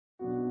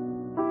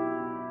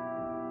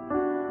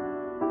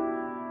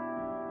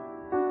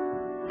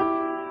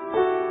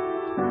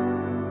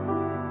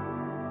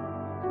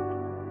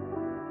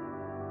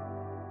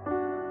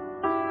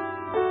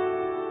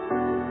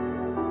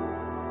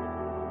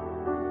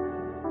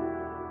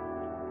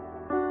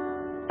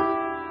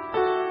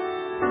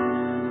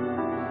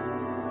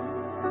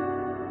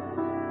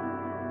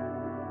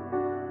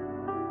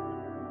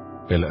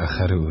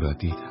بالاخره او را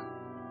دیدم.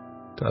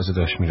 تازه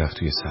داشت میرفت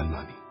توی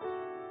سلمانی.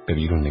 به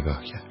بیرون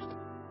نگاه کرد.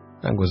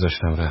 من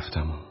گذاشتم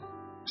رفتم و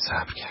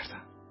صبر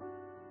کردم.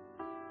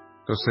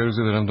 2-3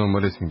 روزه دارم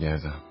دنبالت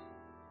میگردم.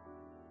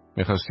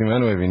 میخواستی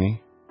منو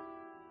ببینی؟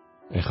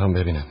 میخوام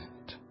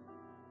ببینمت.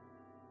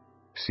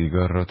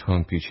 سیگار را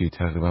تون پیچید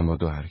تقریبا با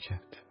 2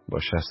 حرکت. با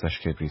شستش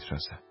کبریت را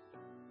زد.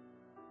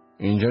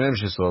 اینجا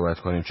نمیشه صحبت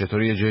کنیم.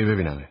 چطوری یه جایی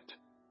ببینمت؟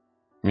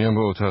 میام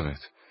به اتاقت.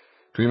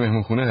 توی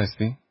مهمونخونه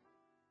هستی؟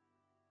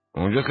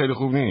 اونجا خیلی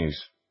خوب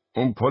نیست.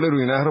 اون پل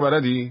روی نهر رو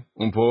بلدی؟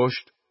 اون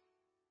پشت؟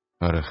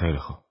 آره خیلی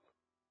خوب.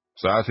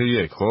 ساعت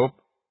 1 خب؟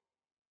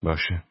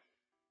 باشه.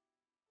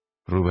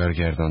 رو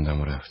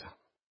برگرداندم و رفتم.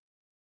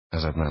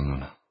 ازت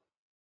ممنونم.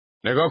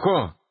 نگاه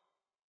کن.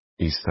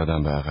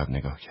 ایستادم به عقب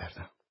نگاه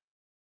کردم.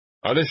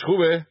 حالش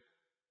خوبه؟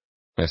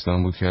 مثل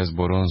آن بود که از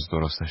برنز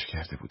درستش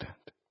کرده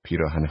بودند.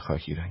 پیراهن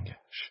خاکی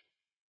رنگش.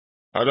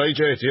 حالا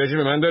که احتیاجی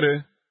به من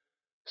داره؟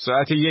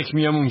 ساعت 1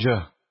 میام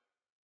اونجا.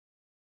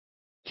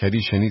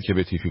 کدی شنید که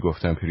به تیفی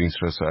گفتم پرینس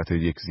را ساعت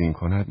 1 زین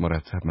کند،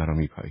 مرتب مرا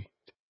میپایید.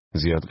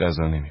 زیاد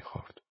غذا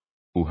نمیخورد.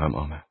 او هم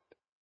آمد.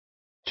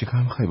 چی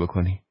کار میخوای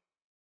بکنی؟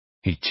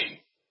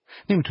 هیچی.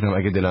 نمیتونم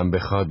اگه دلم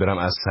بخواد برم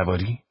از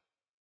سواری؟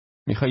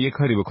 میخوای یه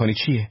کاری بکنی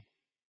چیه؟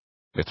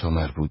 به تو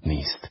مربوط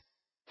نیست.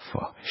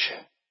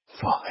 فاحشه.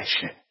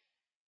 فاحشه.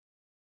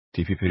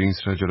 تیفی پرینس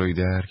را جلوی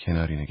در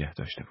کناری نگه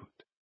داشته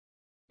بود.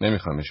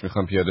 نمیخوامش.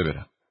 میخوام پیاده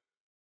برم.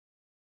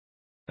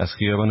 از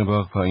خیابان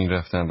باغ پایین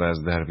رفتم و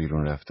از در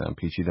بیرون رفتم.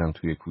 پیچیدم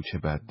توی کوچه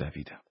بعد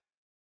دویدم.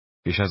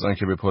 پیش از آن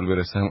که به پل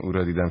برسم او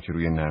را دیدم که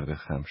روی نرده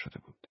خم شده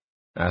بود.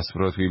 اسب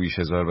را توی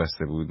بیشه‌زار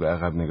بسته بود. به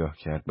عقب نگاه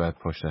کرد. بعد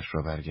پشتش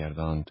را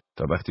برگرداند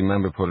تا وقتی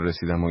من به پل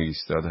رسیدم و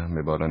ایستادم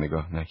به بالا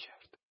نگاه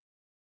نکرد.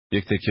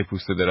 یک تکه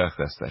پوست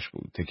درخت دستش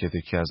بود. تکه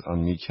تکه از آن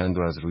میکند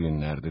و از روی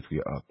نرده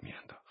توی آب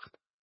میانداخت.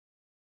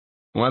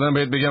 اومدم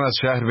بهت بگم از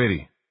شهر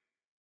بری.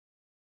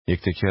 یک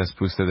تکه از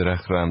پوست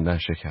درخت را عمدن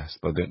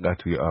شکست. با دقت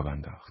توی آب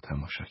انداخت.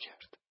 تماشا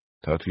کرد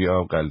تا توی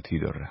آب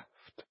غلتید و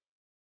رفت.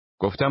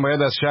 گفتم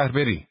باید از شهر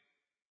بری.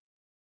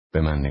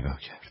 به من نگاه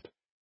کرد.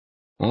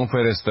 اون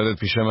فرستادت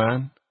پیش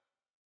من؟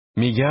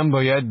 میگم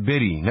باید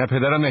بری. نه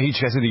پدرم نه هیچ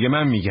کس دیگه.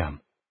 من میگم.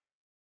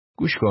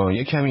 گوش کن.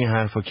 یه کمی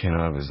حرفا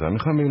کنار بذار.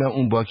 میخوام ببینم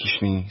اون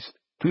باکیش نیست.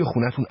 توی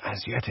خونتون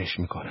اذیتش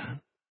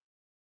میکنن.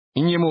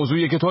 این یه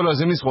موضوعیه که تو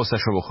لازم نیست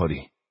قصه‌شو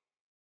بخوری.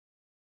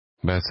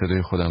 بعد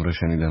صدای خودم رو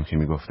شنیدم که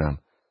میگفتم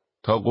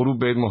تا غروب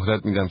بهت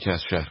مهلت میدم که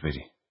از شهر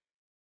بری.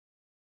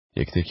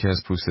 یک تکه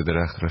از پوست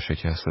درخت را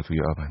شکست و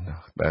توی آب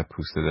انداخت. بعد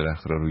پوست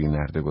درخت را روی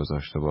نرده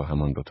گذاشت و با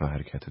همان 2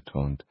 حرکت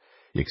تند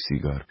یک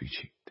سیگار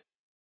پیچید.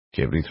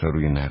 کبریت را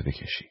روی نرده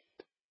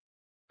کشید.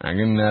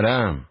 اگه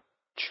نرم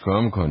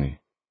چیکار میکنی؟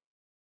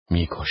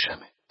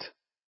 میکشمت.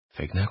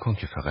 فکر نکن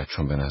که فقط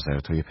چون به نظر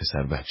تو یه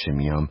پسر بچه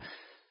میام.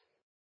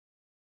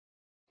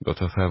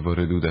 2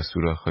 فواره دود از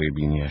سوراخ‌های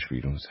بینیش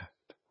بیرون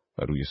زد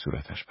و روی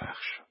صورتش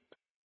پخش شد.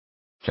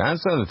 چند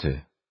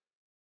سالته؟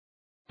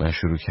 من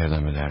شروع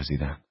کردم به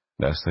لرزیدن.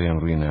 دستایم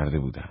روی نرده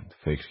بودند.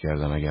 فکر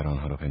کردم اگر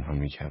آنها را پنهان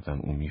میکردم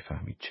او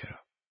میفهمید چرا.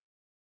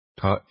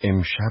 تا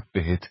امشب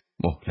بهت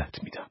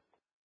مهلت میدم.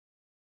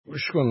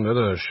 گوش کن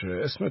داداش.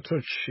 اسم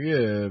تو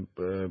چیه؟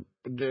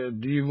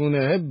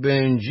 دیوونه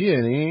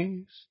بنجیه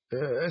نیست؟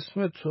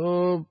 اسم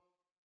تو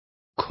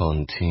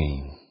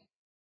کانتین.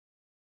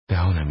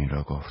 دهانم این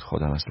را گفت.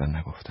 خودم اصلا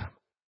نگفتم.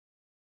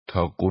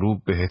 تا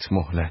غروب بهت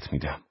مهلت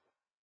میدم.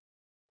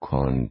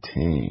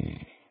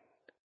 کانتین.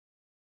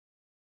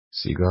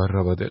 سیگار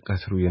را با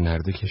دقت روی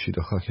نرده کشید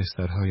و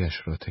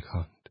خاکسترهایش را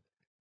تکاند.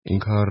 این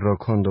کار را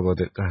کند و با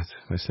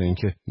دقت، مثل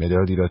اینکه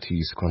مدادی را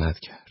تیز کند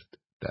کرد.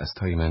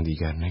 دستهای من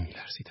دیگر نمی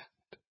لرزیدند.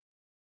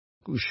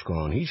 گوش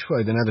کن. هیچ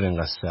فایده نداره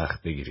اینقدر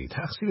سخت بگیری.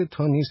 تقصیر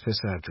تو نیست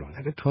پسر جون.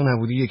 اگه تو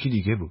نبودی یکی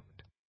دیگه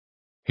بود.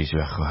 هیچ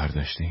وقت خواهر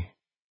داشتی؟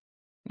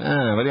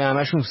 نه، ولی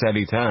همشون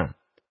سلیطن.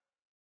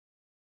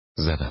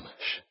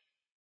 زدمش.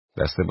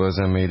 دست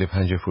بازم میل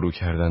پنجه فرو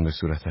کردن به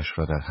صورتش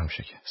را در هم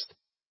شکست.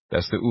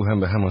 دست او هم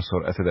به همان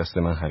سرعت دست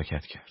من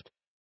حرکت کرد.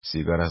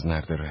 سیگار از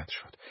نرده رد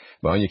شد.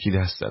 به آن یکی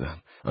دست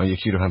زدم. آن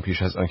یکی رو هم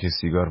پیش از آنکه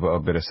سیگار به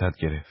آب برسد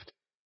گرفت.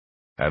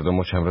 هر 2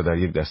 مچم را در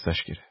یک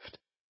دستش گرفت.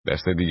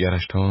 دست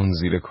دیگرش تون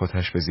زیر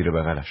کتش به زیر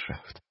بغلش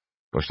رفت.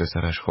 پشت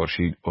سرش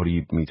خورشید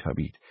اریب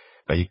میتابید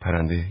و یک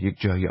پرنده یک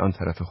جای آن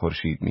طرف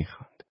خورشید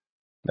میخواند.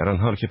 در آن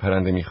حال که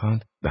پرنده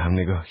میخواند به هم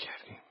نگاه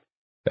کردیم.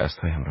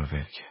 دستهایم را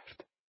ول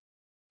کرد.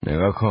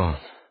 نگاه کن.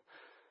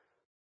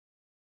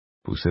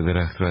 پوست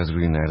درخت را از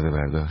روی نرده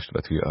برداشت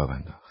و توی آب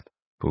انداخت.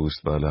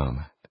 پوست بالا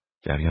آمد.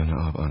 جریان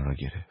آب آن را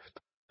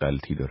گرفت.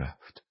 غلتید و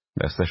رفت.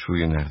 دستش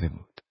روی نرده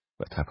بود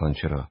و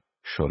تپانچه را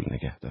شل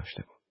نگه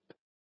داشته بود.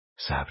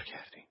 صبر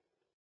کردیم.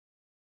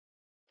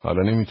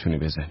 حالا نمیتونی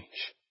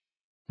بزنیش.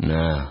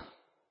 نه.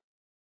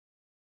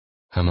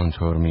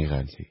 همانطور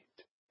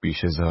میغلتید.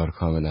 بیشه‌زار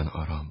کاملا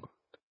آرام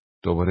بود.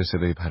 دوباره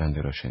صدای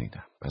پرنده را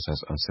شنیدم. پس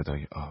از آن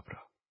صدای آب را.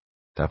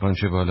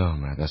 تپانچه بالا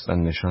آمد. اصلا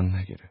نشان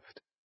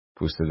نگرفت.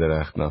 پوست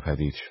درخت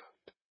ناپدید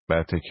شد.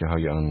 بعد تکه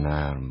های آن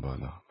نرم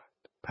بالا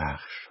آمد.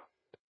 پخش شد.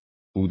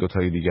 او 2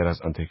 دیگر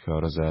از آن تکه ها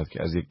را زد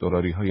که از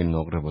 $1 های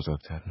نقره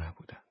بزرگتر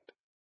نبودند.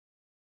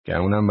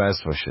 گمونم بس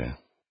باشه.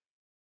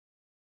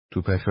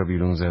 توپک را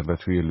بیرون زد و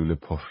توی لوله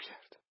پف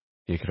کرد.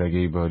 یک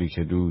رگه باریک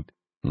دود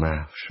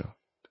محو شد.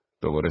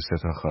 دوباره 3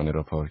 تا خانه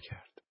را پر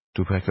کرد.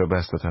 توپک را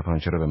بست و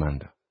تپانچه را به من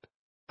داد.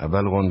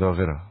 اول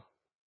قنداقه را.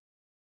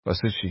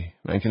 واسه چی؟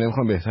 من که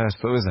نمیخوام بهتر از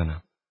تو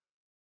بزنم.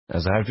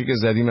 از حرفی که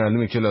زدی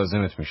معلومه که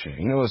لازمت میشه.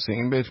 اینو واسه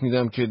این بهت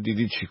میدم که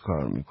دیدی چی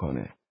کار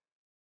میکنه.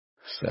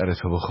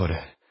 سرتو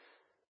بخوره.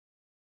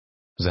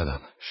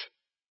 زدمش.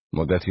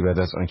 مدتی بعد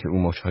از آنکه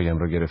او مچهایم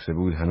را گرفته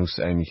بود هنوز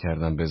سعی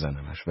میکردم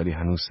بزنمش، ولی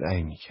هنوز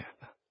سعی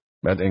میکردم.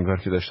 بعد انگار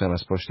که داشتم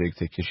از پشت یک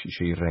تکه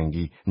شیشه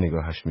رنگی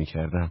نگاهش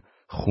میکردم،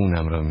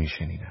 خونم را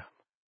میشنیدم.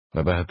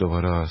 و بعد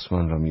دوباره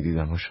آسمان را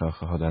میدیدم و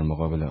شاخه ها در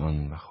مقابل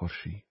آن و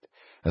خورشید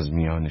از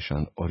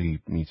میانشان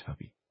اریب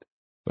میتابید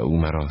و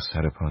او مرا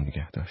سر پا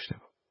نگه داشته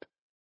بود.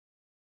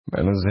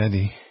 منو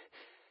زدی؟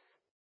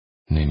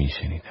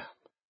 نمیشنیدم.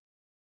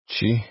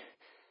 چی؟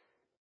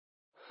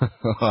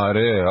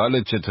 آره،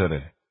 حالت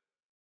چطوره؟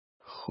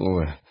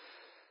 خوبه.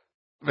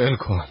 ول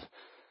کن.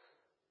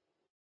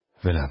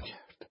 ولم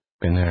کرد.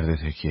 به نرد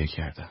تکیه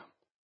کردم.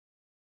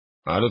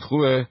 حالت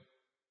خوبه؟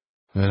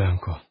 ولم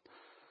کن.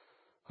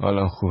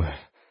 حالم خوبه.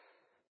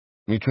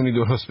 میتونی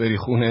درست بری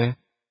خونه؟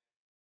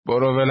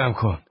 برو ولم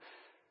کن.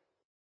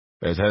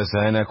 بهتر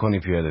سعی نکنی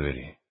پیاده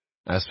بری.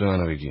 اسب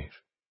منو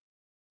بگیر.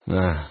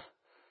 نه.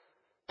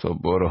 تو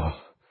برو.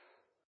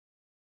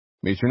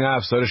 میتونی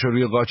افسارش رو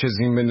روی قاچ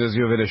زین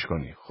بندازی و ولش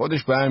کنی.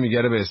 خودش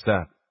برمیگره به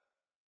استب.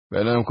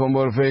 ولم کن،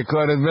 برو فکر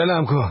کارت.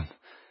 ولم کن.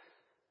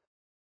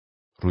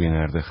 روی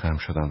نرده خم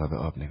شدم و به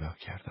آب نگاه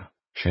کردم.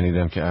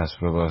 شنیدم که اسب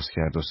را باز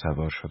کرد و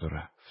سوار شد و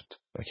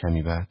رفت. و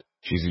کمی بعد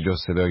چیزی جز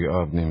صدای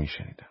آب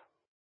نمیشنیدم.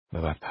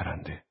 و بعد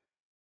پرنده.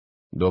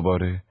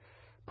 دوباره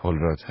پل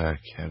را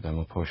ترک کردم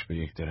و پشت به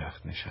یک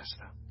درخت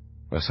نشستم.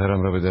 و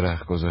سرم را به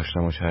درخت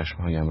گذاشتم و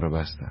چشمهایم را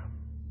بستم.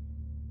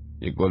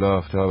 یک گل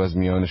آفتاب از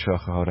میان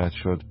شاخه ها رد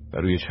شد و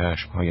روی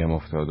چشمهایم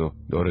افتاد و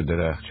دور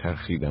درخت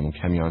چرخیدم و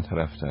کمی آن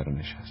طرفتر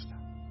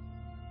نشستم.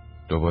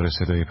 دوباره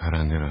صدای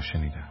پرنده را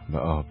شنیدم و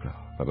آب را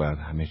و بعد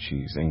همه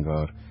چیز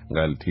انگار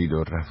غلتید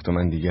و رفت و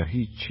من دیگر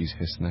هیچ چیز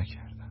حس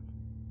نکردم.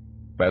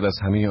 بعد از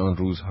همه آن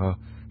روزها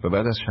و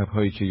بعد از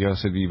شبهایی که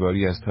یاس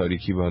دیواری از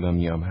تاریکی بالا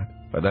می آمد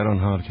و در آن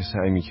حال که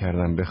سعی می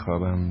کردم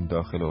بخوابم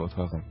داخل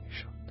اتاقم می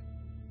شد.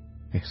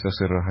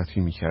 احساس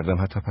راحتی می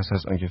کردم حتی پس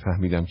از آنکه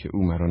فهمیدم که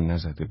او مرا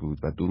نزده بود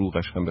و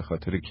دروغش هم به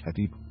خاطر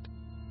کدی بود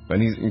و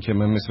نیز اینکه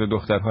من مثل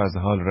دخترها از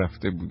حال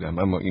رفته بودم،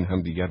 اما این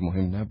هم دیگر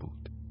مهم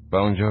نبود. و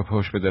آنجا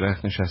پشت به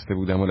درخت نشسته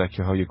بودم و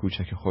لکه های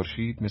کوچک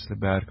خورشید مثل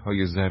برگ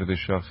های زرد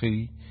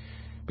شاخه‌ای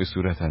به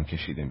صورتم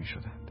کشیده می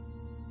شدند.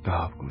 به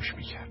آب گوش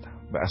می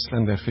کردم و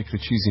اصلا در فکر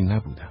چیزی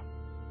نبودم.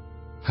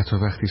 حتی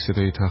وقتی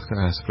صدای تاخت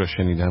اسب را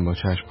شنیدم با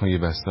چشمهای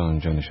بسته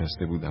آنجا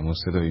نشسته بودم و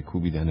صدای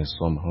کوبیدن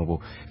سمها و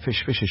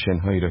فشفش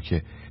شنهایی را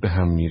که به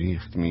هم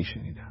میریخت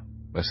میشنیدم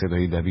و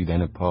صدای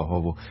دویدن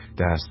پاها و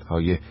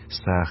دستهای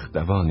سخت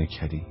دوان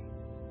کدی.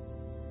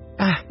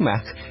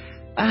 احمق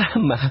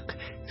احمق،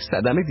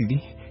 صدمه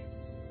دیدی؟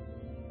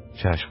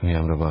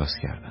 چشمهایم را باز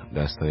کردم.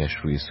 دستایش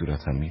روی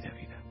صورتم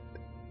میدویدند.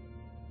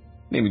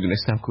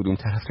 نمیدونستم کدوم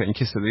طرف را،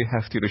 اینکه صدای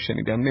هفتی رو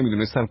شنیدم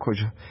نمیدونستم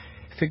کجا.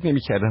 فکر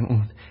نمیکردم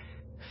اون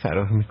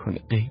فرار میکنه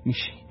غیب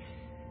میشی.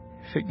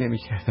 فکر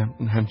نمیکردم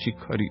اون همچی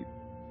کاری.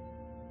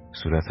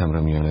 صورتم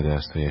را میان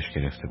دستایش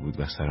گرفته بود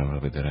و سرم را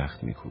به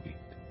درخت میکوبید.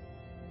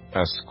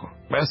 بس کن،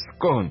 بس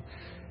کن.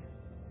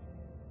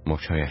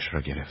 مچهایش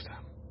را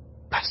گرفتم.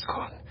 بس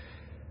کن،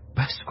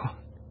 بس کن.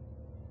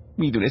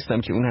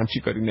 میدونستم که اون همچی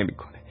کاری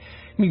نمیکنه.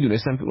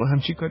 میدونستم که اون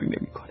همچی کاری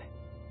نمیکنه.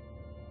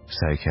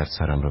 سعی کرد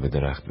سرم را به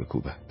درخت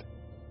بکوبد.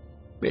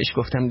 بهش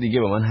گفتم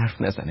دیگه با من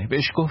حرف نزنه.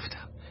 بهش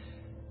گفتم.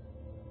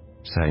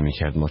 سعی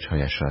میکرد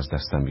مچهایش را از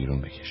دستم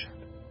بیرون بکشد.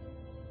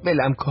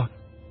 ولم کن.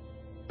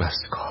 بس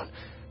کن.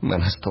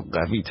 من از تو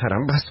قوی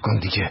ترم. بس کن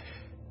دیگه.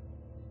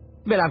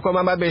 ولم کن.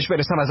 من باید بهش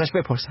برسم ازش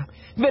بپرسم.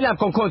 ولم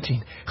کن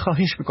کنتین.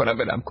 خواهش میکنم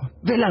ولم کن.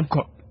 ولم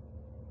کن.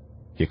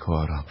 یکو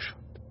آرام شد.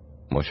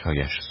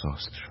 مچهایش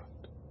سست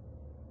شد.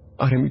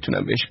 آره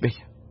میتونم بهش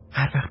بگم.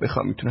 هر وقت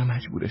بخوام میتونم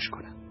مجبورش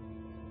کنم.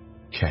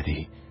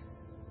 کدی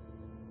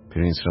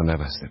پرینس را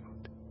نبسته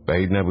بود.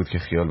 بعید نبود که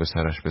خیال به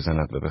سرش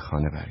بزند و به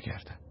خانه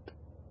برگردد.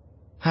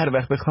 هر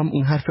وقت بخوام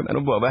اون حرف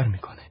منو باور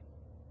میکنه.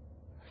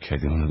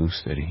 کدی اونو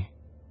دوست داری؟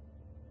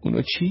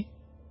 اونو چی؟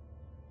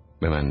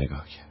 به من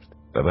نگاه کرد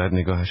و بعد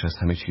نگاهش از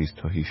همه چیز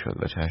تهی شد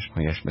و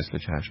چشمهایش مثل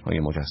چشمهای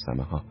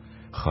مجسمه ها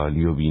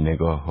خالی و بی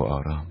نگاه و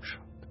آرام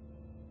شد.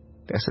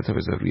 دستتو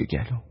بذار روی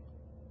گلو.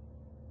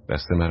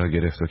 دست مرا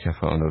گرفت و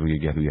کف آن را روی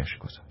گلویش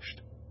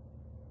گذاشت.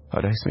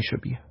 حالا اسمشو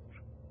بیار.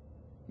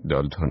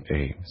 دالتون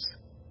ایمز.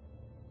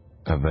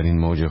 اولین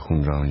موج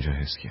خون را آنجا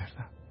حس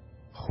کردم.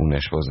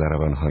 خونش با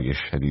ضربان‌های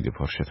شدید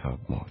پرشتاب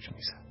موج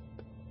می‌زد.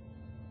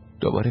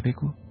 دوباره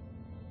بگو.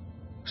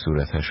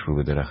 صورتش رو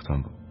به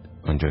درختان بود،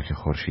 آنجا که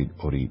خورشید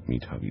اریب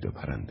میتابید و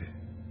پرنده.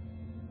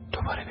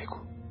 دوباره بگو.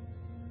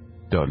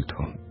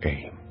 دالتون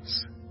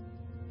ایمز.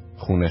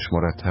 خونش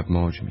مرتب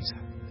موج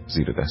می‌زد.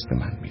 زیر دست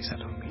من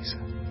می‌زد و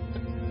می‌زد.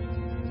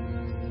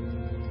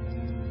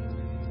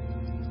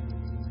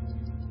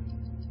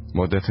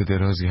 مدت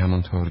درازی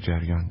همانطور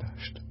جریان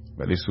داشت،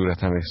 ولی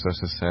صورتم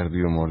احساس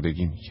سردی و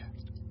مردگی میکرد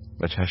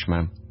و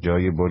چشمم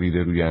جای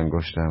بریده روی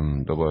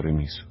انگشتم دوباره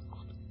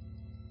میسوخت.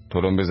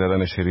 تلمبه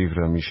زدن شریف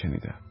را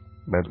میشنیدم.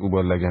 بعد او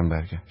با لگم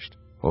برگشت.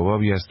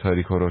 حبابی از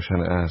تاریک و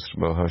روشن عصر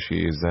با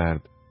حاشیه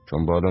زرد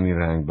چون بالونی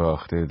رنگ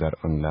باخته در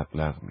آن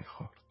لقلق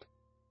میخورد.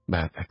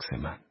 بعد عکس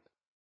من.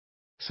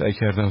 سعی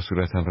کردم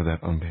صورتم را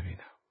در آن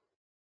ببینم.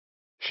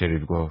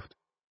 شریف گفت: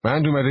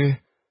 بند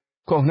اومده؟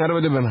 کهنه رو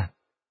بده به من.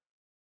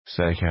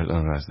 سعی کرد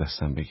آن را از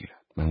دستم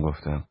بگیرد. من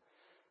گفتم: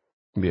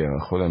 بیا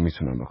خودم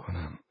میتونم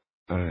بکنم.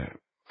 آره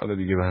حالا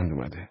دیگه بند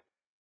اومده.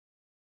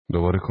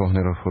 دوباره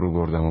کهنه را فرو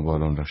بردم و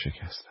بالون را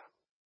شکستم.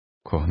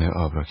 کهنه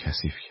آب را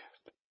کثیف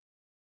کرد.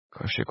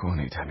 کاش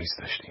کهنه تمیز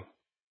داشتیم.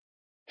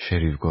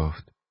 شریف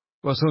گفت: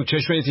 واسه اون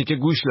چشم یه تیکه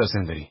گوش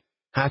لازم داری.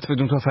 حد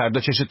بدون تا فردا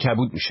چشت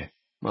کبود میشه.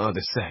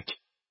 ماده سگ.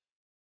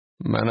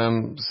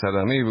 منم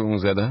صدمه‌ای به اون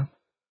زدم.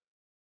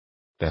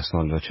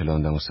 دستمال را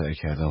چلاندم و سعی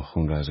کردم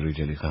خون را از روی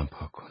جلیقه‌ام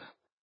پاک کنم.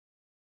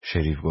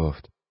 شریف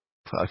گفت: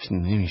 پاک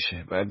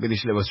نمیشه. باید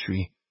بلیش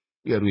لباسشویی.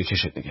 بیا روی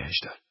چشت نگهش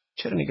دار.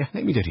 چرا نگه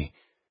نمیداری؟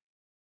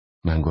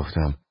 من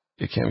گفتم: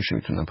 یکی همیشه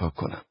میتونم پاک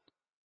کنم.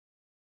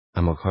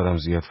 اما کارم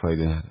زیاد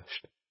فایده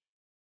نداشت.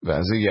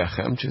 وضع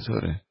یخم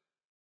چطوره؟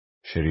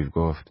 شریف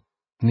گفت: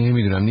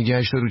 نمیدونم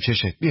نگهش دار رو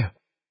چشت. بیا.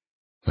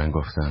 من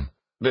گفتم: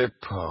 به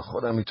پا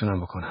خودم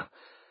میتونم بکنم.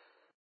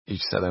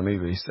 هیچ صدمه‌ای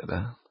بهش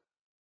زدم؟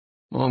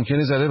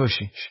 ممکنه زده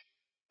باشیش.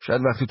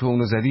 شاید وقتی تو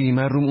اونو زدی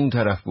من روم اون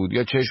طرف بود،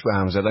 یا چشم به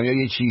هم زدم یا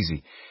یه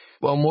چیزی.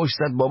 با مشت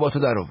زد باباتو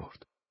در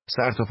آورد.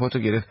 سر تا پاتو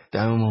گرفت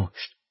دم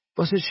مشت.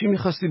 واسه چی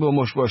میخواستی با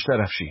مشت باش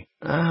طرف شی؟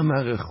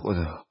 احمق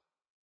خدا.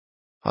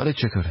 حالت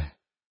چطوره؟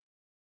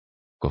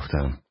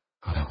 گفتم: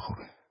 حالم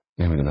خوبه.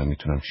 نمیدونم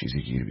میتونم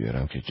چیزی گیر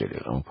بیارم که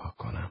جلیقه‌مو پاک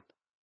کنم.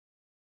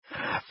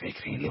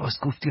 فکر این لباس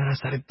گفتی رو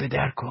سرت به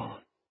در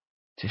کن.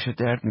 چشت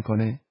درد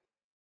میکنه؟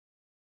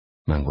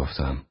 من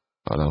گفتم: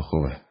 حالم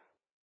خوبه.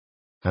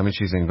 همه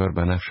چیز انگار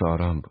بنفش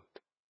آرام بود.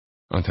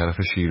 آن طرف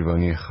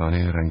شیروانی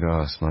خانه رنگ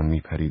آسمان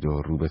میپرید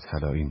و رو به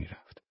طلایی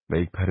میرفت و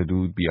یک پر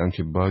دود بیان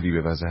که بادی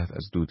بوزد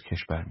از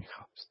دودکش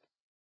برمیخواست.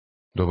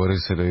 دوباره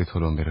صدای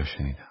تلمبه را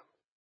شنیدم.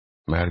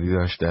 مردی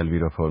داشت دلوی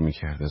را پر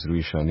میکرد از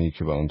روی شانه‌ای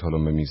که با آن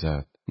تلمبه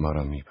میزد ما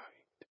را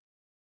میپایید.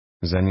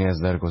 زنی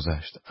از در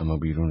گذشت اما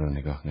بیرون را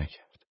نگاه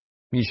نکرد.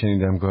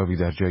 میشنیدم گاوی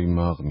در جایی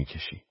ماغ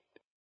میکشید.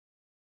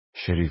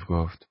 شریف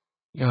گفت: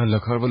 یا الله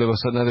کار با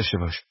لباسات نداشته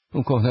باش.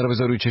 اون کهنه رو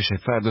بذار روی چشت.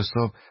 فردا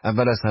صبح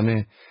اول از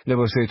همه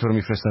لباسای تو رو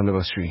میفرستم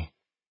لباسشویی.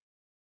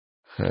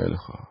 خیلی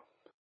خوب.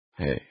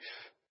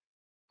 حیف.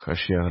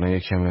 کاش یقنا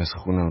یک کمی از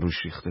خونم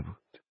روش ریخته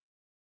بود.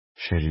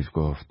 شریف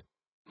گفت: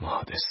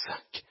 ماده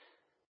سگ.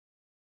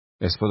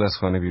 اسپاد از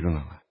خانه بیرون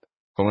آمد.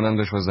 مامانم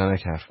داشت با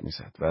زنک حرف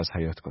میزد و از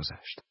حیاط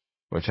گذشت.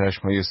 با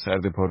چشمهای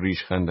سرد پر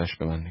ریش خندش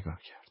به من نگاه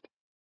کرد.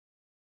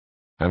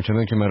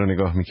 همچنان که مرا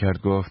نگاه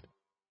میکرد گفت: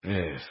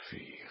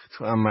 رفیق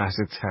تو هم محض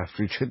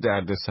تفریح چه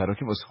درد سرا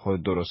که واسه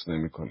خود درست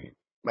نمی‌کنی.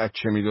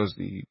 بچه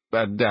می‌دزدی،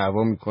 بعد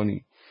دعوا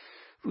می‌کنی.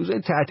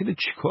 روزای تعطیل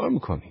چیکار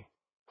می‌کنی؟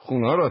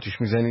 خونه‌ها رو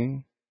آتیش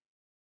می‌زنی؟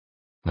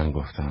 من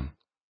گفتم: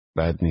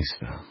 بد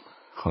نیستم.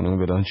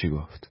 خانم بلان چی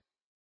گفت؟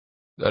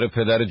 داره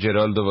پدر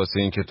جرالدو واسه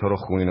این که تو رو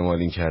خونین و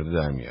مالین کرده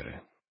در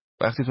میاره.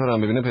 وقتی تو رو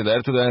هم ببینه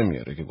پدرتو در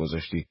میاره که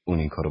گذاشتی اون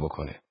این کارو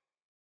بکنه.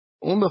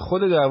 اون به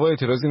خود دعوا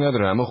اعتراضی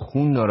نداره اما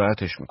خون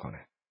ناراحتش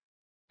میکنه.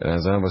 به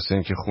نظرم واسه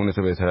این که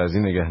خونتو بهتر از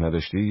این نگه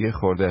نداشتی یه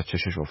خورده از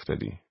چشش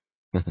افتادی.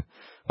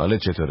 حالت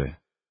چطوره؟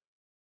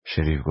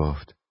 شریف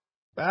گفت: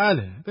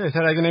 بله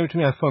بهتر اگه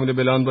نمیتونی از فامیل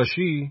بلان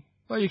باشی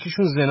با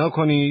یکیشون زنا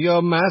کنی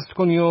یا مست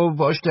کنی و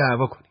باش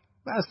دعوا کنی.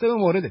 بسته به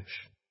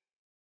موردش.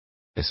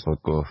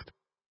 اسپات گفت: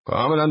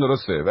 کاملا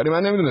درسته ولی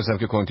من نمیدونستم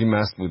که کنتی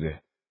مست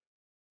بوده.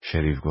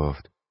 شریف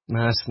گفت: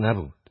 مست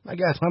نبود.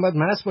 مگه حتما باید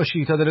مست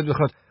باشی تا دلت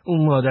بخواد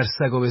اون مادر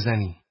سگو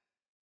بزنی؟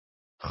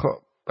 خب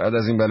بعد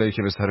از این بلایی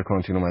که به سر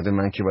کانتین اومده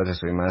من که باید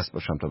حسابی مست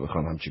باشم تا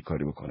بخوام همچی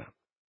کاری بکنم.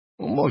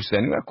 اون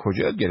مشتنی و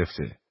کجا یاد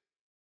گرفته؟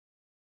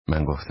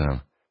 من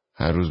گفتم: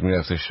 هر روز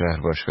میرفته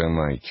شهر باشگاه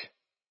مایک.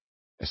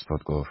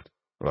 اسپات گفت: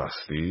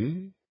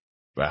 راستی؟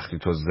 وقتی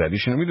تو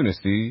زدیشو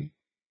نمیدونستی؟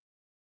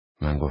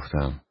 من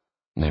گفتم: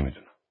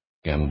 نمیدونم.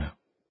 گمونم.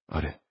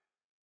 آره.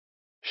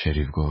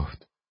 شریف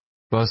گفت: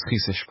 باز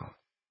خیسش کن.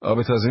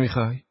 آب تازه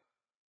میخوای؟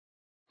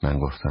 من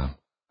گفتم: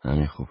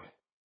 همین خوبه.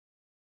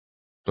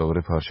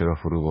 دوباره پارچه را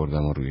فرو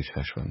بردم و روی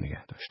چشمم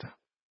نگه داشتم.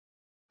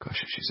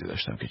 کاش چیزی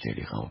داشتم که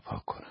جلیقه‌مو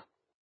پاک کنم.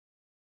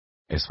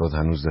 اسپات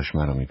هنوز داشت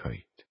مرا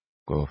میپایید.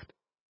 گفت: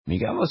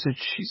 میگم واسه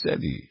چی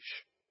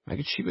زدیش؟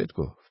 مگه چی بهت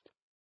گفت؟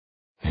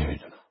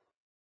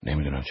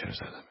 نمیدونم چرا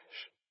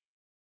زدمش.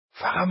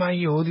 فقط من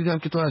یهو دیدم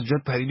که تو از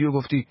جات پریدی و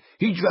گفتی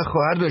هیچ وقت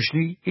خواهر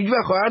داشتی؟ هیچ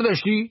وقت خواهر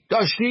داشتی؟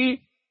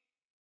 داشتی؟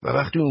 و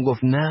وقتی اون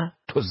گفت نه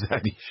تو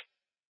زدیش.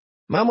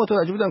 من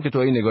متوجه بودم که تو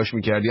این نگاش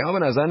میکردی اما به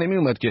نظر نمی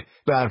اومد که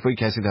به حرفای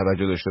کسی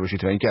توجه داشته باشی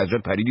تا اینکه از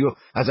جات پریدی و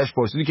ازش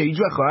پرسیدی که هیچ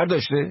وقت خواهر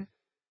داشته؟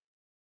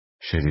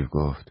 شریف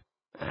گفت: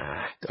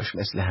 داشت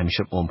مثل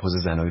همیشه قمپوز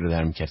زنایی رو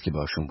در میکرد که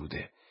باشون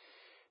بوده.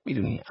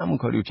 میدونی همون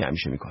کاریو که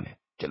همیشه میکنه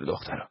جلو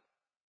دخترا.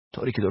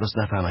 طوری که درست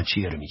نفهمن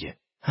چیه رو میگه.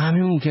 همه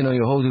اون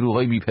کنایه‌ها و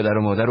دروغای بی پدر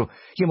و مادر و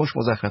یه مش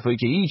مزخرفایی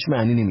که هیچ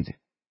معنی نمیده.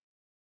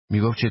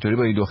 میگفت چطوری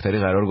با این دختری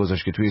قرار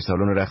گذاشت که توی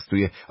سالن رقص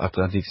توی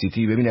آتلانتیک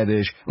سیتی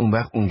ببیندش، اون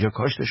وقت اونجا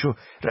کاشتش و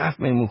رفت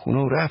مهمونخونه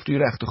و رفت توی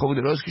رخت خواب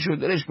دراز کشید،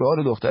 دلش به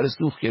حال دختر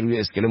سوخت که روی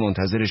اسکله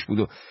منتظرش بود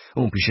و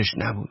اون پیشش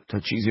نبود تا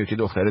چیزی که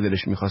دختر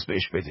دلش میخواست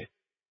بهش بده.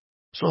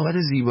 صحبت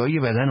زیبایی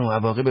بدن و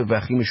عواقب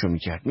وخیمشو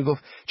میکرد.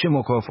 میگفت چه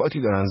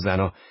مکافاتی دارن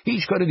زنا،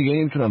 هیچ کار دیگه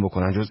نمیتونن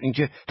بکنن جز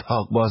اینکه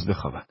تاق باز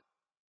بخوابن.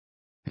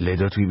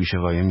 لدا توی بیشه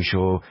قایم میشه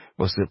و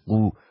واسه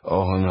قو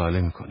آه و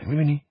ناله میکنه.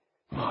 میبینی؟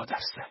 مادر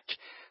سگ،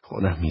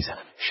 خودم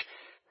میزنمش.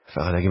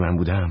 فقط اگه من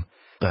بودم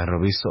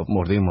قرابه صاحب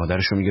مرده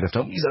مادرشو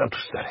میگرفتم میذارم تو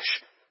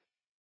سرش.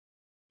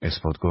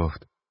 اثبات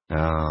گفت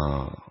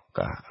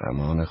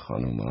قهرمان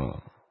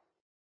خانوما.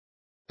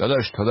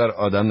 داداش تو در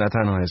آدم نه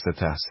تنها حس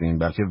تحسین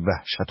بلکه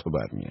وحشت رو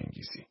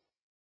برمیانگیزی.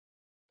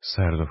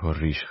 سرد و پر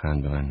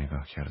ریشخند به من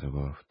نگاه کرد و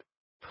گفت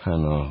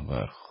پناه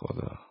بر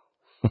خدا.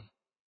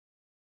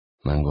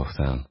 من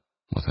گفتم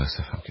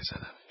متاسفم که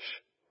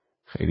زدمش.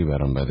 خیلی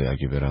برام بده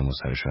اگه برم و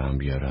سرشو هم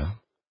بیارم.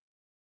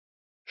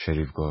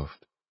 شریف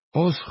گفت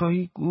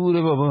عذرخواهی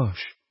گوره باباش،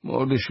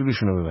 مرد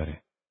شورشونو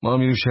ببره، ما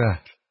میریم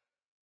شهر.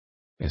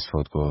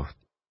 اثبات گفت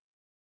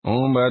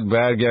اون باید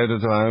برگرده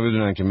تا همه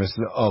بدونن که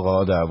مثل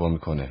آقا دعوا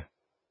میکنه.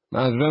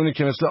 منظورم اینه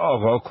که مثل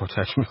آقا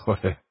کتک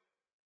میخوره.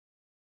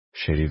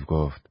 شریف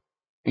گفت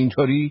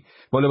اینطوری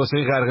با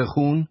لباسای غرق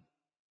خون؟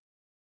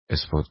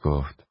 اثبات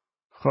گفت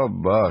خب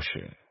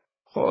باشه،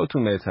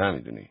 خودتون بهتر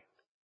میدونی.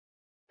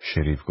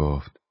 شریف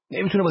گفت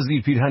نمیتونه با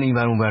زیر پیرهن این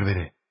ور اون ور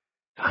بره،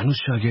 هنوز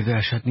شاگرد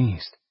ارشد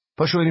نیست.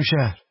 پاشو بریم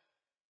شهر.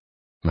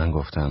 من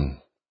گفتم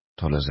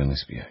تا لازم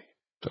نیست بیای،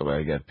 تو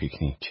برگرد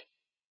پیکنیک.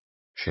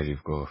 شریف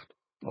گفت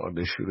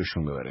مرد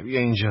شورشون ببره، بیا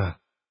اینجا.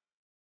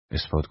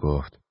 اثبات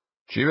گفت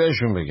چی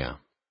بهشون بگم؟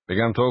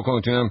 بگم تو و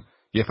کنتینم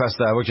یه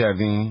فصل دعوا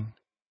کردین؟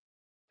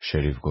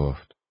 شریف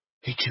گفت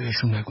هیچی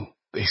بهشون نگو،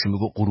 بهشون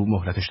بگو غروب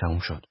مهلتش تموم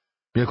شد.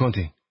 بیا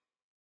کنتین.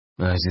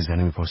 من از این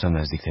زنه میپرسم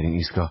نزدیکترین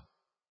ایستگاه.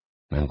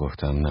 من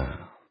گفتم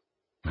نه،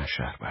 من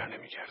شهر بر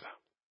نمیگردم.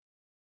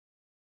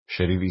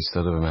 شریف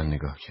ایستاد و به من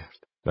نگاه کرد.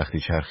 وقتی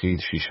چرخید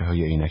شیشه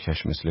های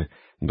عینکش مثل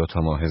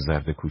 2 ماه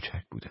زرد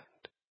کوچک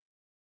بودند.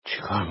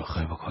 چی کار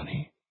میخوای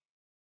بکنی؟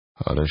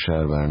 حالا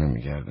شهر بر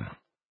نمیگردم،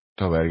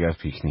 تا برگرد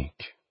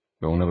پیکنیک.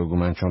 به اونا بگو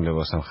من چون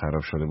لباسم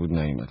خراب شده بود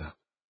نیومدم.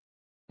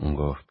 اون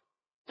گفت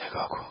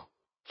نگاه کن،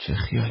 چه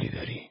خیالی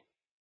داری؟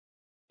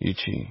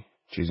 هیچی،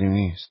 چیزی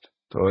نیست.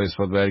 تا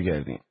اثبات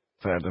برگردیم،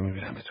 فردا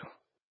میبرمتون.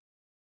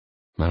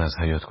 من از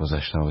حیاط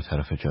گذشتم و به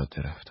طرف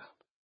جاده رفتم.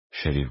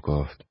 شریف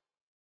گفت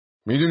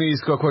میدونی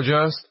ایستگاه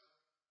کجاست؟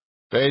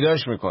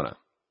 پیداش میکنم.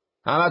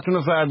 همتون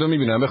رو فردا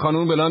میبینم. به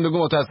خانوم بلان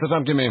بگو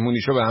متاسفم که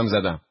مهمونیشو به هم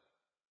زدم.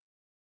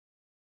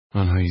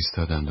 آنها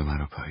ایستادند و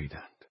مرا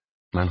پاییدند.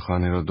 من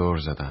خانه را دور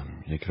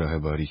زدم. یک راه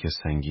باریک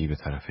سنگی به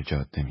طرف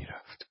جاده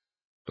میرفت.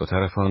 2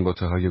 طرف آن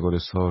بته‌های گل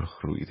سرخ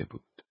رویده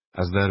بود.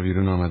 از در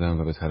بیرون آمدم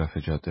و به طرف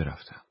جاده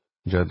رفتم.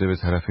 جاده به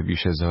طرف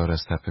بیشه‌زار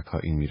از تپه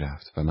پایین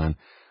میرفت و من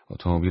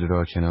اتومبیل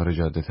را کنار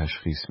جاده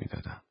تشخیص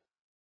میدادم.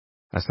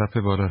 از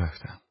تپه بالا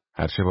رفتم.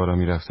 هرچه بالا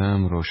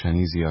میرفتم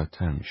روشنی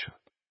زیادتر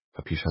میشد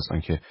و پیش از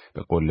آنکه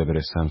به قله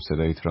برسم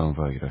صدای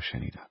تراموایی را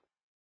شنیدم.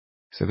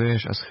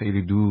 صدایش از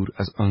خیلی دور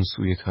از آن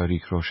سوی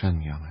تاریک روشن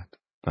می آمد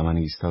و من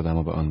ایستادم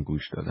و به آن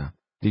گوش دادم.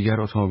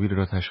 دیگر اتومبیل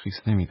را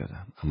تشخیص نمی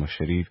دادم، اما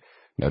شریف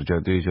در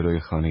جاده جلوی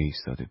خانه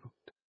ایستاده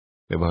بود.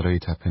 به بالای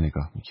تپه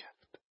نگاه می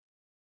کرد.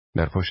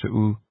 در پشت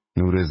او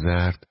نور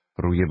زرد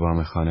روی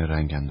بام خانه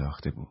رنگ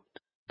انداخته بود.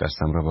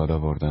 دستم را بالا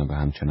بردم و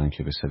همچنان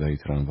که به صدای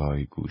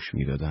تراموای گوش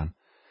می دادم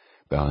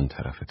به آن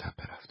طرف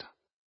تپه رفتم.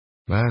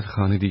 بعد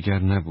خانه دیگر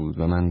نبود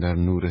و من در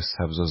نور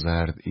سبز و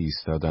زرد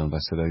ایستادم و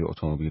صدای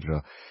اتومبیل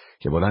را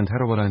که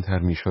بلندتر و بلندتر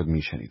میشد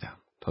میشنیدم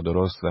تا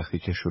درست وقتی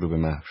که شروع به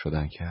محو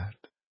شدن کرد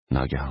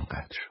ناگهان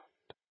قطع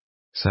شد.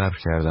 صبر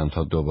کردم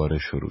تا دوباره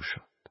شروع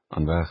شد.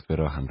 آن وقت به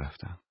راهم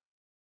رفتم.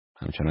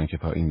 همچنان که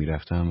پایین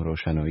میرفتم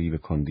روشنایی به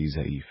کندی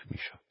ضعیف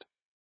میشد،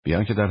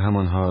 بیان که در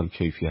همان حال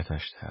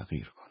کیفیتش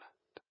تغییر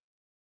کند.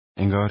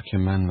 انگار که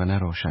من و نه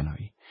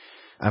روشنایی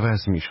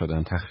عوض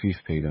میشدم،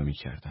 تخفیف پیدا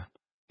میکردم.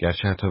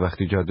 گرچه حتی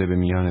وقتی جاده به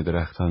میان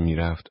درختان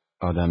میرفت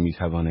آدم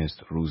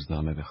میتوانست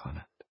روزنامه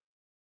بخواند.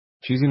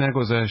 چیزی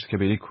نگذشت که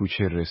به یک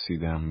کوچه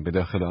رسیدم. به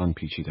داخل آن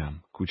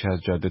پیچیدم. کوچه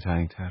از جاده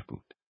تنگتر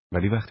بود،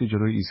 ولی وقتی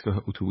جلوی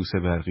ایستگاه اتوبوس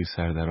برقی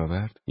سر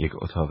درآورد، یک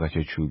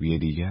اتاقک چوبی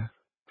دیگر،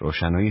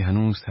 روشنایی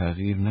هنوز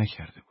تغییر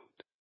نکرده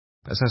بود.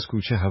 پس از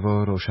کوچه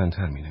هوا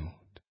روشن‌تر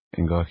می‌نمود.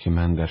 انگار که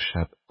من در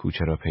شب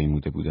کوچه را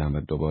پیموده بودم و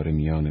دوباره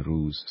میان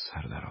روز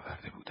سر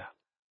درآورده بودم.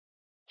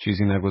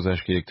 چیزی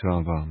نگذشت که یک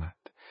تراموا آمد.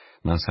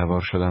 من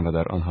سوار شدم و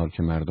در آن حال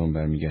که مردم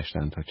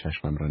برمیگشتند تا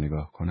چشمم را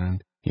نگاه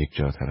کنند، یک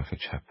جا طرف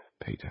چپ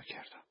پیدا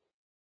کردم.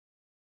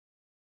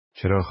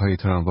 چراغ‌های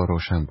تراموا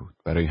روشن بود.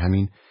 برای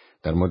همین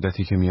در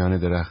مدتی که میان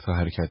درخت‌ها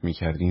حرکت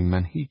می‌کردیم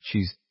من هیچ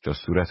چیز جز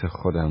صورت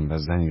خودم و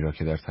زنی را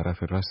که در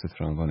طرف راست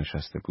تراموا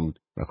نشسته بود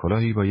و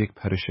کلاهی با یک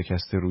پر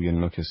شکسته روی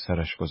نوک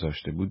سرش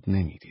گذاشته بود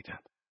نمی‌دیدم.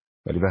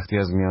 ولی وقتی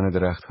از میان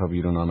درخت‌ها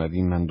بیرون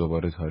آمدیم من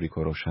دوباره تاریک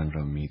و روشن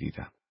را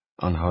می‌دیدم.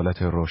 آن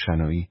حالت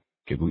روشنایی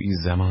که گویی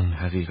زمان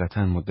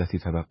حقیقتاً مدتی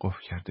توقف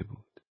کرده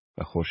بود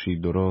و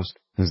خورشید درست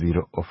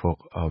زیر افق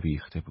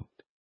آویخته بود.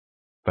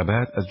 و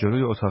بعد از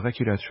جلوی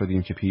اتاقکی رد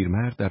شدیم که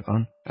پیرمرد در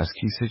آن از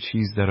کیسه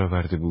چیز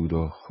درآورده بود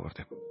و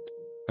خورده بود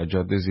و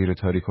جاده زیر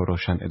تاریک و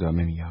روشن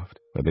ادامه می‌یافت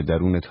و به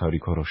درون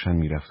تاریک و روشن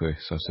می‌رفت و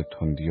احساس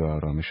تندی و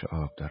آرامش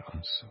آب در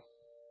آن سو.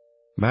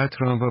 بعد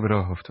تراموا به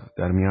راه افتاد.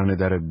 در میان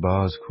در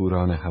باز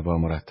کوران هوا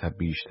مرتب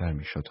بیشتر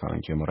می‌شد تا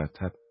آنکه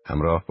مرتب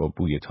همراه با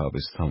بوی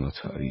تابستان و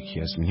تاریکی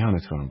از میان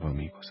تراموا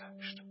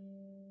می‌گذشت.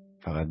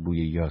 فقط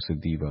بوی یاس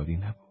دیواری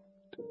نبود.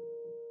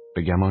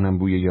 به گمانم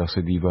بوی یاس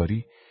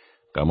دیواری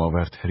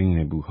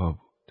غم‌آورترین بوها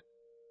بود.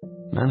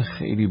 من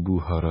خیلی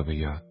بوها را به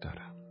یاد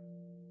دارم.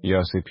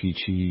 یاس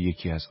پیچی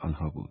یکی از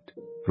آنها بود.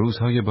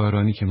 روزهای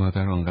بارانی که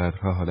مادر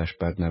آنقدرها حالش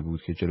بد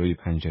نبود که جلوی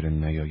پنجره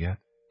نیاید،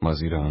 ما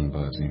زیر آن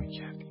بازی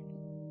می‌کردیم.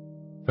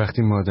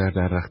 وقتی مادر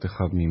در رخت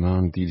خواب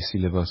می‌ماند، دیلسی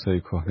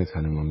لباسای کهنه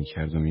تن ما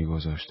می‌کرد و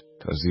می‌گذاشت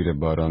تا زیر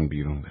باران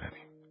بیرون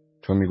برویم،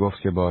 چون می‌گفت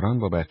که باران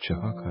با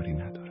بچه‌ها کاری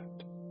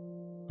ندارد.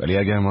 ولی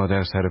اگر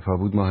مادر سر پا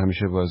بود، ما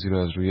همیشه بازی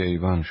را از روی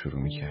ایوان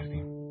شروع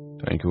می‌کردیم،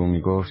 تا اینکه او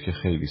می‌گفت که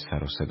خیلی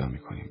سر و صدا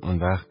می‌کنیم. آن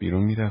وقت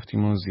بیرون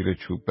می‌رفتیم و زیر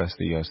چوب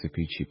بست یاس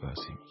پیچی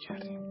بازی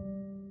می‌کردیم.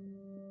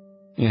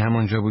 این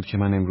همانجا بود که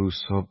من امروز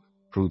صبح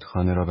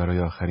رودخانه را برای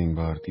آخرین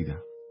بار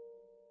دیدم.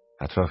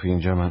 اطراف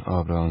اینجا من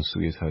آب را آن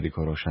سوی تاریک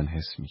و روشن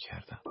حس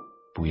می‌کردم.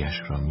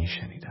 بویش را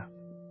می‌شنیدم.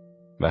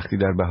 وقتی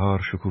در بهار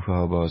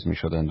شکوفه‌ها باز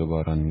می‌شدند و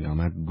باران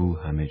می‌آمد، بو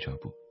همه جا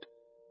بود.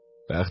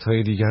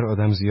 وقت‌های دیگر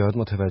آدم زیاد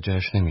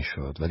متوجهش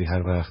نمی‌شد، ولی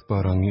هر وقت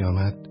باران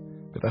می‌آمد،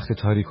 به وقت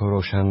تاریک و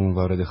روشن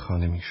وارد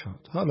خانه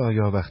می‌شد. حالا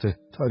یا وقت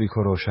تاریک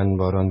و روشن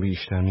باران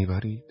بیشتر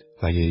می‌بارید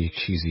و یک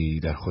چیزی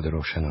در خود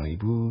روشنایی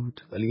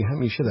بود، ولی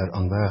همیشه در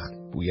آن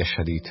وقت بویش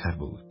شدیدتر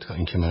بود، تا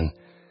اینکه من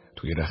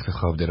توی رخت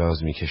خواب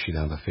دراز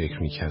می‌کشیدم و فکر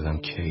می‌کردم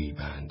کی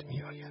بند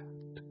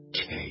می‌آید،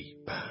 کی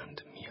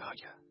بند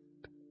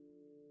می‌آید.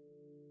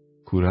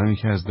 کورانی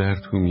که از در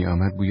تو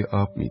می‌آمد بوی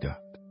آب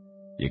می‌داد.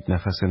 یک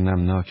نفس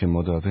نمناک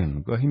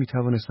مداوم. گاهی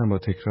می‌توانستم با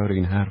تکرار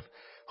این حرف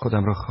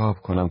خودم را خواب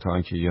کنم تا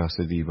آنکه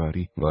یاس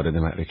دیواری وارد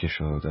معرکه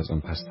شد. از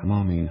آن پس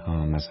تمام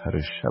اینها مظهر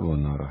شب و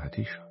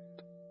ناراحتی شد.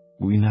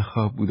 گویی نه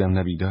خواب بودم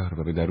نه بیدار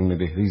و به درون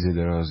دهلیز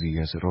درازی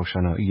از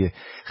روشنایی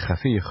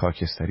خفه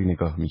خاکستری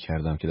نگاه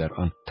می‌کردم که در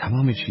آن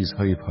تمام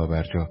چیزهای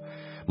پابرجا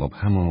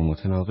مبهم و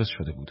متناقض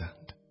شده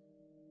بودند.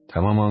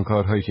 تمام آن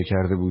کارهایی که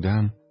کرده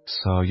بودم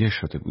سایه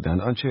شده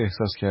بودند. آنچه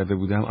احساس کرده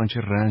بودم، آنچه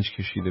رنج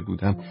کشیده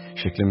بودم،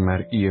 شکل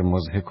مرئی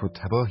مضحک و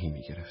تباهی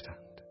می‌گرفتند.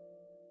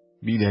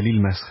 بی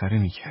دلیل مسخره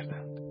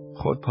می‌کردند.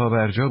 خود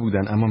پابرجا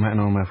بودند، اما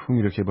معنا و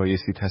مفهومی را که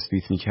بایستی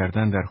تثبیت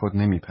می‌کردند در خود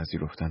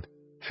نمی‌پذیرفتند.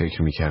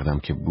 فکر می‌کردم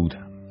که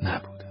بودم،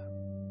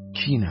 نبودم.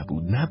 کی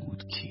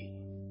نبود کی؟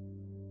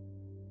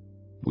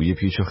 بوی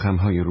پیچ و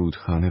خم‌های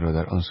رودخانه را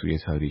در آن سوی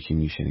تاریکی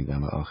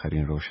می‌شنیدم و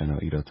آخرین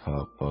روشنایی را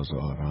تا باز و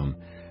آرام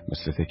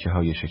مثل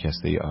تکه‌های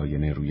شکسته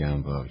آینه روی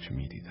امواج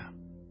می‌دیدم.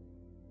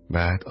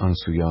 بعد آن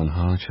سوی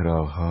آنها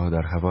چراغ‌ها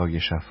در هوای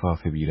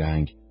شفاف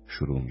بیرنگ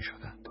شروع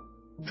می‌شدند،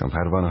 چون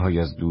پروانه‌های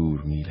از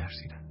دور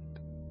می‌لرزیدند.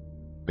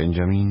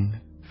 بنجامین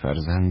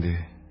فرزند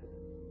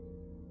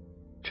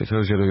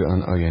چطور جلوی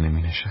آن آینه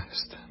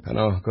می‌نشست،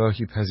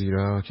 پناهگاهی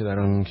پذیرا که در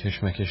آن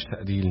کشمکش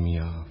تعدیل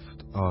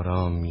می‌یافت،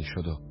 آرام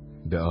می‌شد و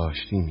به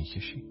آشتی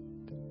می‌کشید.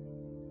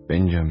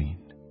 بنجامین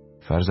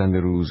فرزند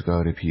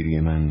روزگار پیری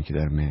من که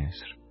در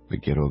مصر به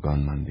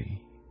گروگان مانده‌ای.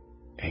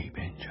 ای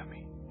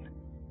بنجامین.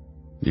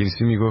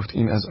 دیلسی می‌گفت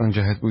این از آن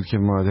جهت بود که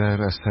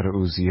مادر از سر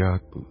او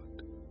زیاد بود.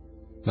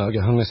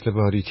 ناگهان مثل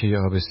باریکه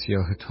آب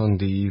سیاه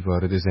تندی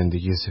وارد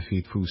زندگی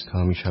سفید پوست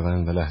ها می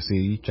شوند و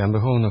لحظه‌ای جنبه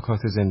ها و نکات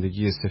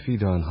زندگی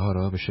سفید آنها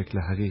را به شکل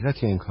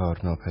حقیقتی انکار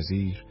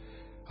ناپذیر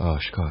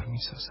آشکار می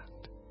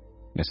سازند.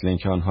 مثل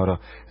اینکه آنها را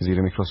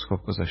زیر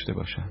میکروسکوپ گذاشته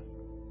باشند.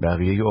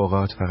 بقیه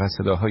اوقات فقط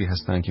صداهایی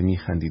هستند که می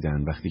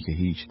خندیدند وقتی که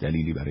هیچ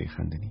دلیلی برای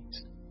خنده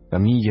نیست و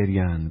می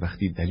گریند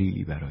وقتی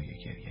دلیلی برای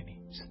گریه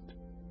نیست.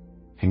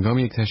 هنگام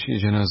یک تشییع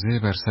جنازه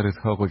بر سر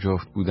طاق و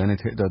جفت بودن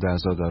تعداد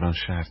عزاداران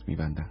شرط می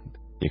بندند.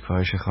 یک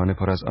فاحش خانه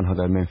پر از آنها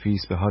در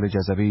منفیس به حال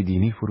جذبه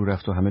دینی فرو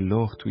رفت و همه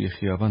لخت توی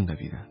خیابان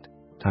دویدند.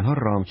 تنها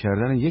رام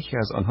کردن یکی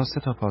از آنها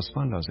 3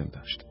 پاسبان لازم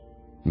داشت.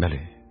 بله،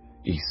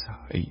 عیسی،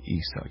 ای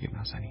عیسی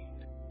نازنین،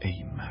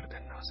 ای مرد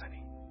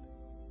نازنین.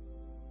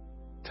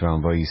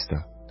 تراموا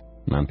ایستاد.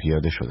 من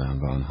پیاده شدم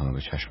و آنها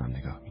به چشمم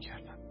نگاه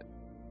می‌کردند.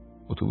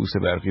 اتوبوس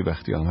برقی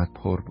وقتی آمد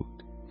پر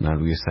بود. من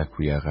روی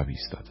سکوی عقب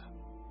ایستادم.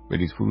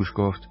 بلیط فروش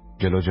گفت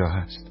جلو جا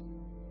هست.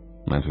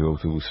 من توی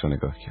اتوبوس را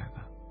نگاه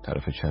کردم.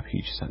 طرف چپ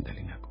هیچ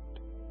صندلی نبود.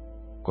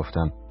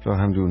 گفتم راه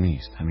هم دور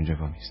نیست، همینجا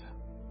وامیستم.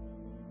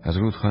 از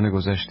رودخانه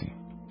گذشتیم.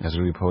 از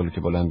روی پل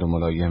که بلند و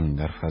ملایم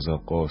در فضا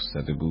قوس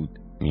زده بود،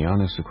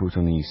 میان سکوت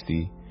و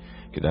نیستی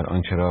که در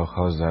آن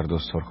چراغ‌ها زرد و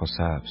سرخ و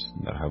سبز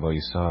در هوای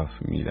صاف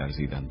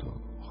می‌لرزیدند و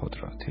خود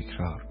را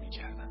تکرار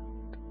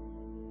می‌کردند.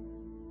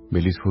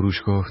 بلیط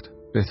فروش گفت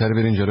بهتره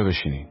برین جلو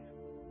بشینین.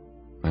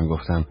 من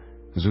گفتم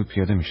زود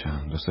پیاده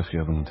میشم، دوست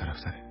خیابون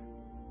طرفتره.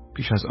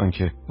 پیش از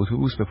آنکه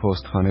اتوبوس به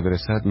پستخانه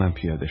برسد من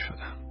پیاده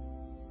شدم.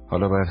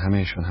 حالا باید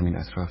همه‌شون همین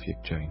اطراف یک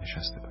جایی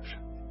نشسته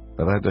باشند.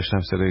 و بعد داشتم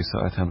صدای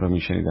ساعتم را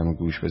میشنیدم و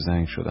گوش به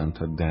زنگ شدم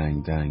تا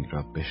دنگ دنگ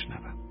را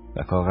بشنوم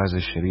و کاغذ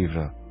شریر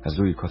را از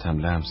روی کتم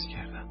لمس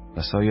کردم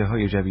و سایه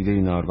های جویده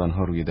ناروان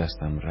ها روی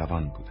دستم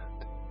روان بودند.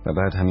 و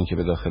بعد همین که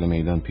به داخل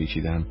میدان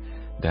پیچیدم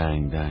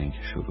دنگ دنگ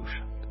شروع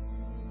شد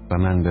و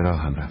من به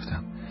راهم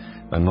رفتم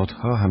و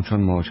نوت‌ها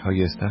همچون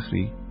موج‌های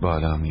استخری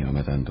بالا می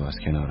آمدند و از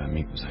کنارم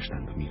می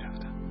گذاشتند و می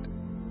رفتند.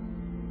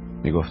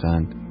 می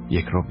گفتند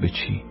یک رب به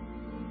چی؟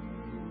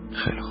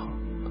 خیلی خوب،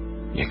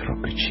 یک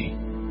رب به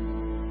چی؟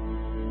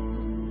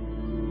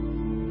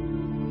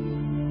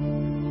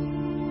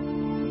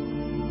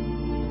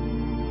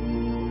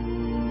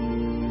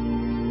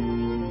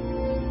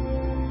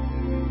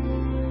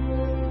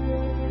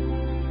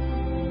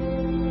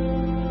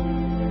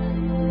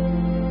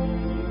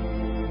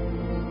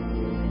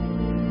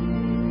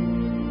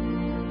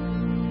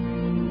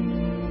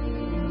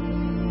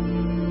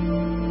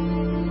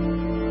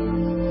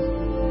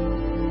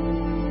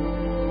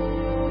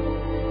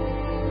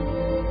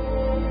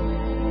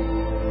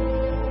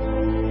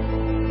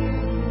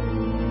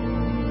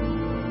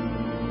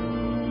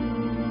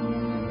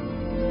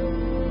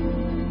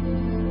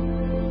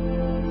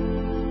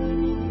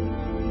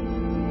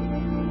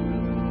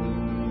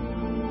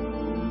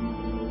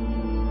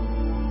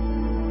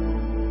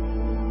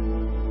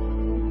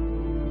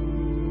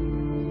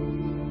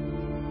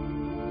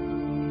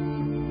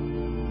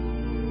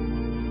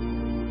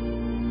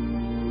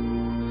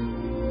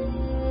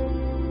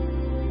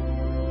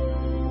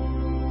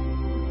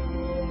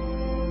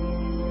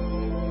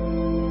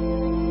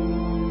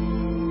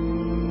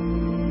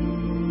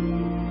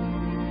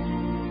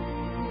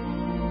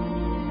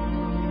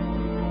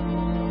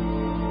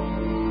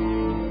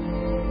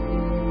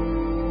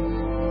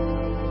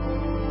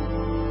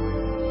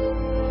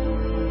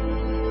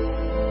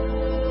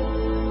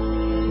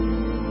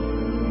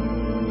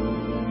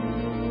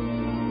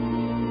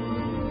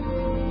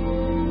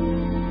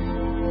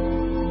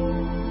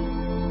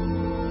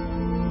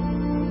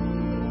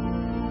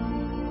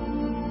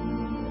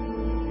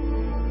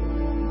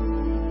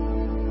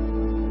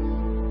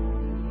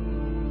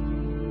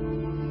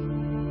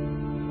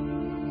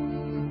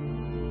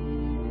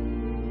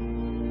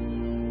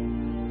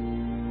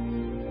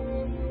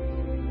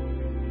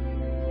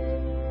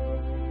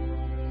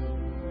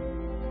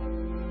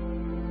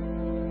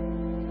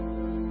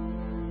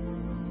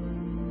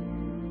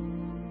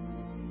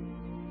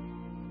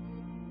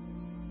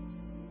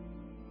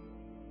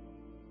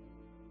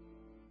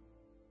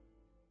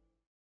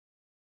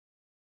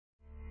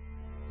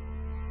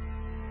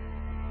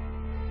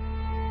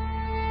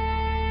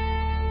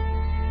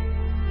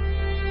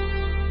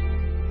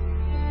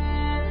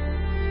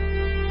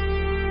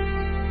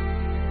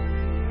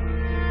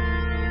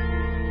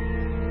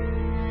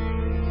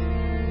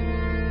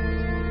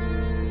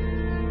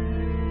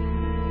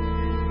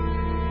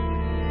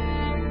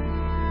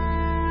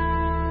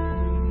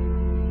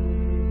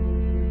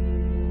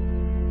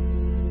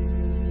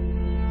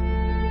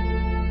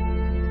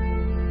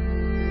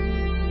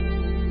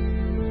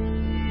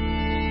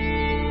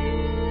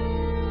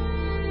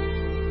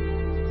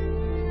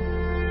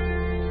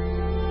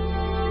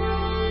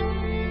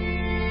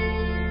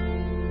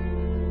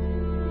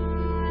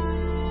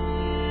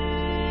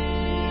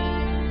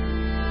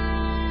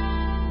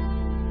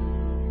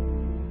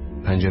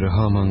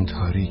 پنجره‌هامان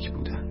تاریک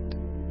بودند.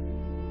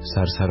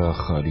 سرسرا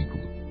خالی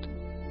بود.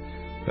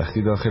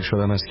 وقتی داخل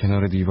شدم از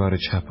کنار دیوار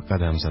چپ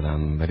قدم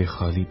زدم ولی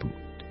خالی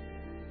بود.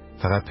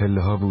 فقط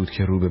پله‌ها بود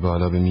که رو به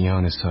بالا به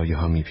میان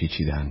سایه‌ها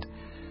می‌پیچیدند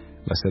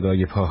و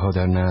صدای پاها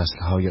در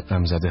نسل‌های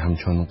غمزده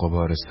همچون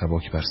غبار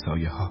سبک بر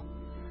سایه‌ها.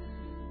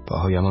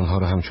 پاهایم آنها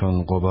را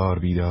همچون غبار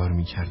بیدار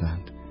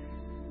می‌کردند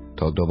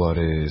تا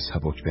دوباره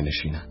سبک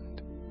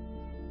بنشینند.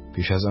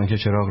 پیش از آنکه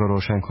چراغ را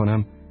روشن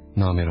کنم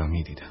نامه را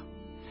می‌دیدم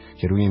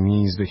که روی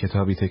میز به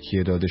کتابی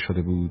تکیه داده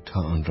شده بود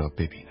تا آن را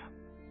ببینم.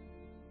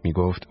 می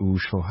گفت او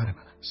شوهر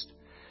من است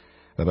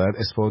و بعد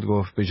اسپاد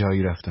گفت به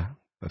جایی رفتم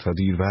و تا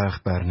دیر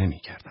وقت بر نمی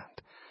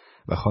کردند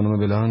و خانم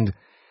بلاند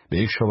به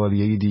یک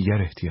شوالیه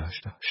دیگر احتیاج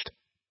داشت.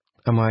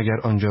 اما اگر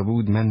آنجا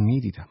بود من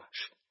می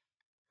دیدمش.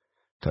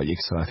 تا 1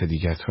 ساعت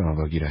دیگر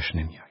ترامواگیرش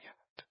نمی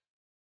آید.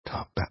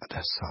 تا بعد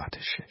از ساعت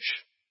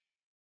 6.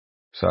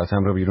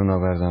 ساعتم را بیرون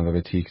آوردم و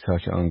به تیک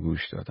تاک آن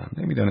گوش دادم.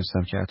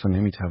 نمیدانستم که حتی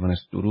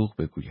نمیتوانست دروغ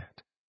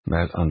بگوید.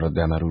 بعد آن را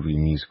دمرو روی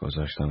میز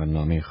گذاشتم و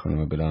نامه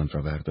خانم بلاند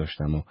را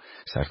برداشتم و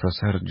سر تا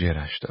سر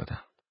جرش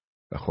دادم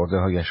و خورده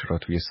هایش را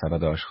توی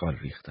سبد آشغال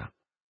ریختم.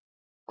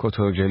 کت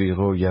و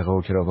جلیقه و یقه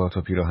و کراوات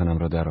و پیراهنم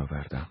را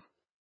درآوردم.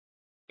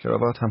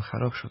 کراوات هم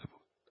خراب شده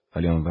بود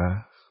ولی آن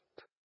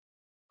وقت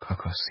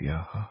کاکا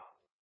سیاها،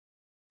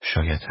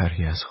 شاید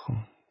طرحی از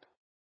خون.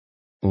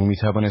 او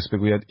میتوانست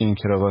بگوید این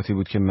کراواتی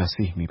بود که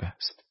مسیح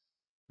میبست.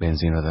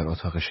 بنزین را در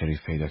اتاق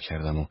شریف پیدا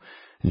کردم و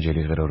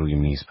جلیقه را روی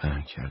میز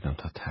پهن کردم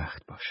تا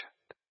تخت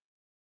باشد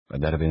و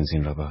در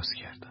بنزین را باز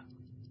کردم.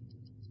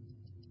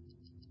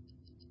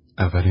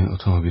 اولین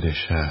اتومبیل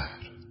شهر،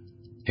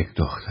 یک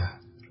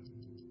دختر.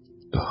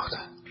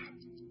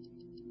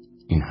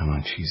 این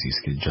همان چیزی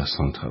است که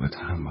جاسون تا به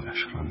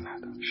تحملش را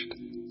نداشت.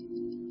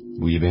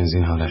 بوی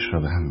بنزین حالش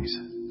را به هم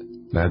میزد.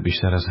 بعد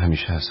بیشتر از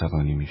همیشه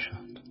عصبانی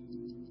میشد،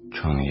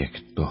 چون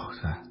یک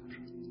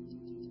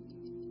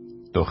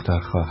دختر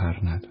خواهر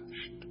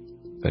نداشت،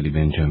 ولی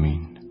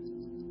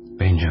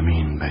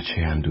بنجامین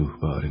بچه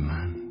اندوهبار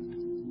من.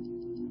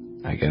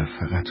 اگر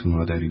فقط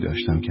مادری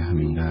داشتم که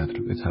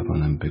همینقدر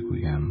بتوانم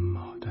بگویم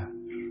مادر.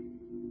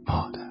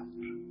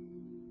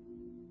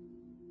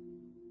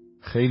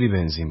 خیلی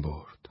بنزین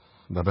برد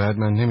و بعد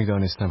من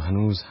نمیدانستم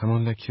هنوز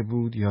همان لکه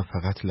بود یا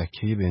فقط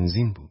لکه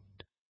بنزین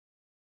بود.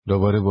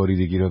 دوباره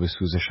باریدگی را به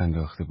سوزش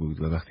انداخته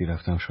بود و وقتی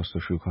رفتم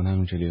شستشو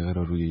کنم جلیقه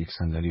را روی یک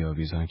صندلی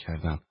آویزان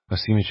کردم و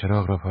سیم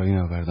چراغ را پایین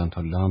آوردم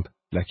تا لامپ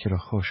لکه را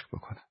خشک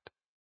بکند.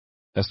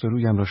 دست و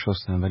رویم را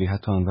شستم، ولی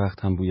حتی آن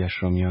وقت هم بویش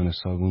را میان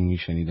صابون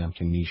میشنیدم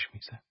که نیش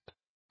میزد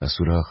و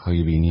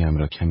سوراخ‌های بینیم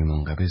را کمی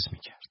منقبض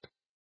میکرد.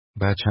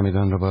 بعد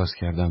چمدان را باز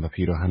کردم و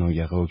پیراهن و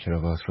یقه و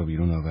کراوات را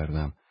بیرون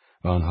آوردم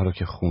و آنها را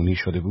که خونی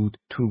شده بود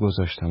تو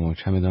گذاشتم و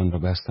چمدان را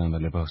بستم و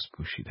لباس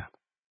پوشیدم.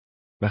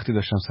 وقتی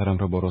داشتم سرم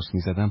را برس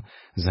می‌زدم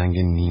زنگ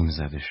نیم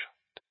زده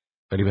شد،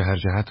 ولی به هر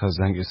جهت تا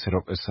زنگ 3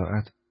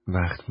 ساعت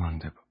وقت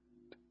مانده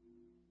بود،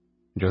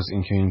 جز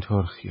اینکه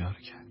اینطور خیال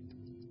کرد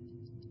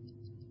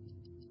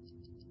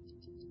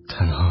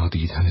تنها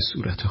دیدن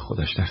صورت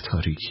خودش در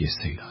تاریکی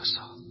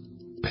سیلاسا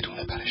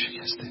بدون پر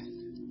شکسته،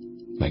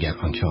 مگر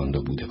آنکه آن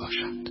دو بوده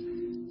باشند.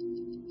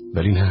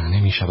 ولی نه،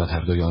 نمی‌شود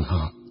هر دوی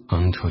آنها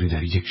آنطوری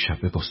در یک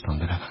شب به بستان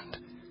بروند.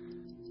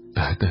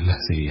 بعد در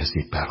لحظه‌ای از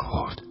یک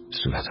برخورد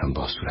صورتم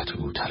با صورت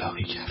او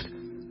تلاقی کرد.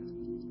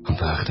 آن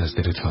وقت از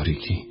دل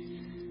تاریکی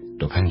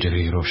 2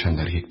 پنجره روشن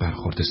در یک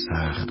برخورد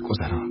سخت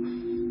گذرا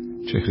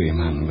چهره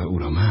من و او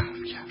را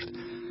محو کرد.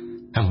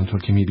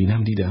 همونطور که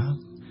می‌بینم دیدم.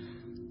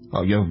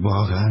 آیا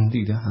واقعا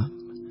دیدم؟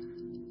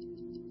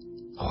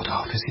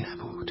 خداحافظی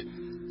نبود.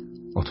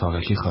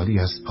 اتاقکی خالی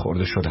از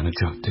خورده شدن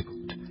جاده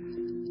بود،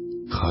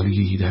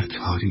 خالی در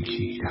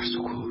تاریکی، در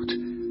سکوت،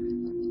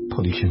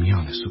 پلی که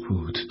میان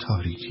سکوت،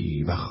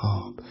 تاریکی و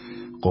خواب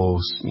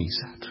قوس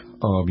میزد،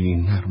 آبی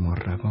نرم و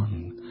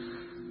روان.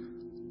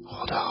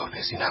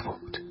 خداحافظی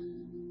نبود.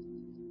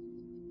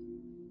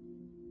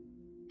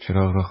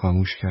 چراغ را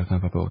خاموش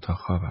کردم و به اتاق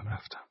خوابم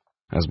رفتم.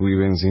 از بوی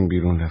بنزین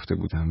بیرون رفته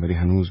بودم، ولی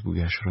هنوز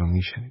بویش را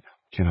میشنیدم.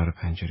 کنار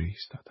پنجره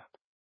ایستادم.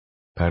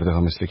 پرده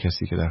ها مثل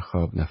کسی که در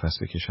خواب نفس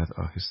بکشد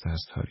آهسته از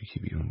تاریکی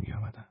بیرون می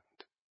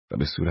آمدند و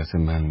به صورت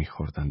من می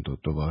خوردند و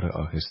دوباره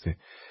آهسته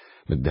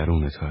به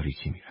درون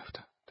تاریکی می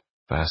رفتند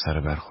و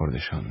اثر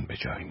برخوردشان به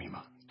جای می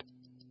ماند.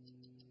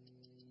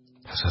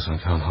 پس از آن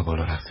که آنها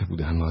بالا رفته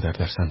بودند مادر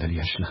در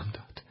صندلیاش لم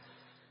داد.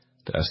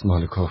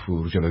 دستمال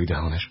کافور جلوی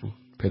دهانش بود.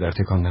 پدر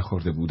تکان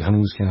نخورده بود،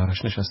 هنوز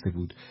کنارش نشسته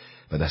بود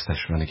و دستش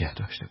را نگه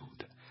داشته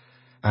بود.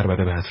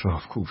 عربده به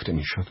اطراف کوفته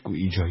می شد،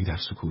 گویی جایی در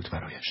سکوت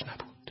برایش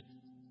نبود.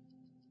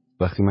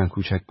 وقتی من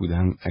کوچک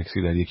بودم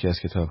عکسی در یکی از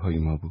کتاب‌های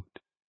ما بود.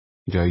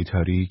 جایی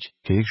تاریک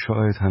که یک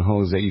شعاع تنها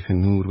و ضعیف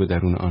نور به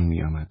درون آن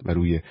می آمد و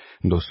روی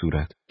 2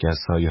 صورت که از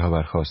سایه ها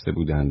برخاسته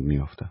بودند می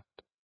افتاد.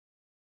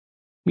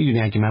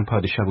 میدونی اگه من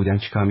پادشاه بودم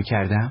چیکار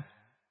می‌کردم؟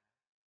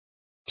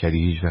 کدی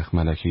هیچ وقت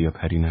ملکه یا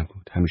پری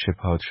نبود، همیشه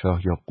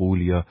پادشاه یا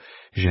غول یا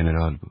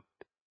ژنرال بود.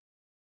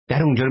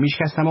 در اونجا رو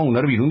میشکستم و اونا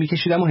رو بیرون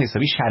میکشیدم و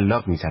حسابی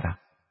شلاق میزدم.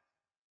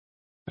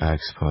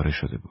 عکس پاره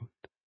شده بود،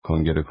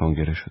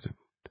 کنگره شده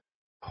بود.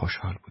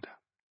 خوشحال بودم.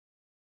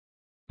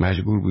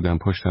 مجبور بودم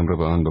پشتم را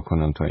به آن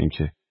بکنم تا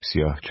اینکه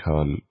سیاه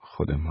چال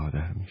خود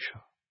مادر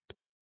میشد.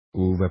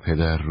 او و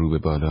پدر رو به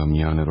بالا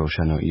میان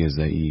روشنایی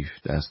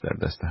ضعیف دست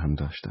در دست هم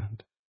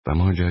داشتند و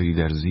ما جایی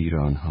در زیر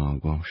آنها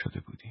گم شده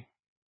بودیم،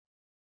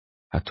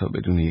 حتی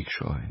بدون یک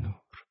شعاع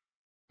نور.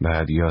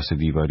 بعد یاس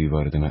دیواری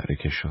وارد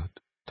معرکه شد.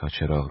 تا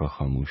چراغ را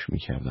خاموش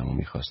می‌کردم و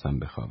می‌خواستم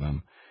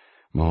بخوابم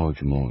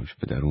موج موج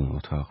به درون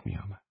اتاق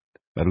می‌آمد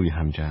و روی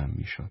هم جمع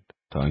می‌شد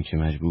تا آنکه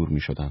مجبور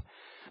می‌شدم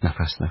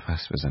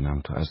نفس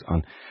بزنم تا از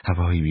آن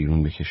هوایی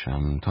بیرون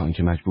بکشم، تا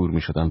آنکه مجبور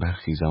می‌شدم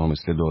برخیزم و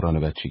مثل دوران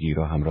بچگی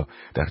راهم را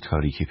در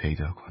تاریکی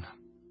پیدا کنم.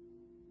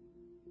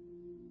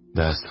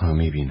 دست‌ها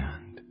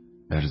می‌بینند،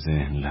 در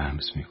ذهن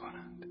لمس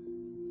می‌کنند،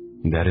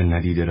 در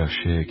ندیده را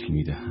شکل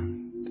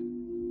می‌دهند.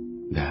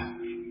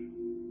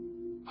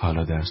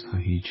 حالا دست‌ها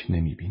هیچ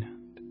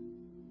نمی‌بینند.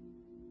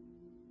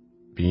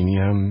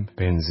 بینیم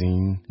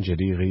بنزین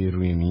جلیقه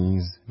روی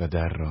میز و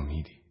در را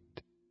می‌دید.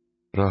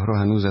 راه رو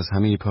هنوز از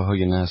همه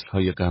پاهای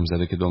نسل‌های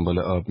غمزده که دنبال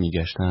آب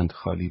می‌گشتند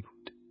خالی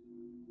بود.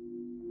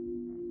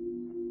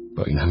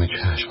 با این همه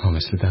چشم‌ها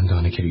مثل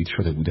دندانه کلید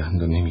شده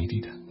بودند و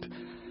نمی‌دیدند.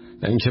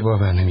 نه اینکه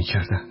باور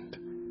نمی‌کردند،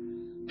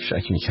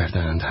 شک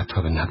می‌کردند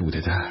حتی به نبود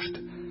درد.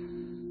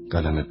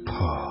 قلم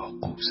پا،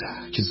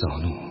 قوزک،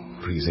 زانو،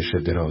 ریزش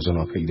دراز و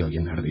ناپیدای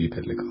نرده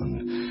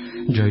پلکان،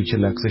 جایی که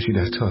لغزشی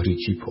در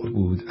تاریکی پر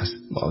بود از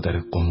مادر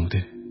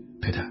قنوده،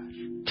 پدر،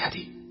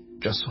 کدی،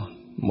 جاسون،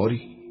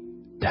 موری،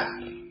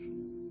 در.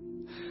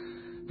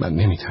 من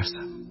نمی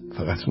ترسم،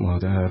 فقط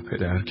مادر،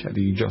 پدر،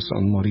 کدی،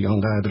 جاسون، موری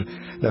آنقدر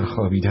در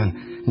خوابیدن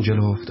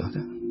جلو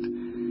افتادند.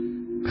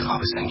 به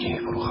خواب سنگینی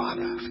فرو خواهم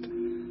رفت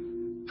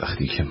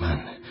وقتی که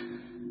من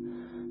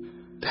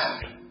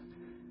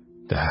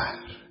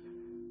در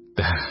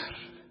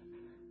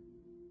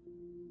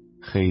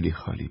خیلی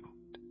خالی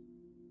بود.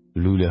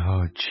 لوله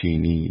ها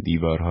چینی،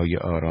 دیوارهای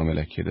آرام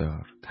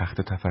لکه‌دار،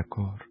 تخت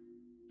تفکر،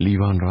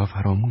 لیوان را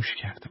فراموش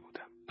کرده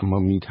بودم، اما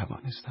می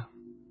توانستم.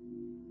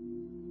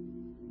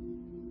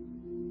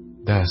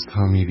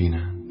 دستها می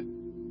بینند،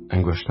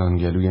 انگشتان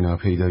گلوی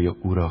ناپیدای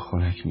او را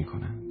خنک می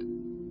کنند.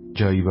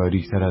 جایی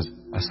باریکتر از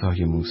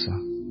عصای موسی.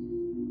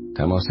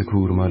 تماس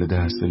کورمال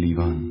دست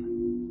لیوان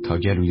تا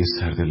گلوی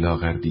سرد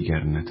لاغر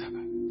دیگر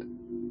نتپد.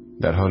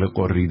 در حال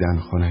قریدن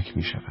خنک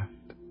می شود.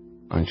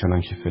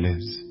 آنچنان که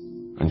فلز،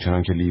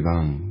 آنچنان که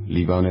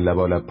لیوان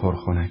لبالب پر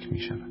خنک می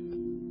شود.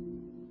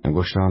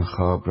 انگشتان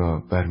خواب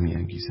را برمی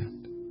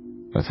انگیزند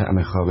و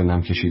طعم خواب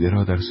نم کشیده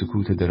را در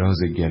سکوت دراز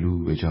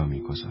گلو به جا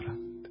می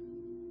گذارند.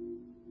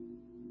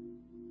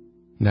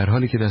 در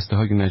حالی که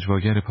دسته‌های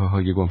نجواگر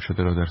پاهای گم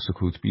شده را در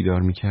سکوت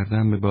بیدار می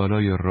کردم، به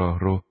بالای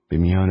راهرو به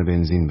میان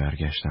بنزین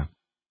برگشتم.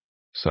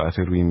 ساعت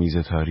روی میز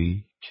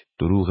تاریک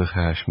دروغ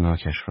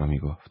خشمناکش را می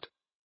گفت.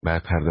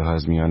 بعد پرده ها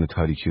از میان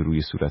تاریکی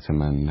روی صورت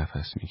من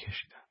نفس می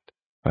کشیدند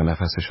و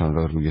نفسشان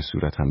را روی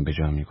صورتم به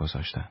جا می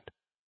گذاشتند.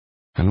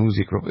 هنوز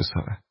یک ربع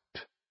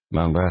ساعت.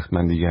 من وقت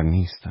من دیگر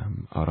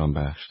نیستم. آرام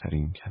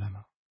بخشترین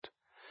کلمات.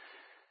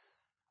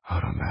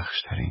 آرام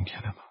بخشترین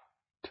کلمات.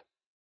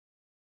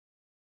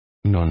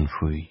 نون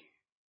فوی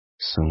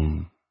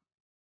سوم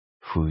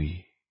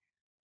فوی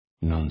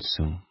نون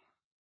سوم.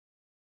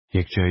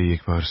 یک جایی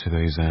یک بار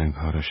صدای زنگ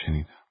ها را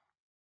شنیدم.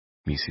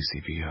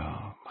 میسیسیپی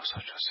یا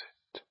ماساچوست.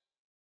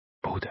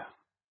 بودم.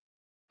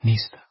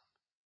 نیستم.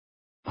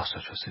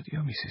 ماساچوست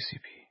یا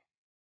میسیسیپی.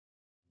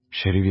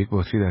 شریف یک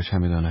بطری در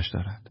چمدانش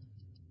دارد.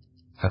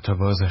 حتی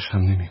بازش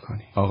هم نمی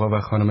کنی. آقا و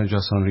خانم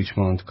جاسون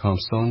ریچموند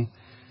کامپسون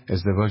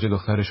ازدواج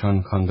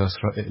دخترشان کانداس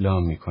را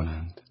اعلام می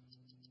کنند.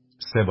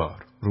 3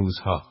 بار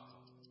روزها.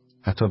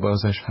 حتی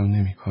بازش هم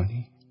نمی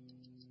کنی.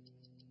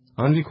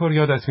 آن لیکور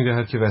یادت می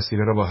دهد که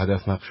وسیله را با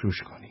هدف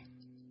مغشوش کنی.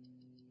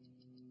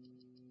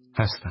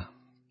 هستم.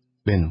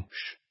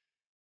 بنوش.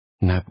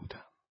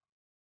 نبودم.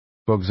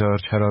 بگذار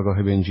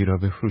چراگاه بنجی را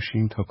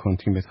بفروشیم تا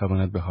کنتیم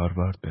بتواند به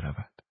هاروارد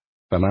برود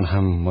و من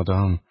هم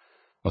مدام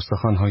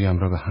استخوان‌هایم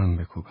را به هم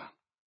بکوبم.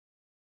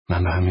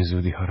 من به همین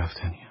زودی ها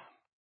رفتنیم.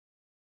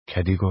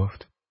 کدی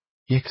گفت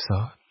 1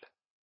 سال.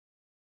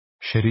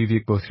 شریف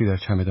یک بطری در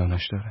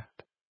چمدانش دارد.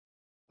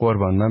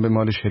 قربان، من به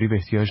مال شریف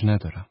احتیاج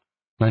ندارم.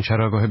 من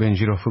چراگاه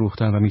بنجی را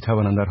فروختم و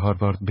میتوانم در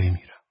هاروارد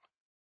بمیرم.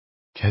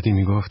 کدی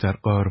میگفت در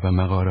غار و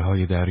مغاره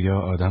های دریا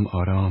آدم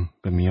آرام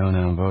به میان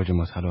امواج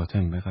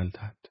متلاطم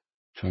بغلطد،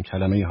 چون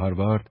کلمه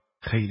هاروارد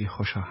خیلی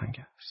خوشاهنگ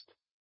است.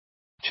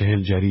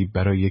 40 جریب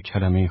برای یک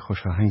کلمه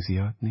خوشاهنگ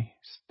زیاد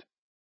نیست.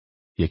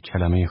 یک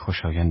کلمه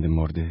خوشایند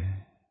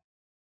مرده.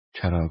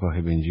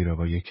 چراگاه بنجی را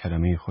با یک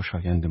کلمه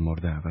خوشایند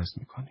مرده عوض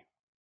میکنیم.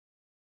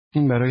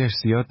 این برایش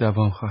زیاد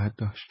دوام خواهد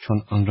داشت،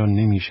 چون آن را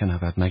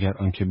نمیشنود مگر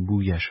آنکه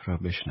بویش را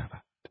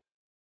بشنود.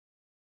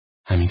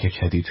 همین که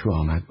کدی تو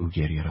آمد او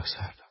گریه را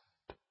سر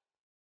داد.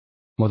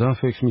 مدام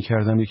فکر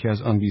میکردم یکی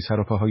از آن بی سر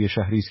و پاهای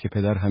شهری است که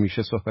پدر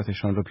همیشه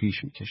صحبتشان را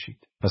پیش میکشید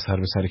و سر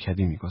به سر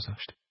کدی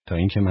میگذاشت. تا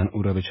اینکه من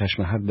او را به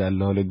چشم هر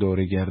دلال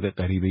دورگرد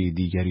غریبه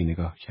دیگری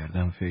نگاه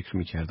کردم، فکر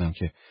میکردم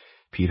که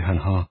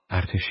پیرهنها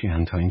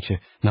ارتشی‌اند، تا اینکه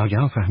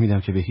ناگهان فهمیدم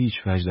که به هیچ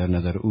وجه در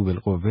نظر او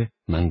بالقوه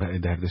منبع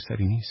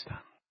دردسری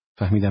نیستم.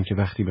 فهمیدم که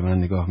وقتی به من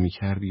نگاه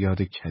میکرد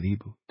یاد کدی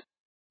بود.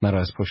 مرا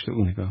از پشت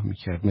او نگاه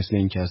میکرد، مثل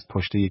اینکه از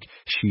پشت یک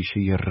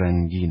شیشه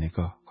رنگی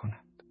نگاه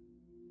کند.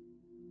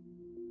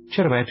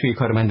 چرا باید توی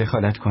کار من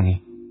دخالت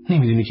کنی؟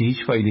 نمیدونی که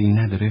هیچ فایده‌ای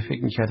نداره؟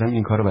 فکر میکردم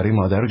این کارو برای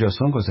مادر و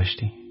جاسون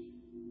گذاشتی.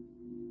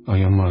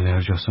 آیا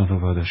مادر جاسون رو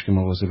واداشت که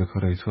مواظب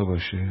کارای تو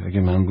باشه؟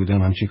 اگه من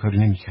بودم همچین کاری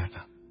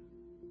نمیکردم.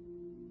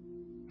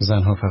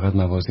 زنها فقط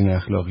موازین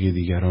اخلاقی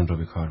دیگران را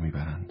به کار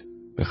میبرند.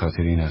 به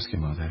خاطر این است که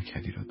مادر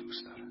کدی را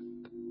دوست دارد.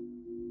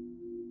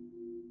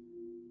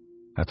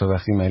 حتی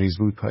وقتی مریض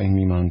بود پایین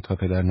میماند تا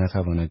پدر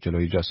نتواند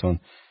جلوی جاسون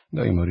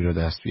دایماری را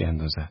دست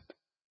بیاندازد.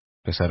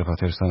 پسر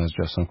پاترسان از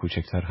جاسون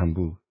کوچکتر هم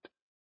بود.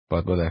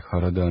 بادبادک‌ها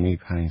را دانه‌ای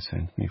 5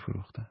 سنت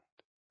می‌فروختند.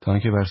 تا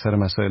آنکه بر سر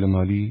مسائل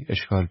مالی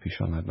اشکال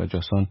پیش آمد و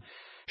جاسون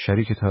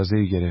شریک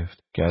تازه‌ای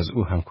گرفت که از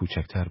او هم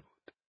کوچکتر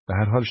بود. به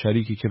هر حال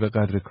شریکی که به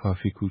قدر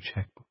کافی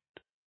کوچک بود.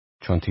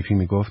 چون تیپی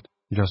میگفت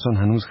جاسون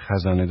هنوز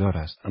خزانه‌دار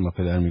است، اما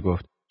پدر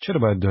میگفت چرا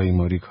باید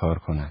دایماری کار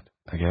کند؟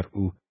 اگر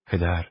او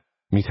پدر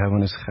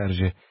میتوانست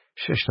خرج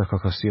 6 تا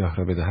کاکا سیاه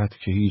را بدهد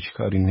که هیچ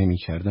کاری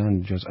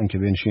نمی‌کردند جز آنکه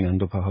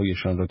بنشینند و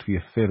پاهایشان را توی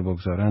فر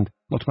بگذارند،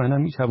 مطمئنا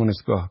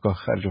میتوانست گاه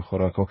خرج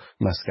خوراک و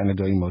مسکن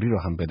دایماری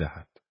را هم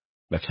بدهد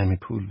و کمی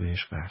پول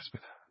بهش قرض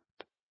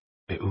بدهد.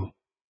 به او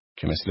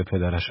که مثل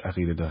پدرش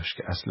عقیده داشت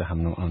که اصل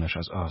هم نوعانش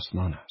از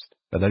آسمان است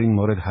و در این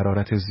مورد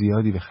حرارت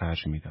زیادی به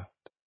خرج میداد.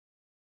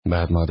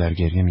 بعد مادر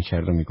گریه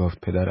میکرد و میگفت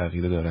پدر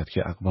عقیده دارد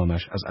که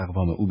اقوامش از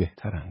اقوام او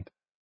بهترند.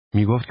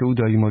 میگفت که او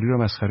دایماری را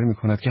مسخره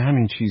میکند که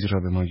همین چیز را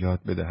به ما یاد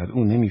بدهد.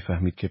 او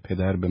نمیفهمید که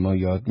پدر به ما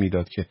یاد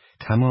میداد که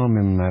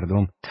تمام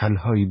مردم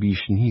تلهایی بیش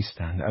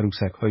نیستند،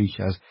 عروسک‌هایی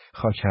که از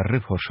خاکره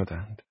پر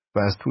شدند و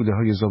از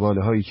توده‌های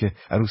زباله‌هایی که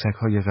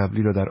عروسک‌های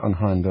قبلی را در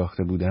آنها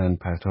انداخته بودند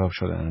پرتاب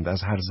شدند.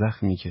 از هر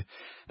زخمی که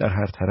در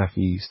هر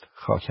طرفی است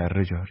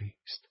خاکره جاری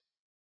است.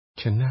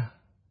 که نه،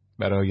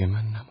 برای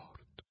من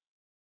نمرد.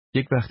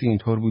 یک وقتی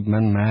اینطور بود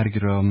من مرگ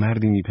را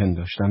مردی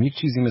میپنداشتم، یک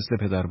چیزی مثل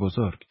پدر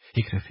بزرگ،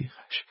 یک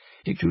رفیقش،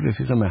 یک جور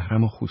رفیق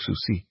محرم و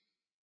خصوصی.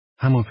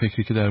 همان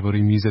فکری که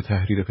درباره میز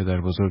تحریر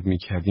پدر بزرگ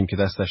میکردیم که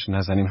دستش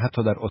نزنیم،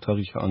 حتی در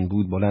اتاقی که آن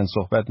بود بلند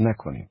صحبت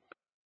نکنیم.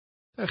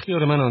 در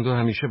خیال من آن دو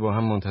همیشه با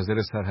هم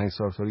منتظر سرهنگ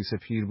سارتوریس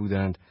پیر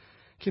بودند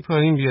که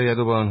پایین بیاید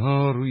و با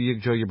آنها روی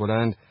یک جای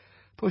بلند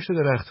پشت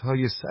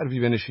درختهای سروی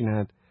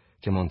بنشیند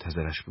که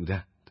منتظرش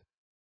بودند.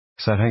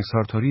 سرهنگ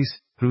سارتوریس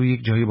روی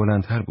یک جای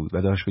بلندتر بود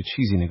و داشت به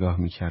چیزی نگاه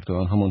میکرد و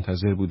آنها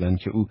منتظر بودند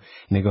که او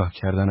نگاه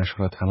کردنش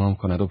را تمام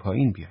کند و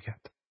پایین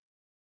بیاید.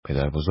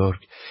 پدر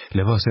بزرگ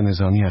لباس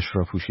نظامیش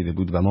را پوشیده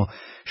بود و ما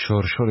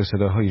شرشر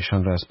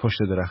صداهایشان را از پشت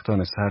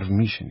درختان سرو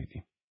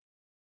میشنیدیم.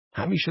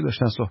 همیشه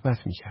داشتن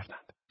صحبت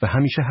میکردند و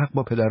همیشه حق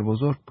با پدر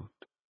بزرگ بود.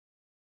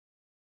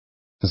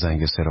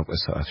 زنگ 3:15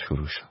 ساعت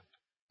شروع شد.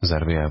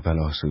 ضربه اول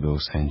آسوده و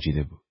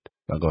سنجیده بود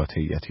و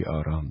قاطعیتی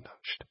آرام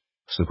داشت.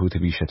 سکوت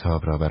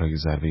بی‌شتاب را برای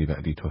ضربه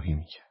بعدی توهی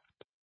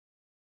میکرد.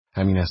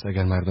 همین است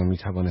اگر مردم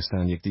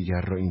میتوانستند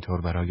یکدیگر را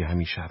اینطور برای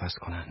همیشه عوض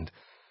کنند،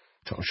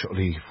 چون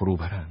شعله‌ای فرو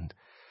برند،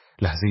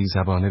 لحظه‌ای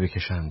زبانه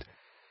بکشند،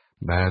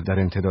 بعد در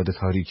امتداد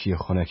تاریکی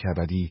خنک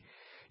ابدی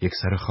یک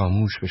سر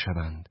خاموش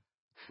بشوند،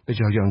 به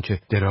جای آنکه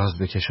دراز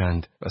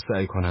بکشند و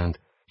سعی کنند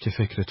که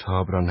فکر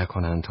تاب را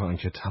نکنند تا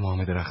آنکه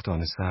تمام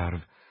درختان سرو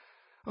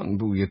آن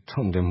بوی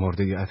تند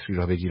مرده عطری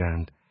را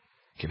بگیرند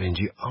که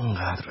بنجی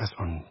آنقدر از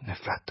آن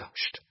نفرت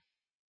داشت.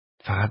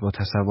 فقط با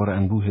تصور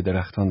انبوه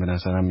درختان به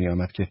نظرم می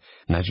آمد که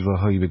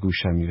نجواهایی به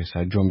گوشم می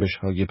رسد،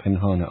 جنبش‌های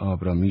پنهان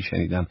آب را می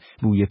شنیدم،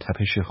 بوی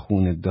تپش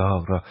خون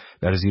داغ را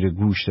در زیر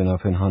گوشت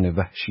ناپنهان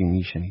وحشی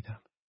می شنیدم.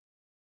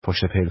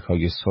 پشت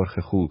پلک‌های سرخ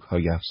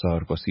خوک‌های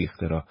افسار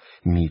گسیخته را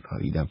می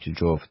پاییدم که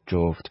جفت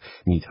جفت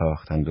می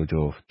تاختند و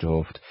جفت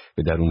جفت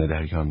به درون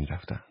دریا می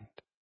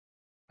رفتند.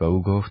 و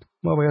او گفت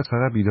ما باید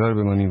فقط بیدار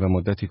بمانیم و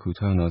مدتی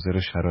کوتاه ناظر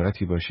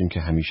شرارتی باشیم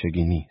که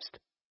همیشگی نیست.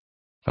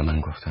 و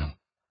من گفتم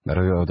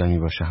برای آدمی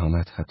با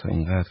شهامت حتی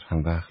اینقدر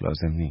هم وقت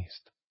لازم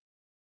نیست.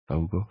 و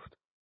او گفت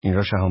این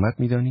را شهامت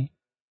می‌دانی؟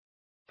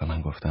 و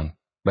من گفتم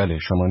بله،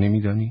 شما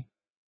نمی‌دانی؟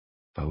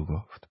 و او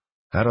گفت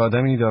هر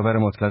آدمی داور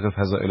مطلق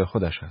فضائل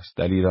خودش است.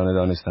 دلیران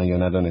دانستن یا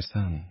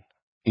ندانستن،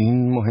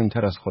 این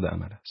مهمتر از خود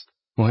عمل است.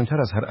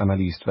 مهمتر از هر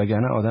عملی است،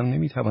 وگرنه آدم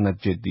نمی‌تواند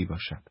جدی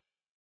باشد.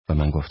 و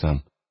من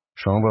گفتم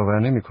شما باور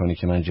نمی‌کنی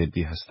که من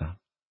جدی هستم.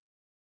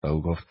 و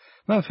او گفت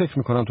من فکر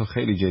میکنم تو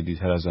خیلی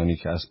جدی‌تر از آنی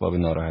که اسباب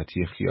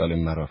ناراحتی خیال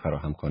مرا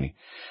فراهم کنی.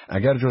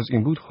 اگر جز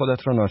این بود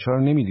خودت را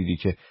ناچار نمی‌دیدی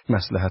که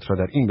مصلحت را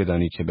در این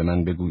بدانی که به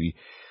من بگویی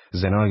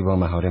زنای با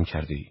محارم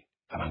کرده ای.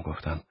 و من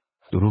گفتم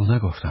دروغ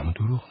نگفتم.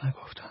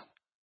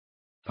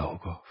 و او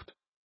گفت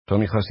تو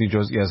می‌خواستی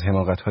جزئی از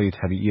حماقت‌های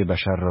طبیعی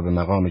بشر را به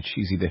مقام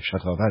چیزی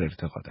دهشت‌آور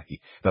ارتقا دهی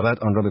و بعد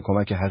آن را به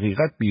کمک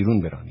حقیقت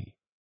بیرون برانی.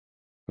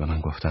 و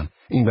من گفتم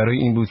این برای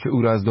این بود که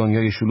او را از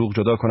دنیای شلوغ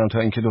جدا کنم تا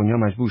اینکه دنیا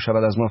مجبور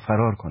شود از ما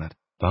فرار کند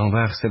و آن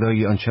وقت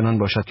صدایی آنچنان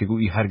باشد که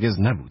گویی هرگز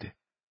نبوده.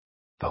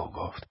 و او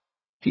گفت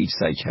هیچ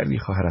سعی کردی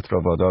خواهرت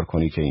را وادار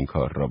کنی که این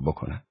کار را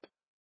بکند؟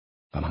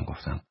 و من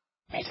گفتم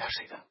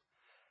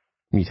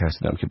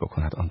میترسیدم که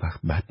بکند آن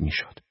وقت بد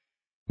میشد.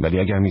 ولی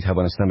اگر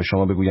میتوانستم به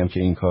شما بگویم که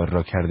این کار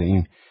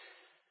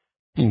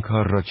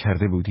را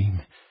کرده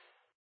بودیم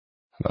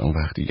و آن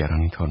وقت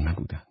دیگران اینطور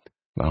نبودند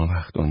و آن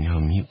وقت دنیا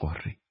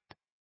میقرید.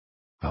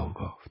 و او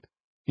گفت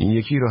این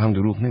یکی را هم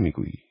دروغ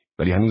نمیگویی،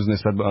 ولی هنوز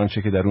نسبت به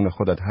آنچه که درون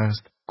خودت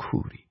هست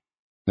کوری.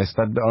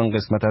 نسبت به آن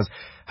قسمت از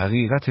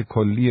حقیقت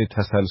کلی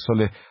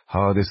تسلسل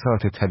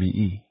حادثات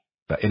طبیعی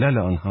و علل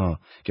آنها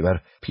که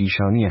بر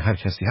پیشانی هر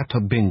کسی حتی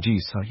بنجی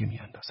سایه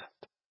میاندازد.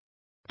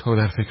 تو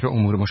در فکر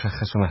امور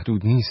مشخص و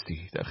محدود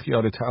نیستی، در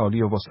خیال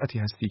تعالی و وسعتی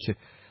هستی که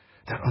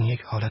در آن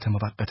یک حالت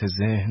موقت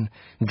ذهن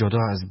جدا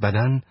از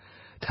بدن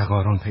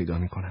تقارن پیدا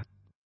می کند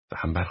و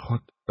هم بر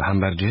خود و هم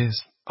بر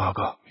جسم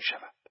آگاه می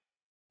شود.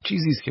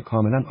 چیزی است که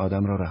کاملا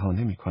آدم را رها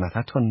نمی کند،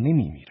 حتی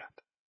نمی میرد.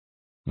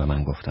 و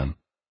من گفتم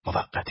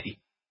موقتی.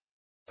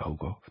 و او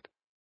گفت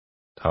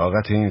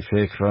طاقت این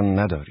فکر را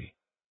نداری.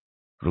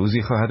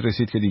 روزی خواهد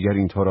رسید که دیگر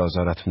اینطور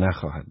آزارت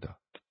نخواهد داد.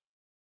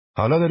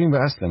 حالا داریم به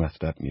اصل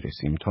مطلب می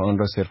رسیم. تا آن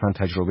را صرفاً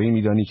تجربه‌ای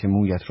می دانی که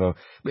مویت را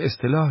به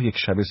اصطلاح یک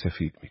شبه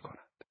سفید می کند،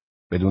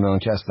 بدون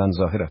آنکه اصلاً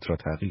ظاهرت را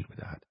تغییر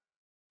بدهد.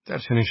 در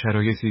چنین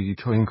شرایطی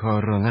تو این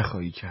کار را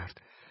نخواهی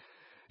کرد.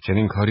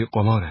 چنین کاری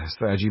قمار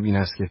است و عجیب این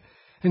است که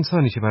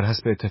انسانی که بر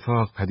حسب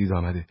اتفاق پدید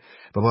آمده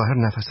و با هر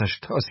نفسش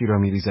تاسی را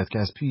می‌ریزد که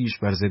از پیش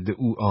بر ضد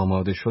او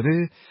آماده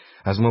شده،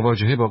 از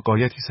مواجهه با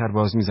غایتی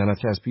سرباز می‌زند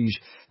که از پیش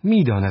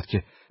می‌داند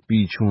که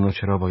بیچون و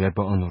چرا باید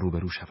با آن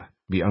روبرو شود،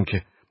 بی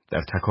آنکه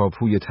در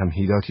تکاپوی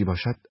تمهیداتی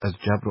باشد، از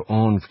جبر و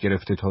عنف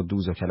گرفته تا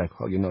دوز و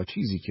کلک‌های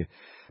ناچیزی که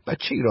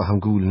بچه‌ای را هم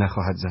گول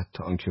نخواهد زد،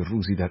 تا آنکه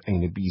روزی در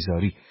عین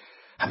بیزاری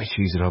همه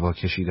چیز را با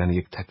کشیدن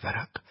یک تک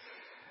ورق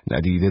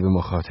ندیده به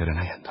مخاطره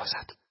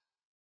نیندازد.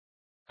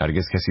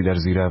 هرگز کسی در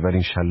زیر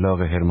اولین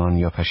شلاق حرمان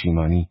یا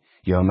پشیمانی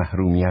یا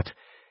محرومیت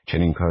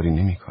چنین کاری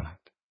نمی کند.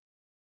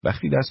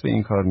 وقتی دست به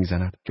این کار می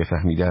زند که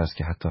فهمیده است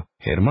که حتی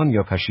حرمان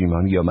یا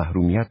پشیمانی یا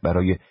محرومیت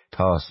برای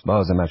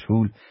تاسباز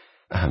مجهول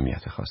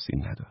اهمیت خاصی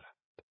ندارد.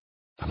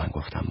 و من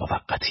گفتم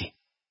موقتی.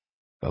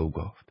 و او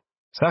گفت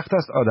سخت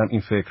است آدم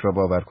این فکر را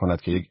باور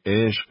کند که یک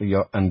عشق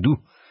یا اندوه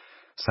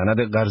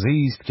سند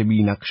قرضه‌ای است که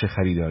بی نقش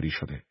خریداری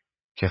شده،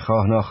 که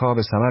خواه ناخواه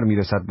به ثمر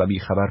میرسد و بی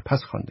خبر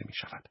پس خوانده می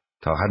شود،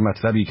 تا هر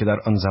مطلبی که در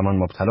آن زمان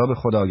مبتلا به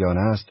خدایان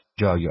است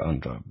جای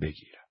آن را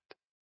بگیرد.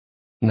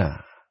 نه،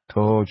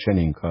 تو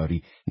چنین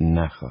کاری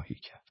نخواهی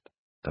کرد،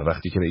 تا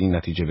وقتی که به این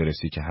نتیجه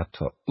برسی که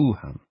حتی او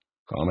هم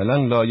کاملا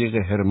لایق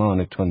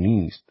حرمان تو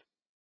نیست.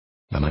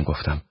 و من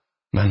گفتم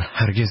من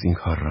هرگز این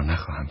کار را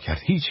نخواهم کرد،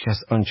 هیچ کس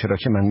آنچه را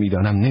که من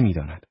میدانم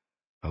نمیداند.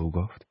 و او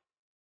گفت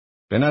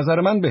به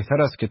نظر من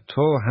بهتر است که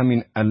تو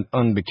همین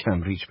الان به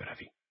کمبریج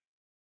بروی.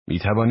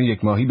 میتوانی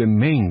 1 ماهی به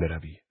مین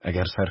بروی.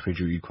 اگر صرف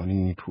جویی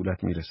کنی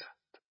پولت میرسد.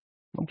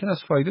 ممکن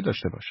است فایده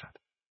داشته باشد.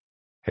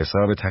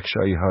 حساب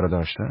تکشایی ها را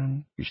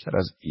داشتن بیشتر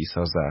از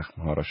عیسی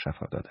زخم ها را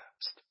شفا داده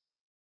است.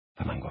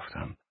 و من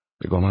گفتم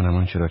به گمانم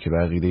آنچه را که به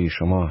عقیده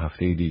شما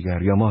هفته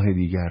دیگر یا ماه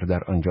دیگر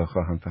در آنجا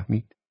خواهم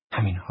فهمید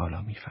همین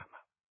حالا میفهمم.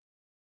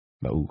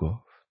 و او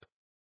گفت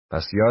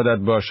پس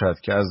یادت باشد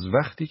که از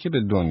وقتی که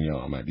به دنیا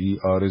آمدی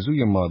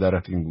آرزوی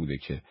مادرت این بوده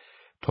که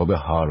تو به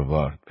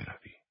هاروارد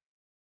بروی.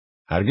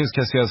 هرگز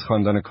کسی از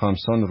خاندان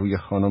کامپسون روی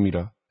خانمی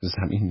را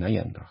زمین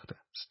نینداخته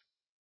است.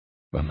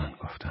 و من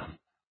گفتم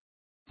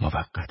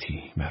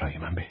موقتی برای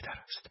من بهتر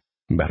است.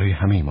 برای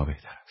همه ما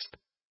بهتر است.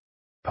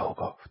 و او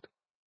گفت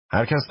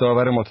هر کس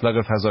داور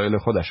مطلق فضائل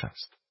خودش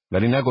است،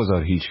 ولی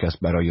نگذار هیچ کس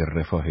برای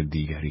رفاه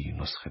دیگری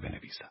نسخه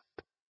بنویسد.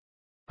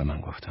 و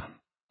من گفتم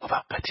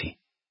موقتی.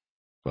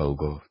 و او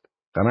گفت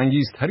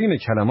غم‌انگیزترین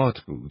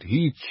کلمات بود.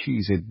 هیچ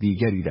چیز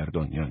دیگری در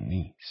دنیا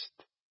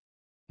نیست.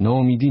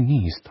 ناامیدی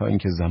نیست تا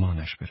اینکه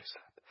زمانش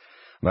برسد،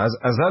 و از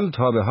ازل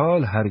تا به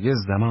حال هرگز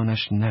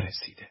زمانش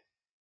نرسیده.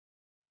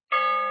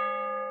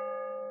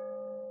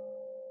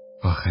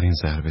 آخرین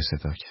ضربه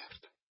صدا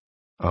کرد.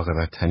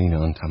 عاقبت طنین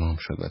آن تمام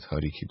شد و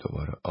تاریکی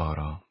دوباره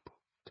آرام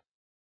بود.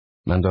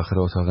 من داخل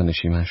اتاق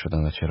نشیمن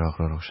شدم و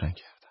چراغ را روشن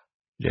کردم.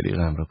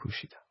 جلیقه‌ام را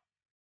پوشیدم.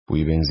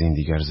 بوی بنزین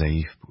دیگر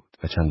ضعیف بود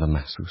و چندان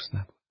محسوس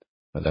نبود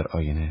و در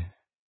آینه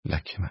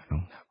لکه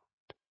معلوم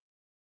نبود.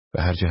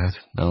 به هر جهت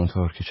نه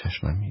آنطور که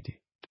چشمم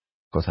میدید.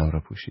 کتم را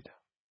پوشیدم.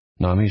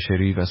 نامه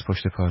شریف از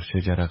پشت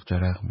پارچه جرق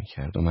جرق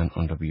میکرد و من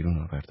آن را بیرون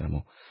آوردم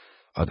و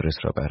آدرس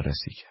را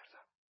بررسی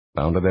کردم و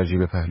آن را در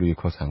جیب پهلوی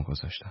کتم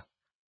گذاشتم.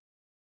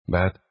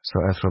 بعد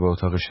ساعت را به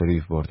اتاق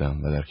شریف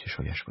بردم و در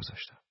کشویش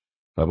گذاشتم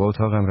و به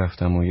اتاقم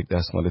رفتم و یک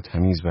دستمال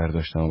تمیز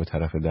برداشتم و به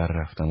طرف در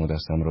رفتم و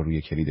دستم را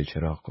روی کلید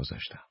چراغ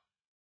گذاشتم.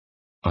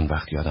 آن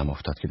وقت یادم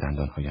افتاد که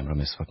دندانهایم را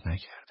مسواک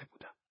نکرده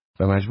بودم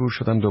و مجبور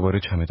شدم دوباره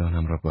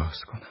چمدانم را باز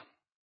کنم.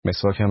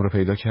 مسواکم را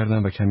پیدا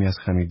کردم و کمی از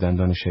خمیر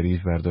دندان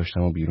شریف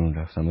برداشتم و بیرون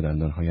رفتم و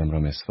دندانهایم را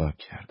مسواک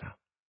کردم.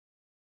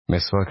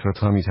 مسواک را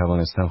تا می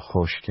توانستم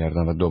خشک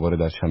کردم و دوباره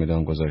در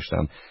چمدان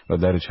گذاشتم و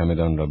در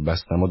چمدان را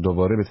بستم و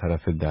دوباره به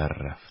طرف در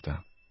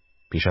رفتم.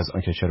 پیش از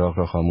آنکه چراغ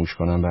را خاموش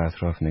کنم به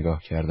اطراف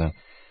نگاه کردم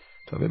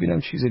تا ببینم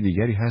چیز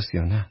دیگری هست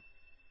یا نه.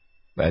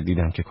 بعد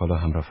دیدم که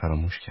کلاهم را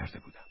فراموش کرده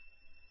بودم.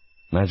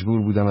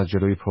 مجبور بودم از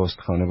جلوی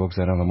پستخانه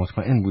بگذرم و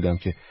مطمئن بودم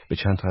که به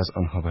چند تا از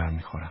آنها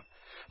برمیخورم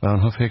و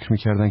آنها فکر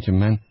میکردن که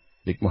من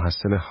یک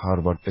محصل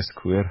هاروارد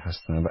اسکوئر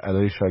هستم و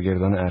ادای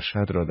شاگردان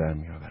ارشد را در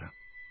میآورم.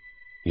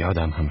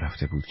 یادم هم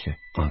رفته بود که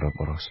آن را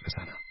برس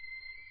بزنم.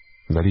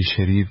 ولی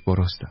شریف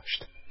برس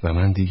داشت و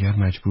من دیگر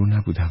مجبور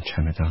نبودم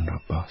چمدان را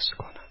باز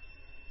کنم.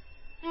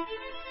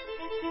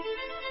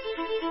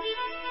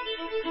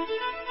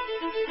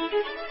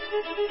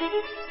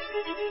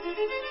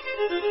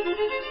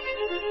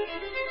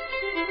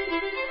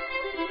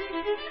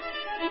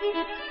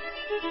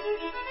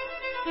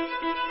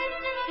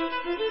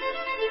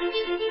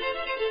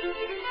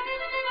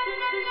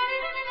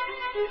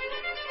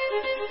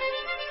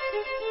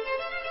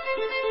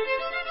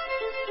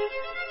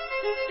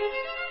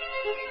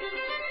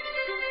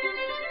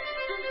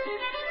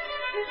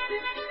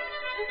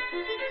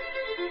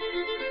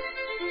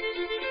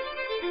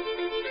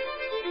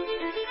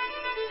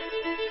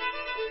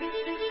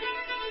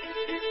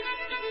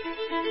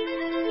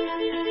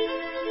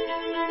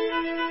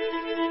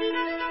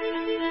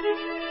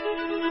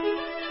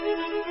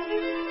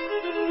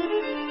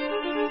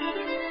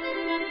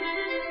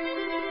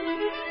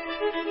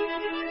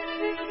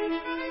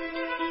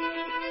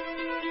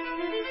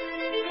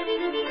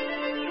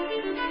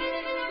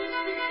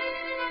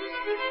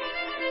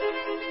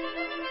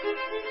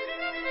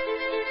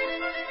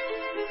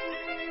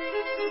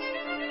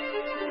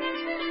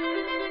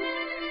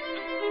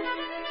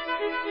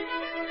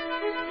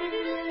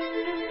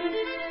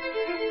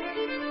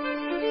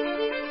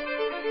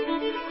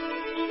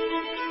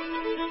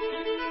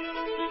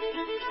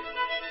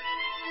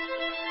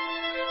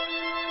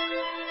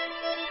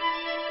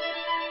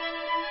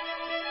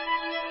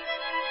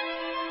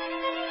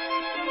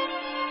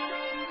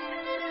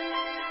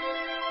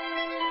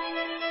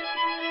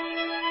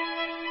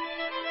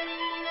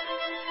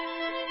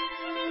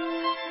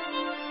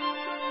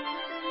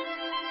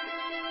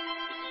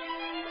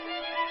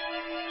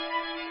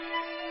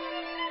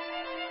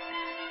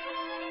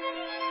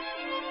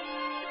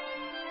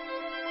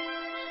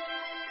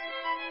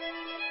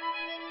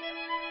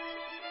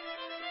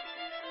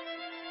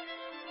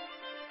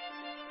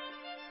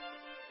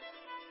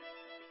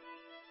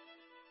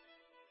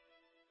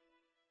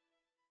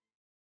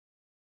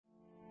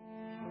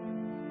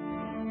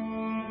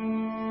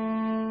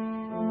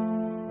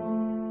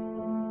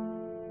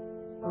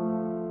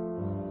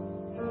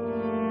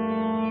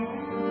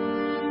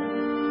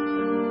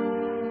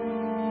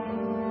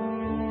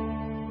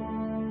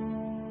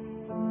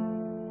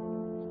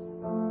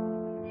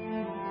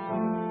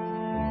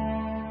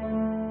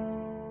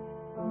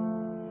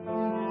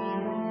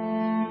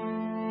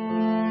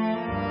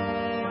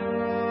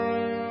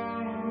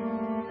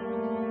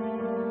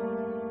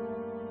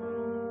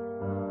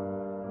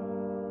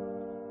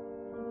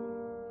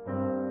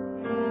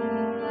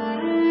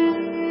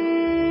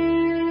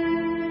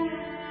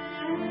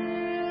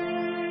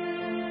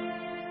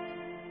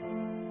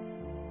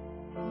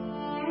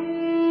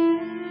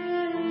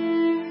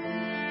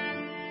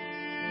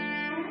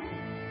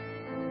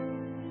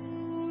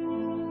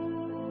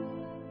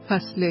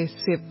 فصل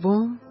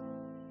سوم،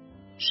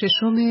 6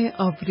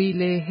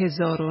 آوریل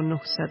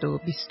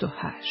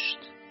 1928.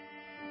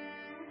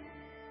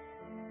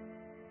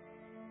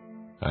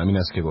 همین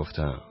است که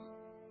گفتم.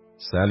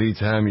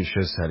 سلیطه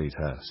همیشه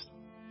سلیطه است.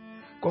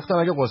 گفتم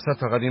اگه قصت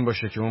فقط این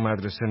باشه که اون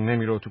مدرسه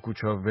نمیره و تو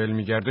کوچه ها ول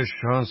میگرده،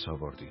 شانس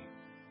آوردی.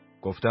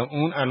 گفتم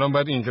اون الان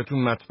باید اینجا تو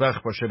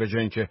مطبخ باشه به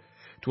جای اینکه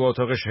تو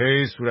اتاقش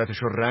هی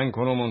صورتشو رنگ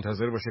کنه و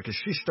منتظر باشه که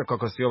 6 تا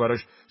کاکاسیا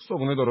براش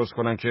صبحونه درست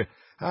کنن که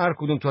هر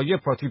کدوم تا یه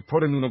پاتی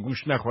پر نون و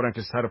گوشت نخورن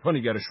که سرپا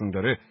نگرشون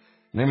داره،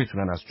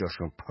 نمیتونن از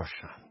جاشون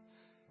پاشن.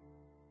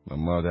 و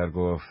مادر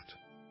گفت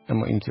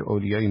اما اینکه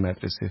اولیای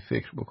مدرسه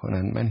فکر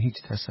بکنن من هیچ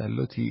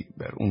تسلطی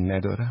بر اون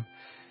ندارم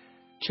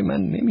که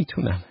من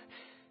نمیتونم.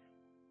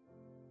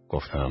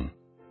 گفتم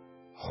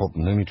خب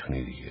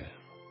نمیتونی دیگه.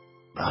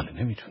 بله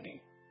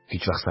نمیتونی.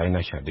 هیچ وقت سعی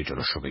نکردی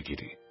جلوشو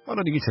بگیری.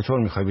 حالا دیگه چطور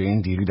میخوای به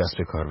این دیری دست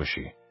به کار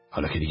بشی؟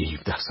 حالا که دیگه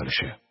 17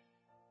 سالشه.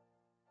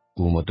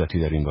 او مدتی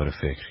در این باره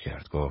فکر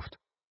کرد. گفت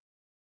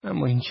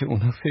اما اینکه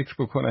اونا فکر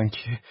بکنن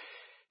که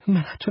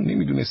من حتی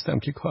نمیدونستم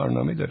که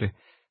کارنامه داره.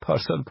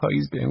 پارسال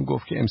پاییز بهم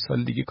گفت که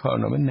امسال دیگه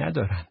کارنامه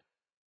ندارن.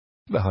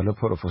 و حالا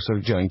پروفسور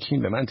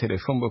جانکین به من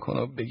تلفن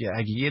بکنه و بگه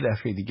اگه یه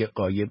دفعه دیگه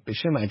غایب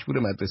بشه مجبور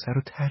مدرسه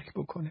رو ترک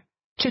بکنه.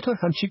 چطور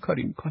همچی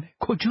کاری میکنه؟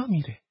 کجا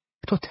میره؟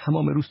 تو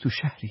تمام روز تو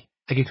شهری.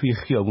 اگه توی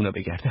خیابونا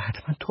بگرده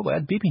حتما تو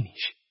باید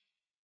ببینیش.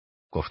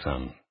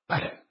 گفتم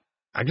بله.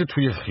 اگه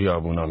توی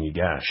خیابونا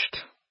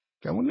میگشت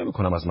گمون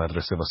نمیکنم از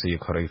مدرسه واسه یه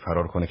کارایی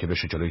فرار کنه که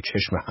بشه جلوی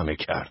چشم همه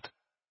کرد.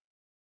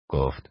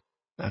 گفت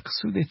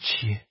مقصودت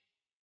چیه؟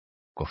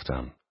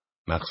 گفتم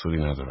مقصودی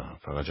ندارم،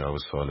 فقط جواب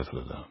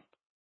سوالتو دادم.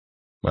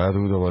 بعد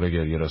او دوباره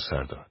گریه را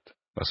سر داد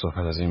و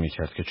صحبت از این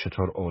میکرد که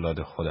چطور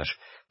اولاد خودش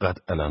قد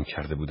علم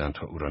کرده بودند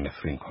تا او را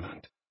نفرین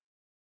کنند.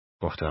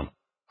 گفتم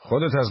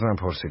خودت از من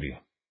پرسیدی.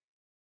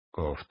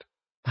 گفت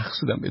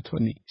مقصودم به تو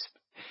نیست.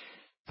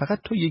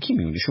 فقط تو یکی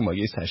میمونی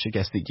شمایه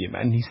سرشکستگی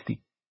من نیستی.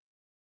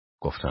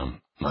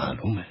 گفتم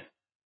معلومه.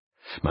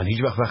 من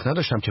هیچ وقت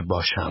نداشتم که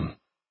باشم.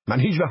 من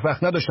هیچ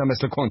وقت نداشتم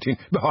مثل کنتین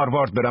به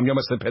هاروارد برم یا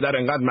مثل پدر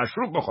انقدر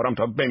مشروب بخورم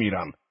تا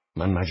بمیرم.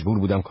 من مجبور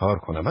بودم کار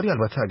کنم، ولی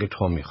البته اگه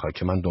تو میخوای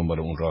که من دنبال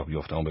اون راه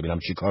بیفتم و ببینم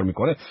چی کار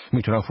میکنه،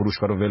 میتونم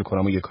فروشگاه رو ول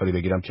کنم و یه کاری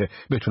بگیرم که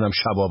بتونم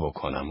شبا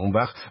بکنم. اون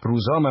وقت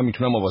روزا من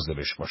میتونم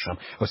مواظبش باشم.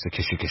 واسه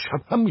کشیک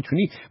شب هم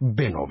میتونی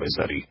بنو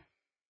بذاری.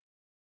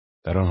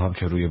 در آن حال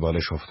که روی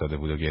بالش افتاده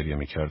بود و گریه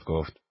میکرد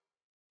گفت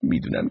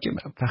میدونم که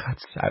من فقط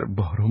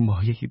سربار و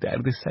مایه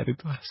درد سر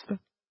تو هستم.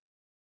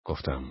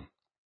 گفتم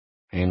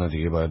اینو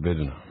دیگه باید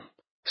بدونم.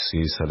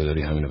 30 ساله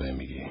داری همینو بهم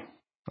میگی.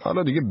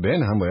 حالا دیگه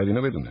بن هم باید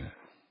اینو بدونه.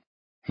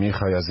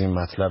 میخوای از این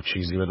مطلب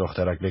چیزی به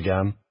دخترک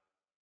بگم؟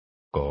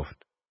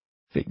 گفت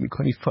فکر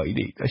میکنی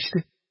فایده ای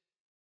داشته؟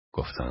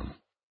 گفتم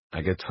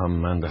اگه تا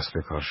من دست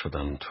به کار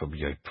شدم تو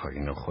بیای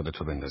پایین و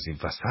خودتو بندازی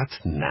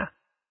وسط، نه.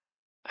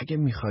 اگه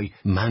میخوای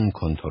من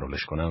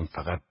کنترلش کنم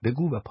فقط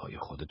بگو و پای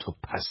خودتو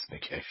پس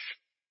بکش.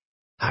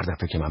 هر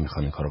دفعه که من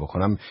میخوام این کارو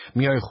بکنم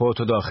میای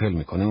خودتو داخل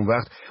میکنی. اون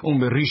وقت اون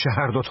به ریش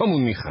هر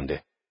دوتامون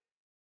میخنده.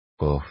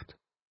 گفت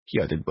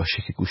یادت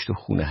باشه که گوشت و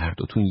خون هر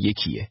دوتون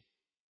یکیه.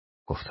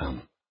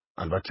 گفتم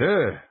البته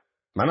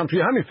منم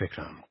توی همین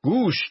فکرم.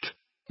 گوشت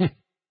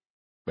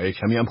به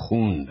کمی هم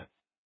خون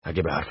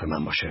اگه به حرف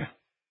من باشه.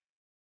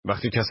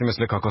 وقتی کسی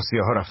مثل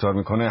کاکاسیاها رفتار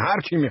میکنه هر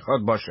کی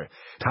میخواد باشه.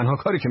 تنها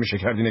کاری که میشه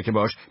کرد اینه که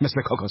باش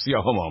مثل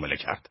کاکاسیاها معامله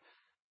کرد.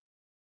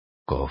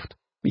 گفت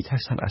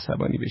میترسم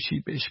عصبانی بشی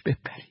بهش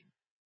بپری.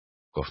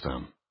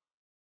 گفتم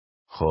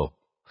خب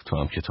تو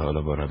هم که تا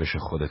حالا با روش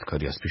خودت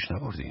کاری از پیش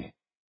نبردی.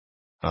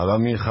 حالا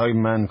میخوای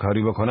من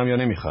کاری بکنم یا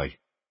نمیخوای؟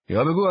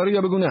 یا بگو آره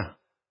یا بگو نه.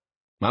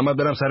 من باید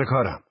برم سر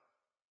کارم.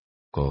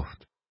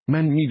 گفت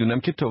من میدونم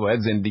که تو باید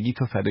زندگی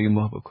تو فدای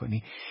ما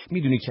بکنی.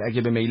 میدونی که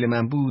اگه به میل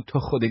من بود تو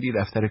خودت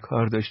دفتر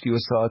کار داشتی و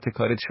ساعت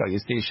کارت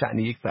شایسته شأن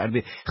یک فرد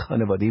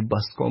خانواده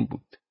باسکن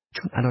بود.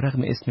 چون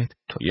علیرغم اسمت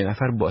تو یه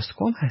نفر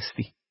باسکن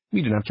هستی.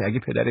 میدونم که اگه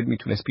پدرت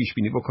میتونست پیش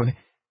بینی بکنه.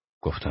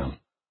 گفتم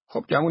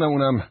خب گمونم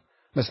اونم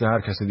مثل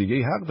هر کس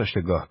دیگه حق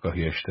داشته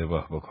گاهی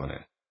اشتباه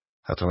بکنه.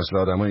 حتی مثل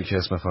آدمایی که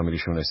اسم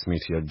فامیلیشون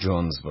اسمیت یا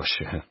جونز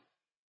باشه.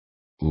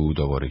 او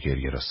دوباره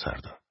گریه را سر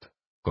داد.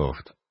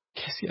 گفت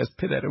کسی از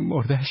پدر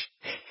مردش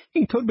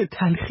اینطور به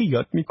تلخی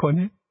یاد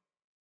میکنه؟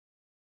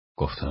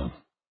 گفتم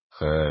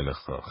خیلی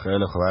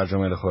خوب هر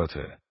جمله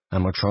خودته.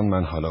 اما چون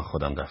من حالا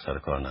خودم دفتر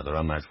کار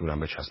ندارم مجبورم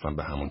بچسبم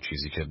به همون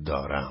چیزی که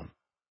دارم.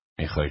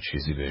 میخوای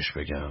چیزی بهش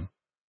بگم؟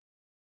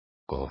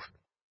 گفت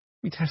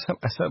میترسم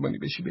عصبانی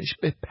بشی بهش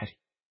بپری.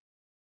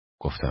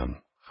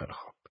 گفتم خیلی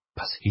خوب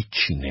پس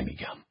هیچی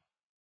نمیگم.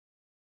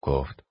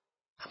 گفت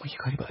اما یه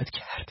کاری باید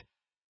کرد.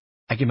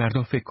 اگه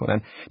مردم فکر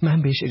کنن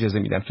من بهش اجازه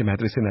میدم که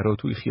مدرسه نرو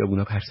توی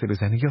خیابونا پرسه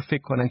بزنه یا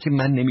فکر کنن که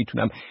من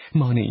نمیتونم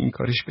مانع این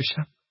کارش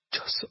بشم.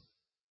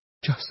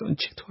 جاسون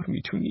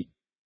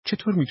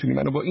چطور میتونی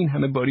منو با این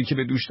همه باری که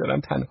به دوش دارم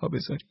تنها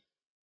بذاری؟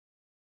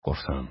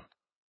 گفتم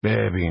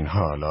ببین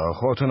حالا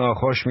خودتو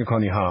ناخوش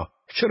میکنی ها.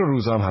 چرا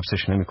روزا هم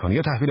حبسش نمیکنی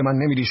یا تحویل من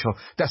نمیدیش و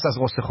دست از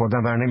قصه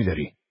خوردن بر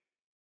نمیداری؟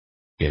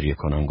 گریه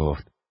کنم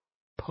گفت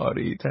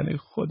پاره تن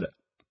خودم.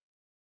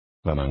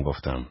 و من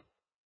گفتم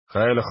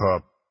خیلی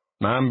خوب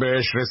من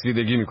بهش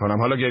رسیدگی میکنم.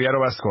 حالا گریه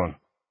رو بس کن.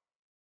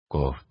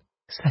 گفت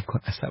سعی کن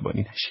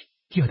عصبانی نشی.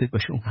 یادت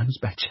باشه اون هنوز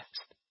بچه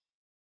است.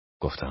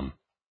 گفتم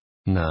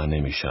نه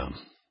نمیشم.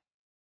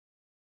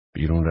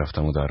 بیرون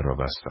رفتم و در را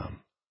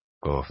بستم.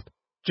 گفت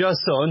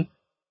جاسون.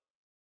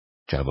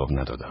 جواب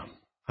ندادم.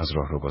 از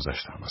راه رو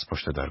گذشتم. از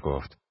پشت در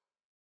گفت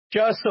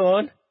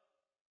جاسون.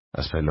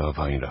 از پله ها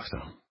پایین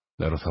رفتم.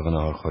 در اتاق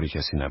ناهارخوری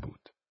کسی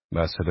نبود.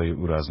 بعد صدای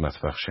او را از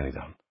مطبخ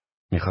شنیدم.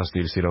 میخواست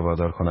دیلسی را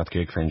وادار کند که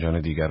یک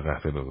فنجان دیگر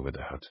قهوه به او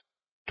بدهد.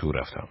 تو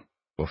رفتم.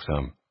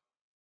 گفتم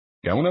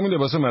گمونم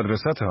لباس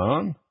مدرسه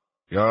هان؟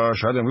 یا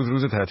شاید امروز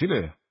روز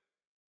تعطیله؟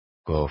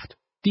 گفت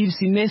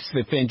دیلسی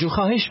نصف فنجون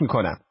خواهش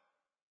میکنم.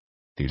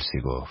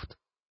 دیلسی گفت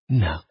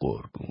نه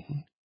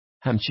قربون،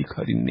 همچی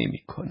کاری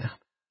نمی کنم.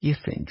 یه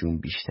فنجون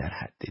بیشتر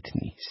حدت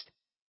نیست.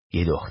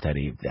 یه دختر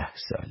 17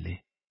 ساله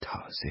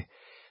تازه.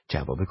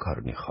 جواب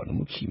کارونی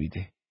خانمو کی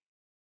میده؟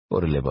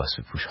 برو لباس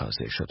پوش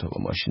حاضر شد تا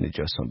با ماشین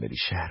جاسون بری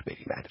شهر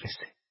بری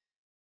مدرسه.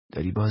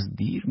 داری باز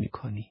دیر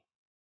میکنی.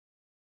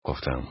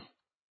 گفتم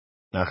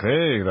نه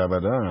خیر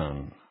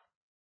ابداً.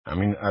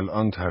 همین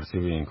الان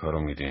ترتیب این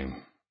کارو میدیم.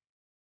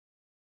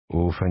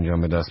 او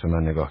فنجان به دست به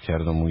من نگاه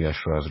کرد و مویش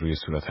رو از روی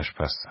صورتش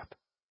پس زد.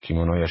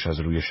 کیمونویش از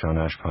روی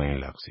شانه‌اش پایین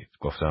لغزید.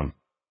 گفتم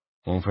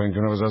اون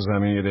فنجان رو بذار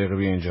زمین، یه دقیقه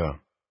بیا اینجا.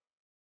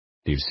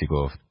 دیلسی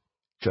گفت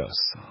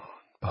جاسون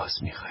باز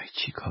میخوای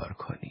چی کار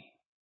کنی؟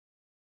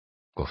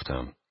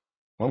 گفتم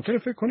ممکنه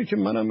فکر کنی که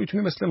منم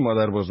میتونی مثل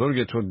مادر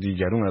بزرگ تو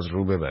دیگرون از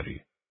رو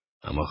ببری.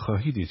 اما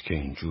خواهی دید که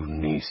اینجور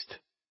نیست.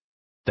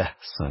 10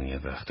 ثانیه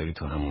وقت داری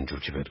تو همونجور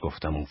که بهت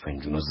گفتم اون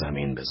فنجون رو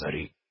زمین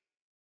بذاری.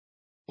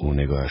 او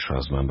نگاهش را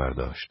از من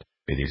برداشت.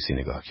 به دیلسی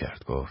نگاه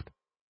کرد. گفت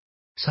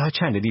ساعت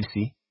چنده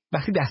دیلسی؟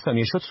 وقتی 10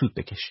 ثانیه شد سود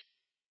بکش.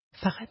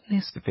 فقط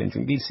نصف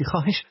فنجون دیلسی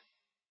خواهش.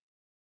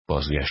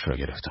 بازویش را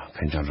گرفتم.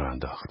 فنجان را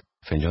انداخت.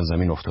 فنجان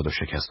زمین افتاد و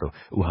شکست و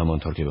او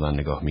همانطور که به من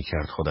نگاه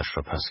میکرد خودش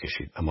را پس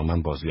کشید. اما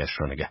من بازویش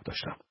را نگه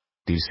داشتم.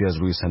 دیلسی از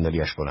روی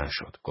صندلیاش بلند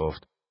شد.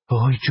 گفت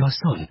اوی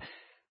جاسون.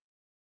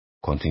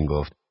 کنتین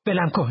گفت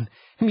بلم کن،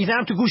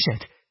 میزنم تو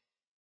گوشت.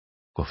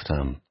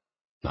 گفتم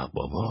نه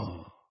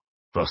بابا،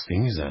 راستی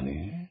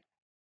میزنی؟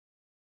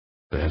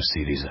 بهم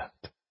سیری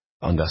زد.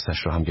 آن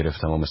دستش را هم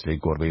گرفتم و مثل یک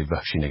گربه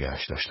وحشی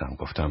نگهش داشتم.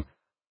 گفتم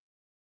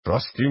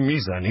راستی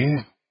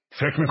میزنی؟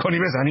 فکر میکنی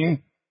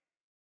بزنی؟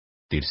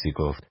 دیلسی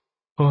گفت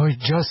اوی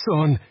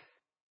جاسون.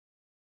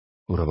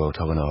 او را به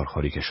اتاق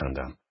ناهارخوری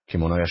کشاندم.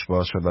 کیمونایش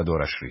باز شد و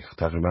دورش ریخت.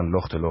 تقریبا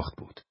لخت لخت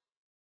بود.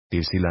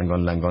 دیلسی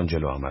لنگان لنگان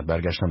جلو آمد.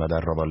 برگشتم و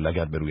در را با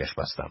لگد به رویش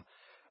بستم.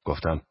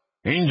 گفتم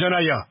اینجا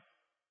نیا.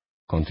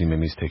 کنتین به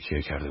میز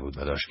تکیه کرده بود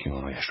و داشت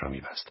کیمونایش را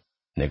میبست.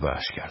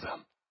 نگاهش کردم.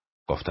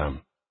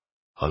 گفتم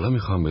حالا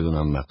میخوام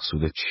بدونم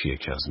مقصود چیه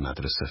که از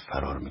مدرسه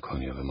فرار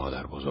میکنی و به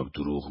مادر بزرگ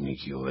دروغ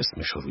میگی و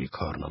اسمش رو روی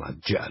کارنامه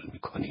جعل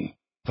میکنی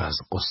و از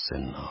قصه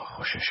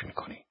ناخوشش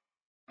میکنی.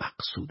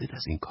 مقصودت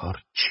از این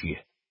کار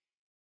چیه؟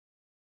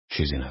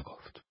 چیزی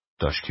نگفت.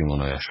 داشت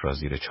کیمونایش را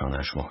زیر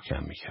چانه‌اش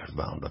محکم میکرد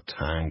و آن را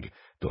تنگ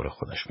دور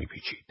خودش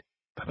میپیچید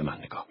و به من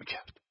نگاه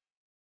میکرد.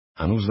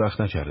 هنوز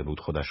وقت نکرده بود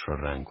خودش را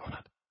رنگ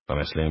کند و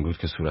مثل این بود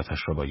که صورتش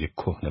را با یک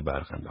کهنه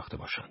برق انداخته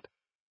باشند.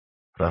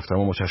 رفتم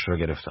و مچش را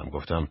گرفتم.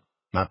 گفتم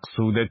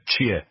مقصودت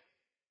چیه؟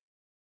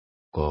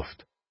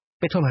 گفت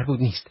به تو مربوط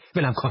نیست،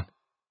 ولم کن.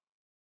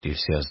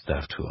 دیلسی از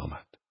در تو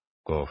آمد.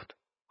 گفت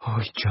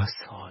آی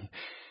جاسون.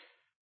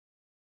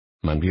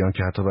 من بیان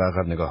که حتی به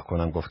عقب نگاه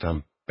کنم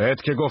گفتم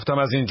بهت که گفتم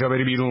از اینجا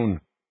بری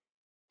بیرون.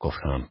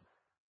 گفتم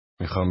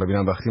میخوام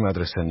ببینم وقتی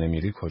مدرسه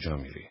نمیری کجا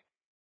میری.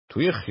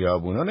 توی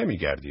خیابونا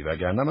نمیگردی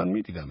وگرنه من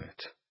میدیدمت.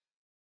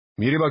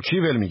 میری با کی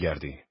ول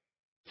میگردی؟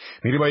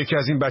 میری با یکی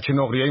از این بچه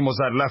نقریه‌ای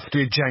مزرلف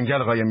توی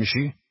جنگل قایم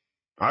میشی؟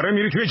 آره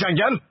میری توی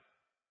جنگل؟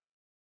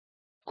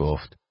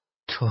 گفت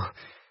تو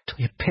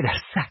یه پدر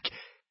سگ.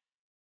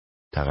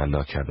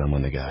 تقلا کردم و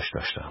نگهش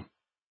داشتم.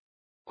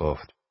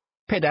 گفت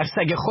پدر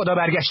سگ خدا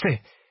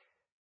برگشته.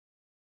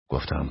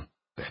 گفتم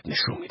بهت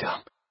نشون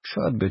میدم.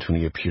 شاید بتونی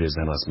یه پیر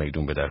زن از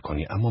میدون بدر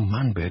کنی، اما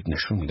من بهت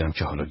نشون میدم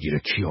که حالا گیر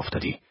کی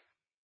افتادی.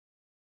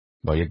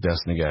 با یک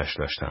دست نگهش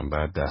داشتم.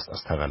 بعد دست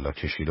از تقلا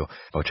کشید و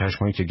با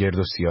چشمایی که گرد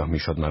و سیاه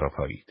میشد مرا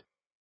پایید.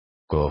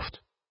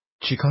 گفت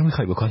چی کار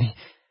میخوای بکنی؟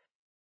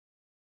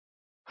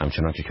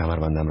 همچنان که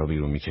کمربندم را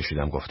بیرون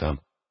میکشیدم گفتم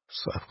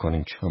صبر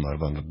کنیم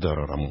کمربند رو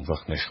درارم اون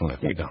وقت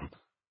نشونت میدم.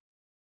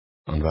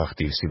 آن وقت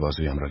دیلسی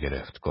بازویم را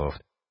گرفت.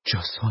 گفت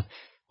جاسون،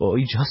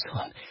 اوی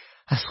جاسون،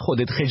 از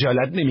خودت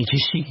خجالت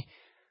نمیکشی؟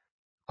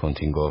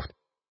 کنتین گفت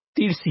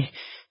دیلسی.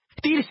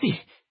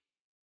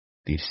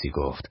 دیلسی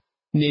گفت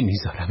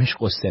نمیذارمش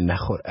قصه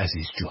نخور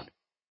عزیز جون.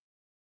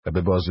 و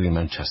به بازوی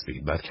من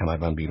چسبید. بعد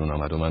کمربند بیرون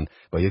آمد و من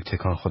با یک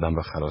تکان خودم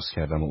را خلاص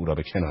کردم و او را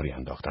به کناری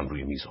انداختم.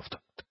 روی میز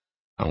افتاد.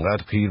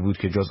 انقدر پیر بود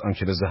که جز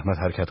آنکه به زحمت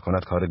حرکت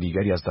کند کار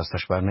دیگری از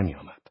دستش بر نمی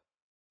آمد.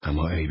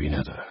 اما عیبی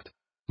ندارد.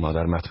 ما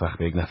در مطبخ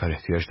به یک نفر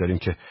احتیاج داریم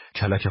که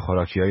کلک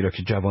خوراکیایی را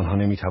که جوانها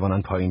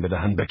نمیتوانند پایین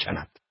بدهند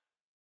بکند.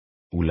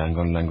 او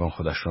لنگان لنگان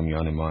خودش را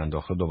میان ما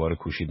انداخت و دوباره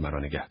کوشید مرا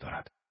نگه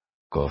دارد.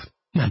 گفت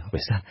منو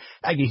بزن.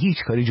 اگه هیچ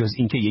کاری جز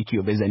این که یکی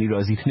رو بزنی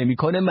راضیت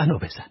نمیکنه منو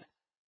بزن.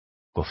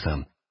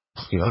 گفتم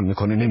خیال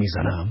میکنی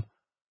نمیزنم؟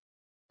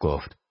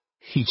 گفت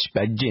هیچ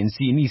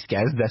بدجنسی نیست که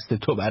از دست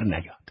تو بر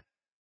نیاد.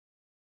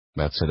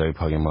 بعد صدای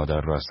پای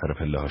مادر را از سر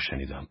پله‌ها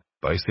شنیدم.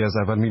 بایستی از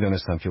اول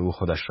می‌دانستم که او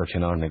خودش را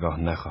کنار نگاه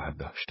نخواهد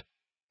داشت.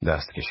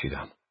 دست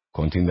کشیدم.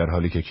 کنتین در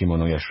حالی که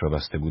کیمونویش را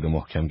بسته بود و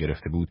محکم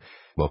گرفته بود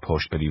با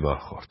پشت به دیوار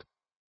خورد.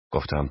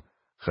 گفتم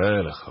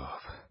خیلی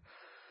خوب.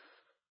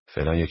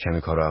 فعلا یک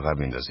کمی کار را عقب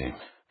میندازیم.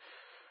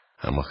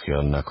 اما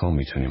خیال نکن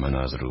میتونی منو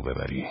از رو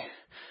ببری.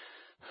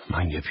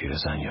 من یه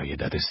پیرزن یا یه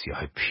دد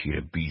سیاه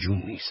پیر بیجون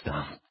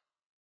نیستم.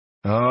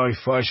 آی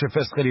فاش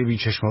فسقلی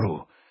بیچشم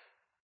رو.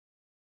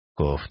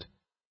 گفت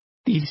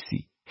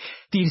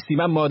دیلسی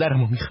من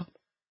مادرمو میخوام.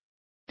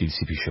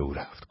 دیلسی پیش او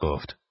رفت.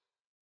 گفت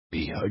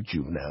بیا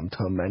جونم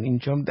تا من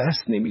اینجام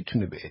دست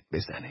نمیتونه بهت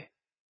بزنه.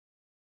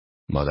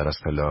 مادر از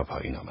پله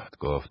پایین آمد.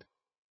 گفت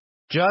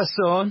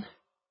جاسون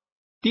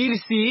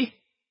دیلسی.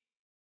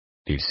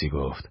 دیلسی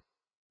گفت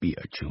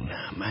بیا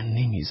جونم من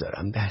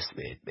نمیذارم دست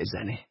بهت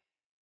بزنه.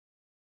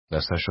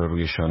 دستش را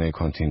روی شانه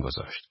کنتین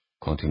گذاشت.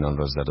 کنتین آن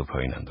را زد و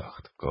پایین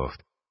انداخت.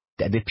 گفت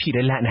دد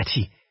پیر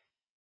لعنتی.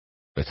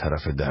 به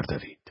طرف در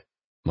دوید.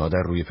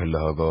 مادر روی پله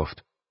ها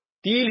گفت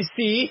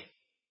دیلسی.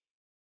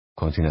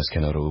 کنتین از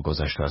کنار او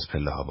گذشت و از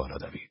پله ها بالا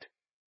دوید.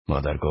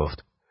 مادر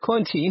گفت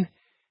کنتین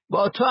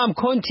با تو هم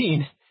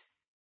کنتین.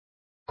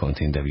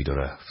 کنتین دوید و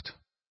رفت.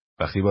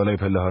 وقتی بالای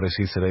پله ها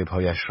رسید صدای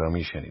پایش را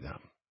می شنیدم.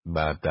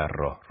 بعد در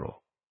راه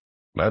رو.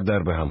 بعد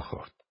در به هم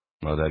خورد.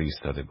 مادر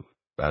ایستاده بود.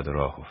 بعد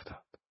راه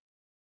افتاد.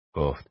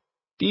 گفت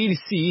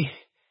دیلسی.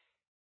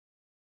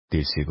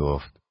 دیلسی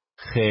گفت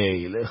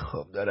خیلی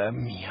خوب دارم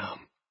میام.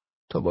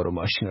 تو برو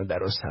ماشین رو در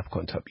رو صبر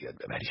کن تا بیاد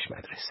ببریش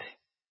مدرسه.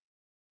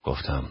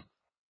 گفتم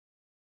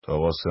تو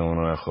واسه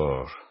اونو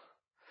نخور.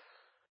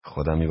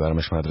 خودم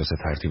میبرمش مدرسه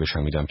ترتیبش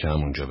هم میدم که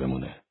همونجا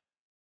بمونه.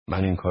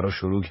 من این کارو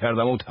شروع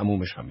کردم و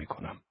تمومش هم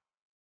میکنم.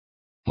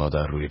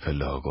 مادر روی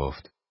پله ها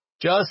گفت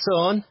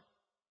جاسون.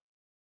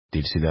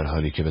 دیلسی در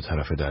حالی که به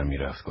طرف در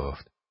میرفت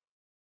گفت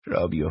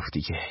را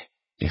بیفتی که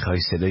میخوای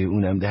صدای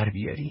اونم در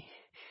بیاری.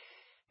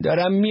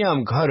 دارم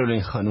میام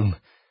کارولین خانوم.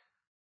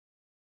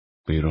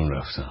 بیرون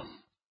رفتم.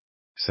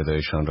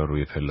 صدایشان را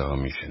روی پله ها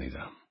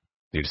میشنیدم.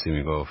 دیلسی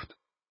میگفت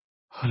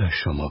حالا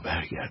شما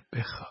برگرد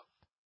بخواب.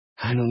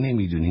 هنو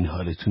نمیدونین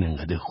حالتون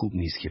انقدر خوب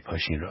نیست که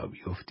پاشین را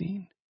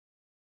بیفتین.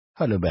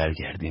 حالا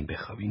برگردین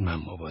بخوابین. من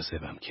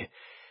مواظبم که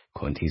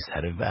کنتین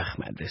سر وقت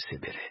مدرسه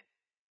بره.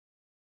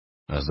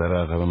 از در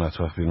عقب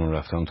مطبخ بیرون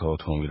رفتم تا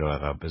اتومبیل را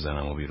عقب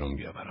بزنم و بیرون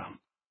بیاورم.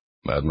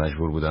 بعد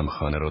مجبور بودم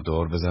خانه را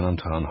دور بزنم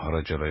تا آنها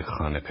را جلوی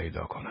خانه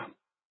پیدا کنم.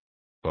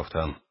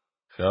 گفتم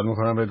خیال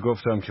میکنم بهت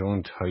گفتم که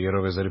اون تایر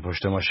رو بذاری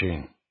پشت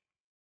ماشین.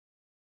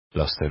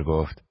 لاستر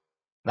گفت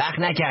وقت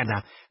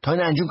نکردم. تا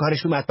این انجون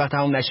کارش تو مطبخ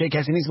تمام نشه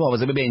کسی نیست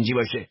مواظب بنجی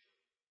باشه.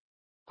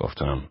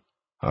 گفتم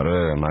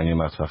آره من یه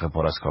مطبخ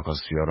پر از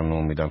کاکاسیا رو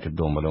نون میدم که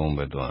دنبال اون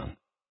بدوئن.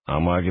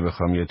 اما اگه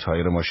بخوام یه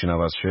تایر ماشین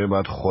عوض شه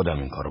باید خودم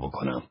این کارو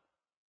بکنم.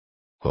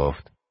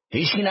 گفت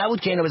هیچکی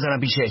نبود که اینو بذارم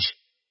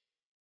پیشش.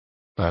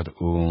 بعد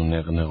او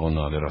نقنق و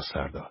ناله را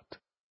سر داد.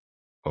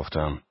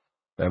 گفتم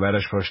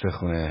ببرش پشت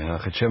خونه.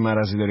 آخه چه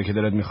مرضی داری که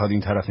دلت میخواد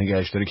این طرف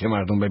نگهش داری که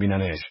مردم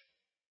ببیننش.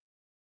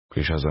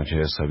 پیش از آن که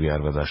حسابی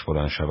عربدش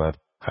بلند شود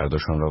هر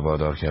دوشان را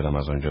وادار کردم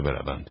از آنجا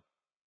بروند.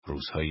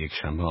 روزهای یک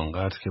شنبه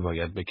آنقدر که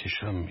باید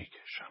بکشم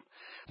میکشم.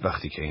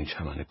 وقتی که این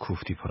چمن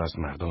کوفتی پر از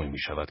مردمی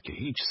میشود که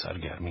هیچ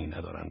سرگرمی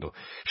ندارند و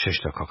 6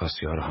 تا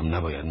کاکاسیا را هم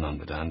نباید نان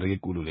بدهند و یک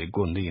گلوله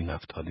گنده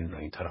نفتالین را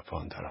این طرف و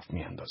آن طرف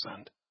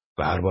میاندازند.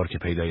 و هر بار که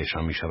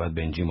پیدایشان میشود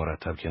بنجی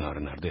مرتب کنار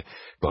نرده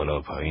بالا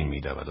و پایین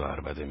میدود و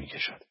عربده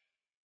میکشد.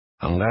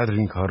 انقدر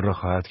این کار را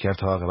خواهد کرد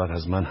تا عاقبت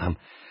از من هم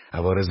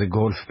عوارض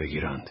گلف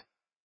بگیرند.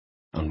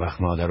 آن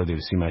وقت مادر و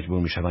دیلسی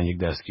مجبور میشوند یک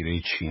دستگیره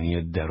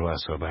چینی در و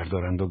عصا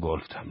بردارند و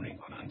گلف تمرین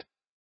کنند.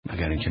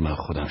 مگر اینکه من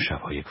خودم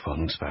شبها یک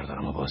فانوس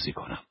بردارم و بازی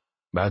کنم.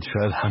 بعد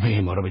شاید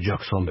همه ما را به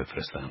جاکسون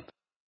بفرستند.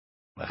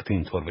 وقتی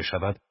اینطور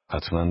بشود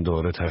حتما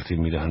دوره ترتیب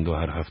میدهند و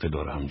هر هفته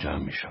دوره هم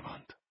جمع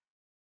میشوند.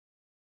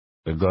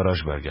 به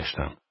گاراژ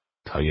برگشتم.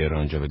 تایر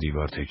آنجا به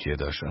دیوار تکیه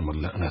داشت اما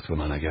لعنت به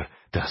من اگر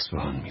دست به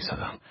آن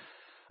میزدم.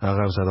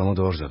 عقب زدم و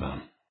دور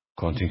زدم.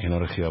 کنتین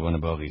کنار خیابان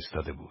باغی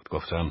ایستاده بود.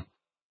 گفتم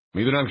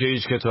میدونم که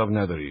هیچ کتاب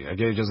نداری.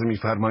 اگه اجازه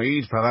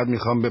میفرمایید فقط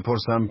میخوام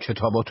بپرسم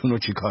کتاباتون رو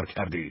چی کار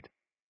کردید.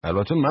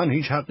 البته من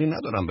هیچ حقی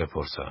ندارم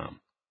بپرسم.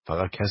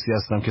 فقط کسی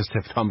هستم که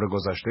سپتامبر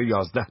گذشته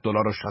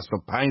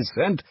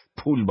 $11.65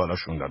 پول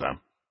بالاشون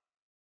دادم.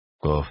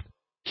 گفت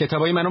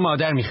کتابای منو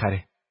مادر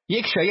میخره.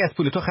 یک شایی از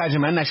پول تو خرج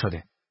من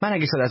نشده. من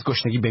اگه شاید از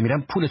گشنگی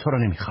بمیرم پول تو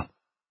رو نمیخوام.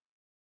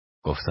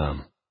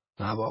 گفتم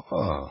نه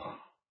بابا.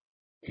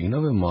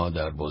 اینا به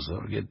مادر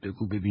بزرگت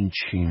بگو ببین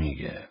چی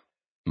میگه.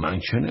 من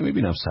که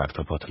نمیبینم سر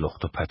تا پات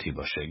لخت و پتی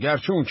باشه.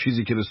 گرچه اون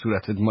چیزی که به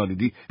صورتت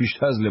مالیدی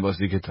بیشتر از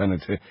لباسی که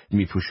تنت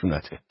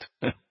میپوشونتت.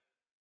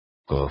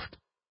 گفت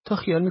تو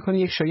خیال میکنی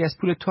یک شایی از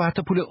پول تو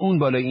حتی پول اون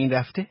بالای این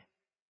رفته؟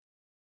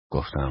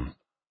 گفتم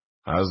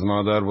از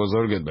مادر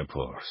بزرگت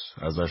بپرس.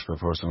 ازش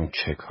بپرس اون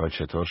چک ها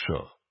چطور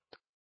شد.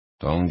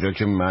 تا اونجا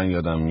که من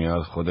یادم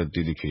میاد خودت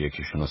دیدی که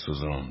یکیشونو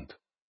سوزوند.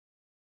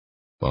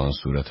 با آن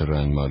صورت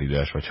رنگ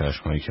مالیده‌اش و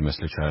چشمهایی که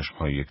مثل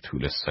چشمهای یک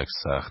توله سگ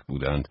سخت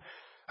بودند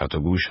حتی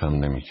گوش هم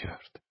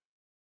نمی‌کرد.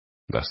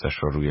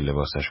 دستش را روی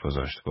لباسش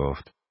گذاشت،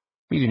 گفت: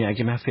 میدونی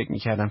اگه من فکر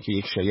میکردم که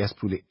یک شایی از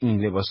پول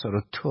این لباسا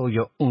رو تو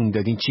یا اون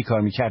دادین چی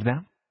کار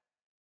میکردم؟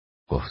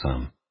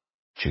 گفتم: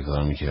 چی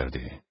کار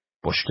میکردی؟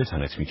 پشت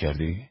تنت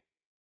میکردی؟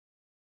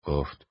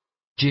 گفت: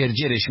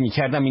 جرجرش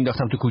میکردم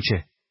مینداختم تو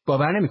کوچه.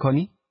 باور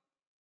نمیکنی؟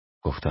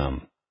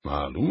 گفتم: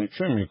 معلومه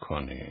که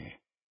میکنی.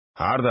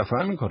 هر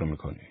دفعه این کارو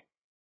میکنی.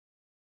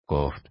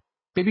 گفت: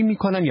 ببین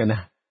میکنم یا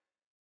نه؟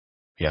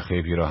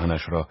 یخه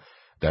پیراهنش را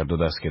در 2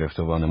 دست گرفت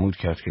و وانمود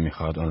کرد که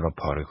میخواد آن را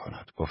پاره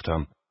کند.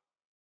 گفتم: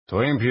 تو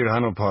این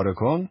پیرهن رو پاره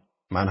کن،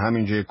 من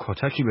همینجا یک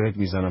کتکی بهت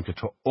میزنم که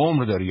تو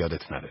عمر داری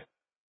یادت نره.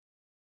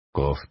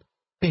 گفت: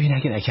 ببین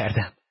اگه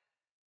نکردم.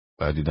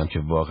 بعد دیدم که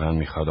واقعا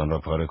میخواد آن را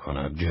پاره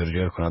کند،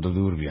 جرجر کند و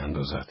دور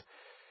بیاندازد.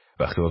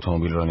 وقتی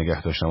اتومبیل را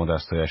نگه داشتم و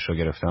دستایش را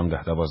گرفتم،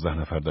 10-12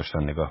 نفر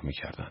داشتن نگاه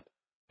میکردند.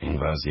 این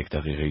وضع 1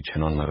 دقیقه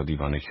چنان مرا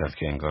دیوانه کرد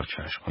که انگار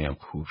چشمهایم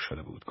کور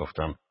شده بود.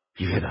 گفتم: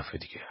 یه دفعه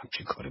دیگه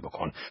همچین کاری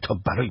بکن تا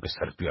برای به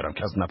سرت بیارم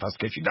که از نفس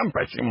کشیدم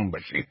پشیمون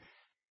بشی.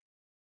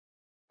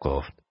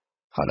 گفت: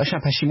 حالاشم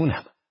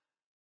پشیمونم.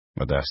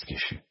 و دست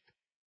کشید.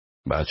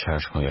 بعد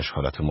چشمهایش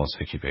حالت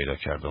مضحکی پیدا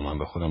کرد و من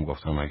به خودم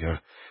گفتم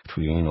اگر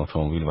توی این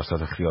اتومبیل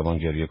وسط خیابان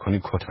گریه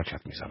کنی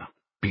کتکت میزنم،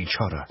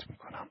 بیچاره‌ات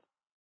میکنم.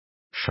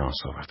 شانس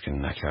آورد که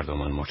نکرد و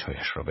من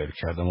مچایش را ول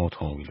کردم و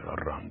اتومبیل را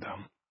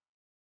راندم.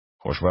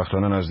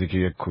 خوشبختانه نزدیک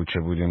یک کوچه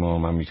بودیم و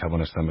من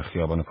میتوانستم به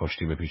خیابان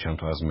پشتی بپیچم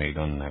تا از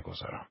میدان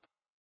نگذرم.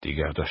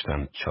 دیگر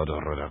داشتن چادر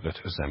را در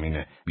قطع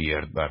زمین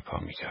بیرد برپا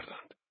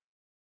میکردند.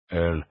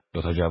 ارل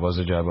 2 جواز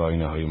جعبه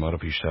آینه‌های ما را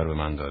پیشتر به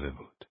من داده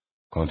بود.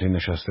 کانتین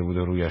نشسته بود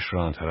و رویش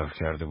را آن طرف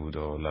کرده بود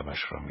و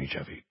لبش را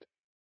میجوید.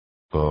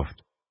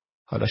 گفت: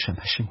 حالاشم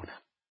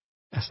پشیمونم.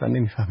 اصلا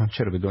نمیفهمم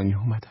چرا به دنیا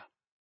اومدم.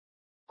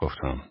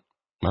 گفتم: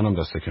 منم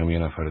دست کم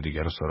 1 نفر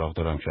دیگر رو سراغ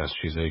دارم که از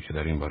چیزایی که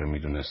در این باره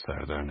میدونست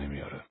در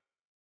نمیاره.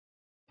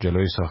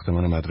 جلوی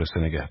ساختمان مدرسه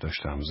نگه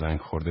داشتم. زنگ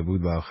خورده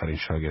بود و آخرین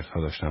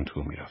شاگردها داشتن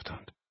تو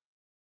میرفتند.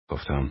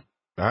 گفتم: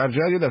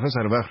 برجع یه دفعه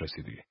سر وقت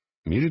رسیدی.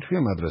 میری توی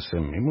مدرسه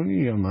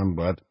میمونی یا من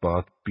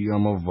باید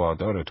بیام و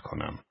وادارت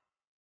کنم؟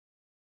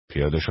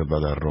 پیاده شد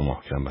و در رو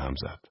محکم به هم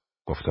زد.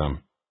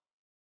 گفتم: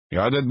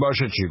 یادت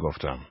باشه چی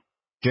گفتم.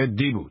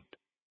 جدی بود.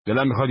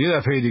 دلم میخواد یه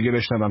دفعه دیگه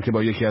بشنوم که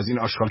با یکی از این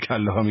آشغال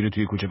کله ها میری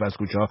توی کوچه پس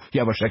کوچه ها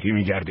یواشکی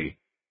میگردی.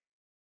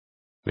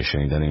 به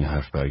شنیدن این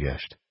حرف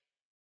برگشت.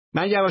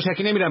 من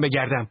یواشکی نمیرم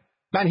بگردم.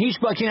 من هیچ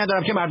باکی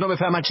ندارم که مردم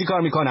بفهمن چی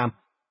کار میکنم.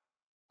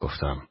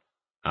 گفتم: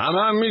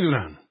 هم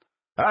میدونن.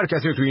 هر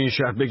کسی توی این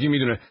شهر بگی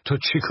میدونه تو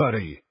چی کاره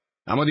ای.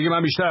 اما دیگه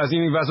من بیشتر از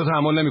این وضع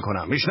تحمل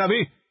نمیکنم.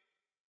 میشنوی؟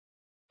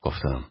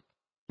 گفتم: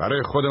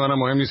 برای خود منم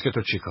مهم نیست که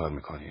تو چی کار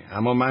میکنی،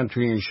 اما من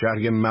توی این شهر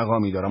یه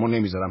مقامی دارم و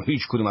نمیذارم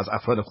هیچ کدوم از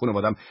افراد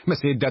خانواده‌ام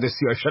مثل یه دد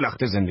سیاه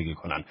شلخته زندگی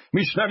کنن.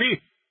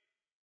 میشنوی؟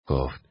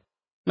 گفت: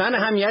 من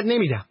اهمیت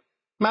نمیدم.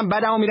 من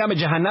بعدمو میرم به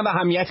جهنم و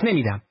اهمیت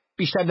نمیدم.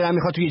 بیشتر دلم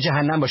میخواد توی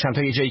جهنم باشم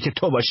تا یه جایی که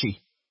تو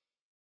باشی.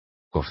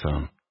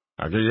 گفتم: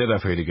 اگه یه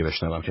دفعه دیگه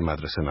بشنوم که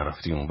مدرسه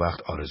نرفتی اون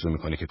وقت آرزو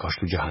میکنی که کاش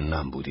تو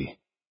جهنم بودی.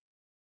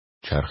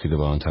 چرخید و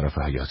به آن طرف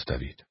حیاط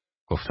دوید.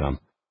 گفتم: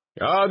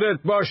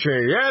 یادت باشه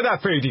یه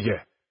دفعه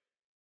دیگه.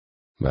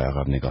 به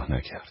عقب نگاه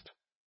نکرد.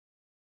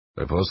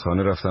 به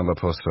پستخانه رفتم و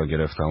پست را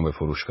گرفتم و به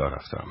فروشگاه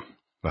رفتم.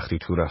 وقتی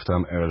تو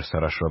رفتم ارل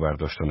سرش را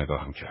برداشت و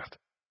نگاهم کرد.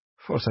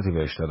 فرصتی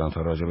بهش دادم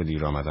تا راجع به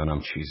دیر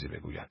آمدنم چیزی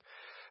بگوید،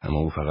 اما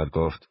او فقط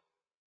گفت: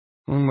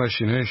 اون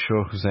ماشینای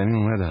شخم زنی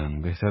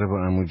اومدن، بهتره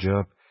با عمو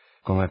جاب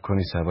کمک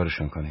کنی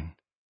سوارشون کنین.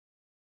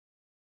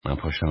 من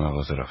پشت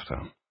مغازه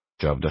رفتم.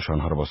 جاب داشت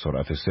آنها را با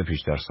سرعت 3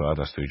 پیچ در ساعت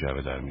از توی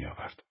جعبه در می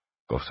آورد.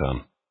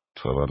 گفتم: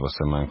 تو باید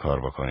واسه من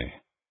کار بکنی.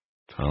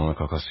 تمام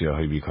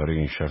کاکاسیاهای بیکاری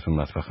این شهر تو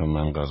مطبخ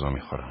من غذا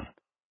میخورن.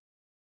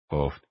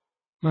 گفت: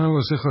 من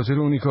واسه خاطر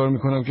اونی کار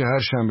میکنم که هر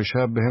شنبه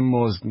شب بهم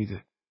مزد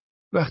میده.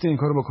 وقتی این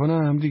کارو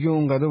بکنم دیگه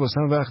اونقدر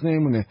واسم وقت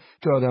نمیمونه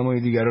که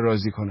آدمای دیگر رو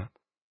راضی کنم.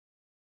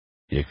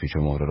 یک پیچ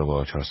مهره رو با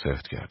آچار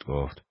سفت کرد.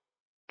 گفت: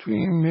 تو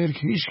این ملک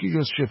هیچکی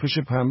جز شپش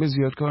پنبه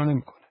زیاد کار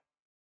نمیکنه.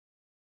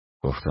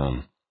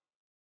 گفتم: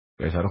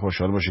 بهتره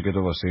خوشحال باشی که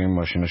تو واسه این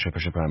ماشین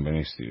شپش پنبه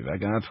نیستی،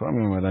 وگرنه تو هم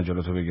میومدن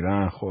جلوتو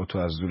بگیرن خودتو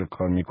از دور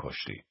کار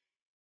میکشتی.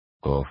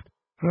 گفت: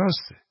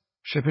 راسته،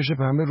 شپش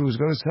پنبه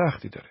روزگار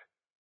سختی داره.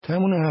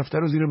 تمون هفته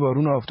رو زیر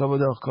بارون و آفتاب و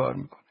داغ کار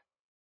میکنه.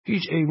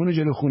 هیچ ایوون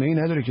جلو خونه ای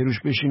نداره که روش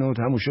بشینه و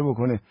تموشه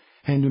بکنه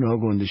هندونه ها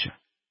گندشن.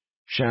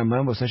 شنبه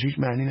هم واسش هیچ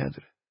معنی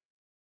نداره.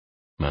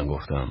 من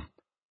گفتم: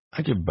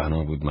 اگه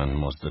بنا بود من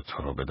مزد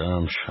تو رو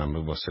بدم، شنبه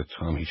واسه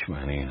تو هم هیچ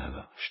معنی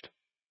نداشت.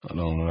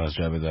 حالا اون رو از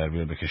جعبه در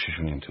بیار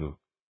بکشیشون این تو.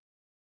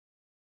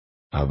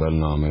 اول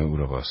نامه او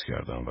را باز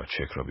کردم و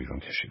چک را بیرون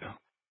کشیدم.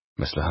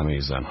 مثل همه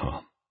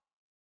زنها.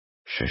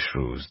 6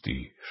 روز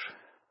دیر.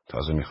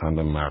 تازه میخواند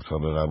مردها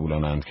به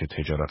قبولانند که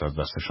تجارت از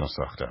دستشان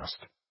ساخته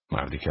است.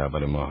 مردی که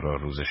اول ماه را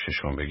روز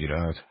 6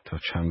 بگیرد تا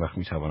چند وقت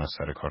میتواند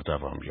سر کار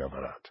دوام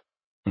بیاورد.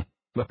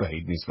 و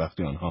بعید نیست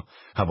وقتی آنها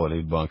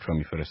حواله بانک را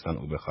میفرستند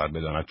او بخواهد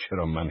بداند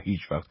چرا من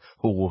هیچ وقت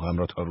حقوقم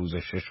را تا روز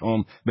 6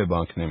 به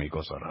بانک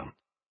نمیگذارم.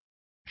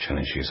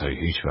 چنین چیزهایی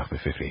هیچ وقت به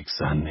فکر یک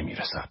زن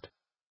نمیرسد.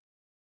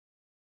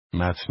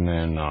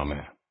 متن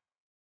نامه.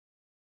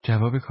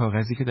 جواب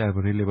کاغذی که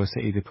درباره لباس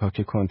عید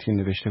پاک کانتین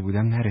نوشته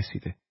بودم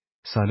نرسیده.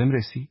 سالم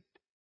رسید؟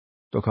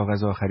 2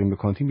 کاغذ آخرین به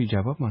کانتین بی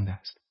جواب مانده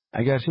است.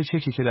 اگرچه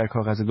چکی که در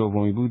کاغذ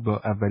دومی بود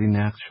با اولی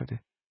نقد شده.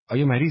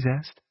 آیا مریض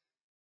است؟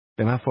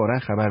 به من فوراً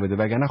خبر بده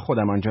وگرنه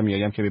خودم آنجا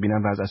میایم که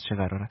ببینم وضع از چه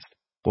قرار است.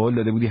 قول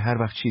داده بودی هر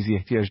وقت چیزی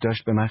احتیاج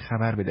داشت به من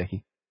خبر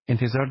بدهی.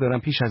 انتظار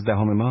دارم پیش از 10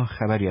 ماه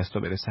خبری از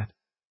تو برسد.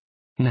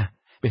 نه،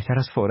 بهتر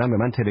است فوراً به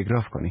من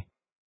تلگراف کنی.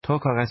 تو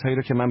کاغذهایی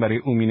را که من برای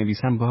او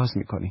می‌نویسم باز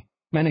می‌کنی.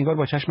 من انگار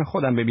با چشم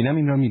خودم ببینم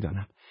این را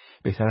می‌دانم.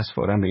 بهتر است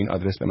فوراً به این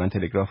آدرس به من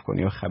تلگراف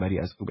کنی و خبری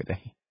از او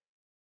بدهی.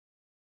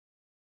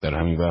 در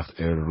همین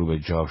وقت رو به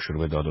جاب شروع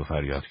به داد و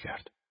فریاد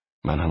کرد.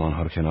 من هم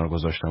آنها را کنار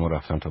گذاشتم و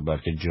رفتم تا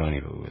بلکه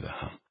جانی به او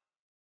بدهم.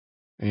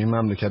 این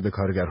مملکت به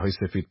کارگرهای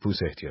سفید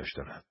پوست احتیاج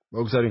دارد.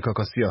 بگذارین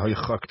کاکاسیاهای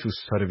خاک تو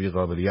سر بی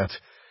قابلیت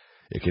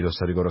یکی 2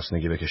 سالی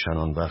گرسنگی بکشن،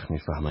 آن وقت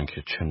میفهمن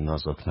که چه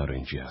نازک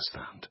نارنجی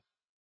هستند.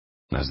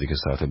 نزدیک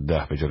ساعت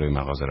 10 به جلوی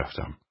مغازه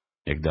رفتم.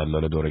 یک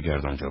دلال دور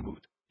گرد آنجا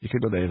بود.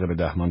 1-2 دقیقه به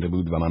 10 مانده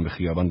بود و من به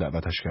خیابان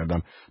دعوتش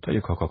کردم تا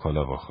یک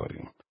کوکاکولا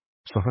بخوریم.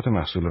 صحبت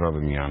محصول را به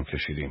میان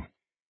کشیدیم.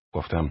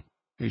 گفتم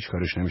هیچ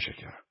کارش نمیشه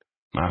کرد.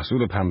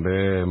 محصول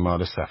پنبه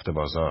مال سفت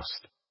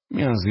بازاست.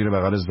 میان زیر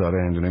بغل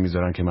زاره هندونه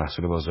میذارن که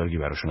محصول بازارگی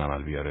براشون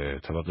عمل بیاره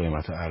تا با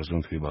قیمت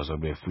ارزون توی بازار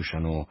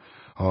بفروشن و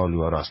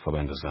حالوها را از پا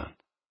بندازن.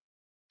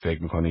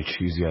 فکر میکنی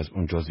چیزی از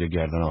اون جز یه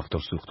گردن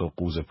آفتاب سوخت و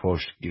قوز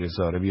پشت گیر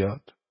زاره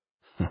بیاد؟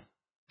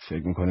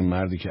 فکر میکنی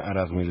مردی که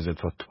عرق میریزه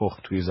تا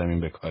تخم توی زمین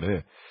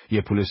بکاره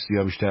یه پول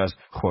سیاه بیشتر از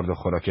خورد و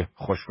خوراک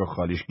خشک و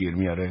خالیش گیر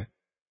میاره؟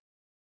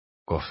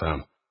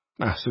 گفتم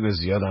محصول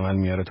زیاد عمل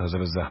میاره، تازه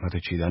به زحمت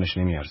چیدنش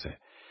نمیارزه.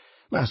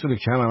 محصول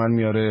کم عمل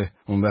میاره،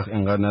 اون وقت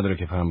انقدر نداره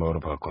که پنبه رو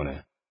پاک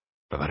کنه.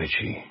 و برای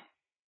چی؟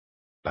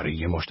 برای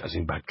یه مشت از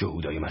این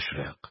بدجهودای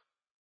مشرق.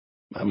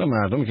 من به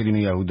مردمی که دین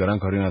یهود دارن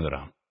کاری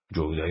ندارم.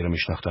 جهودایی رو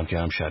میشناختم که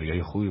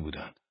همشهریای خوبی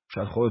بودن.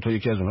 شاید خودت تو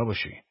یکی از اونها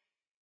باشی.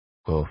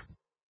 گفت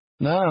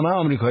نه، من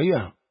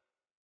آمریکاییم.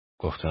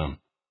 گفتم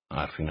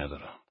حرفی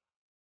ندارم.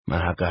 من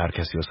حق هر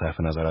کسی رو صرف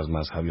نظر از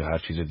مذهب یا هر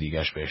چیز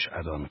دیگه‌اش بهش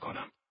ادا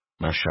میکنم.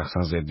 من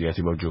شخصا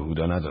ضدیتی با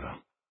جهودا ندارم.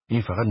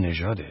 این فقط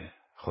نژاده.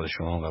 خود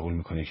شما قبول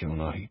میکنی که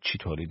اونا هیچی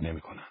تولید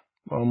نمیکنن.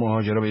 با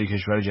مهاجرا به یک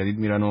کشور جدید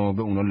میرن و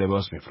به اونا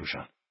لباس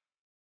میفروشن.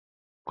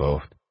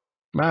 گفت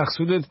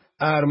مقصودت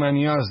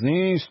ارمنیاز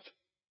نیست؟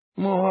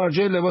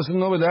 مهاجر لباس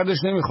نو به دردش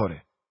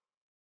نمیخوره.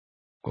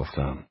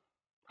 گفتم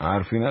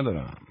حرفی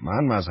ندارم.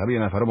 من مذهب یه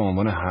نفر رو به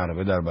عنوان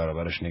حربه در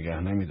برابرش نگه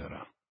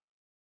نمیدارم.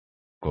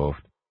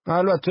 گفت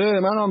البته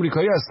من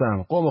آمریکایی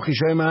هستم. قوم و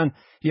خویشای من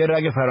یه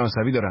رگ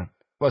فرانسوی دارن.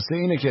 واسه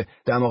اینه که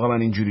دماغ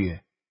من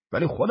اینجوریه.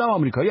 ولی خودم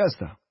آمریکایی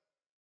هستم.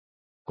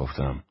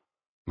 گفتم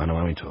منم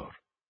همینطور.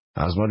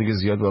 از ما دیگه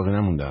زیاد باقی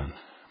نموندن.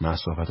 من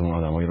صحبت اون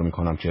آدمایی رو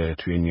میکنم که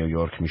توی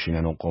نیویورک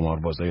میشینن و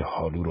قماربازای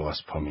حالو رو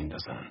از پا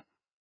میندازن.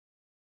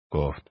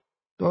 گفت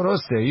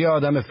درسته، یه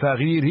آدم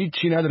فقیر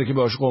هیچی نداره که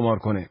باش قمار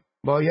کنه.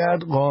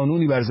 باید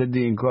قانونی بر ضد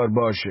این کار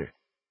باشه.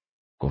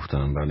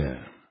 گفتم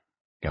بله،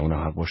 گمون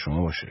حق با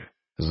شما باشه.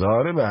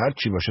 زاره به هر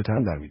چی باشه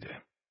تن در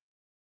میده.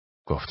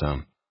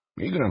 گفتم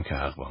میدونم که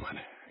حق با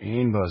منه.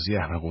 این بازی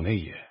احمقونه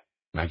ایه.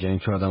 مگه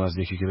اینکه آدم از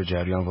یکی که به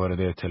جریان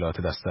وارد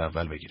اطلاعات دست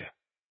اول بگیره.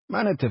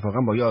 من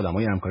اتفاقا با یه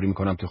آدمای همکاری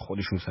میکنم که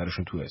خودشون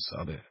سرشون تو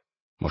حسابه.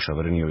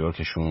 مشاور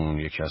نیویورکشون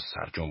یکی از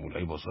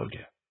سرجنبولای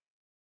بزرگه.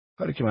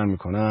 کاری که من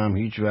میکنم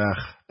هیچ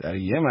وقت در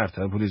یه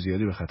مرتبه پول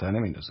زیادی به خطر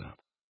نمیندازم.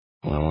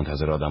 اونا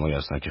منتظر آدمایی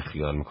هستن که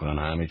خیال میکنن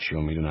همه چی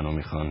رو میدونن و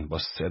میخوان با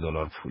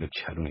 $3 پول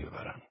کلونی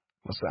ببرن.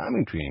 واسه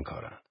همین توی این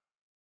کارن.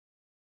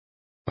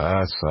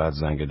 بعد ساعت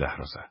زنگ 10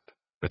 رو زد.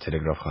 به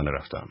تلگراف خانه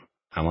رفتم.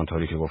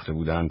 همانطوری که گفته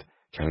بودند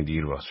کمی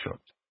دیر باز شد.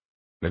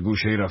 به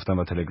گوشه‌ای رفتم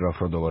و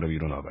تلگراف را دوباره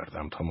بیرون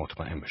آوردم تا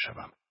مطمئن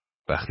بشوم.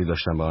 وقتی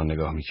داشتم به آن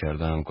نگاه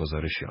میکردم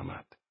گزارشی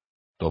آمد.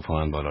 2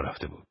 پوند بالا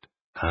رفته بود.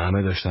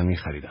 همه داشتن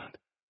میخریدند.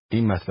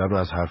 این مطلب رو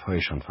از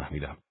حرفهایشان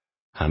فهمیدم.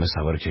 همه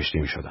سوار کشتی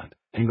میشدند.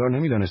 انگار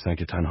نمیدانستند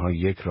که تنها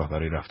یک راه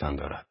برای رفتن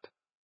دارد.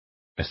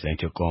 مثل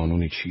اینکه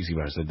قانونی چیزی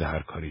بر ضد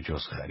هر کاری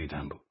جز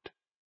خریدن بود.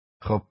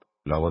 خب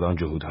لابد آن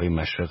جهودهای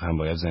مشرق هم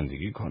باید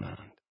زندگی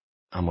کنند.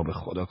 اما به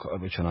خدا کار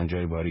به چنان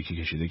جای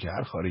باریکی کشیده که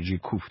هر خارجی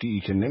کوفتی‌ای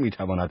که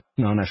نمیتواند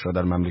نانش را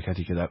در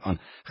مملکتی که در آن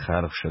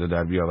خلق شده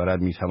در بیاورد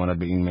میتواند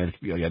به این ملک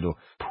بیاید و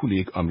پول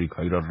یک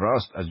آمریکایی را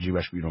راست از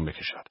جیبش بیرون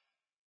بکشد.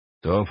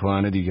 2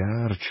 پوند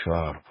دیگر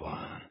 4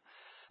 پوند.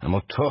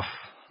 اما توف،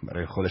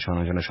 برای خودشان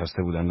آنجا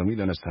نشسته بودند و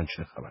میدانستند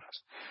چه خبر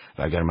است.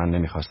 و اگر من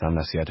نمیخواستم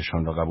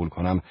نصیحتشان را قبول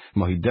کنم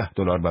ماهی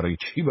 $10 برای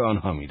چی به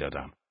آنها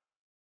میدادم.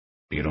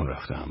 بیرون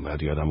رفتم.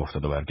 بعد یادم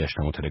افتاد و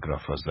برگشتم و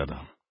تلگراف را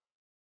زدم.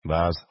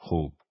 وضع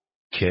خوب.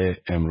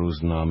 که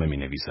امروز نامه می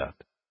نویسد.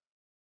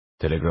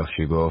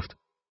 تلگرافچی گفت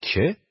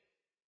که؟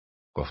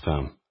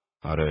 گفتم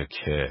آره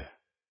که.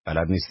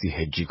 بلد نیستی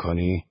هجی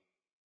کنی؟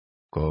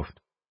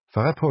 گفت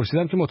فقط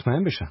پرسیدم که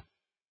مطمئن بشم.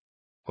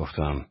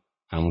 گفتم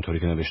همونطوری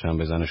که نوشتم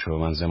بزنش رو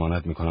من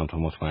ضمانت میکنم تا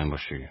مطمئن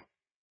باشی.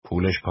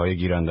 پولش پای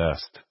گیرنده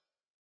است.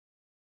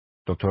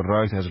 دکتر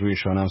رایت از روی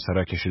شانم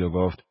سرک کشید و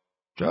گفت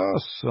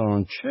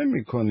جاسون چه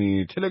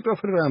میکنی؟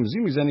 تلگراف رمزی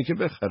میزنی که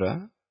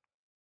بخره؟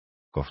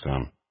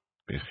 گفتم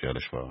بی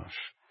خیالش باش.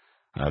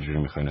 هر جوری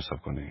میخواین حساب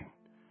کنین.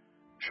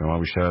 شما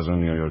بیشتر از اون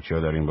نیویورکی‌ها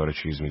در این باره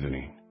چیز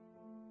میدونین.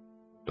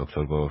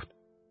 دکتر گفت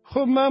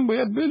خب من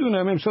باید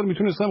بدونم. امسال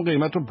میتونستم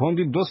قیمت رو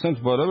پوندی 2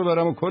 سنت بالا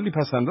ببرم و کلی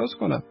پسنداز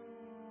کنم.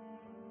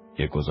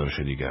 یک گزارش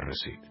دیگر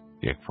رسید.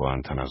 1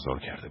 پوند تنزل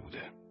کرده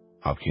بوده.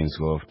 هاپکینز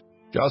گفت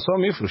جاسا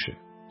میفروشه.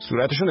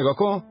 صورتشو نگاه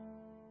کن.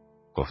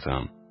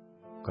 گفتم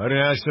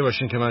کاری نشته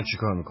باشین که من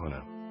چیکار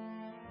میکنم.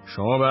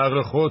 شما به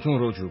عقل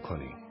خودتون رجوع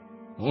کنین.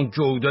 اون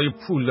جودای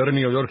پولدار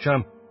نیویورک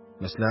هم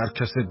مثل هر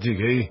کس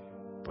دیگه‌ای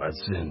باید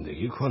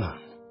زندگی کنن.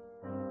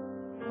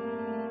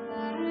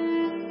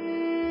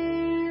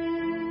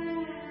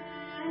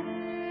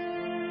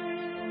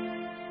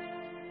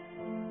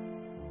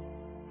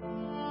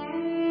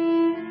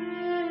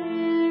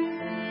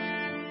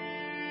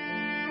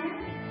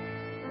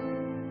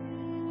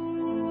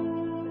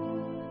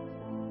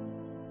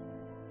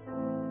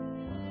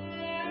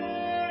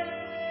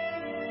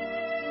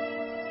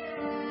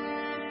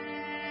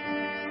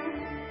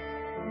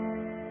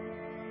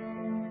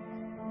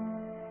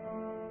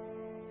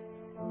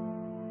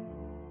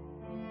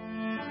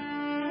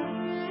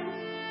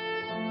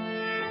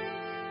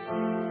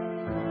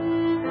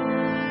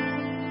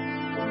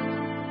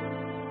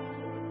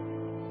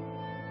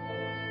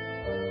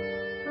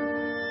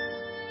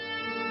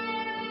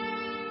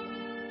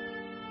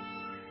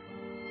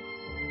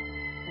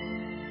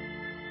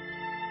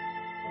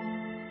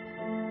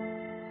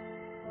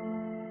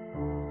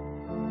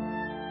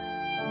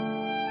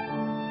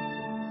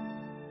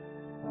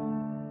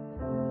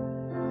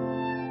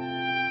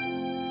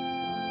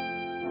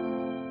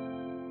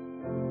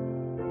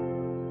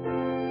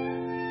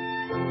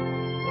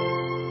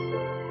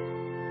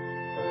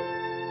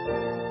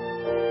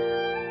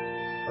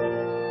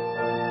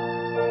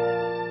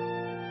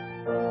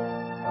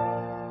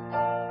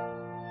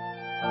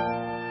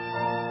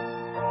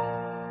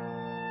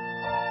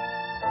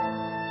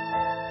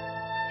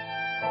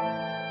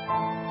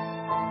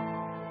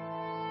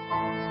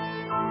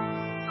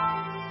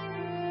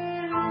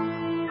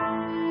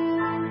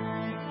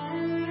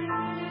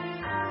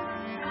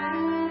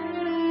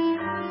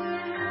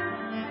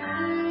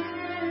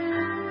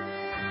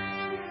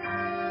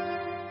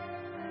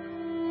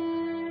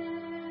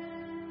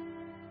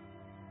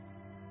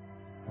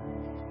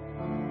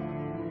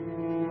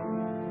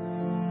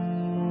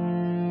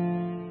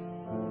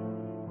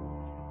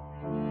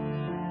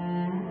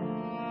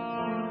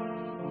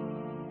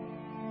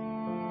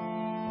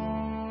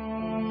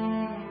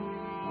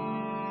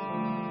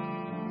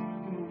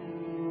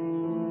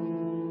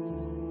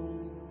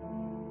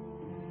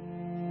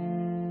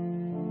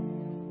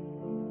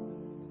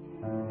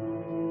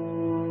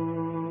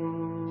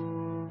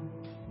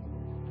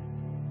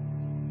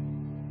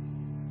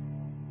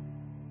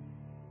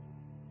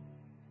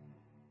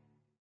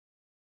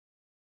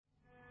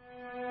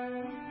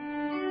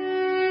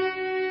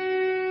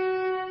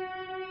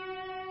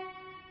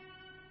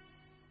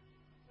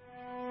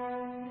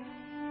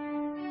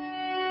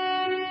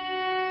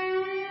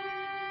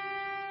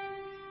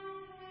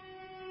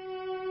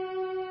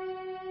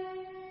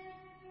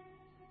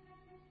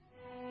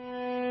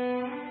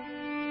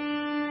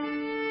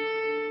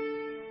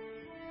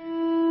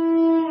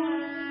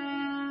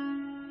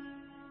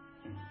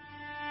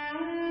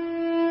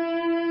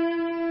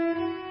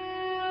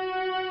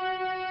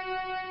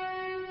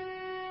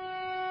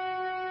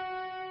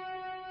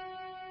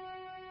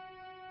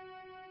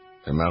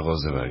 به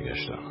مغازه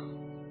برگشتم.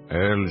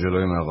 ارل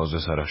جلوی مغازه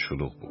سرش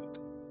شلوغ بود.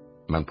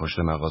 من پشت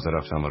مغازه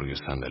رفتم و روی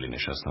صندلی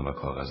نشستم و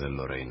کاغذ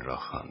لورین را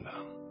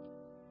خواندم.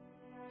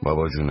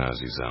 بابا جون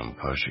عزیزم،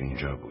 کاش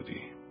اینجا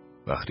بودی.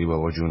 وقتی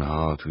بابا جون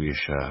ها توی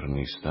شهر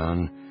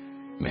نیستن،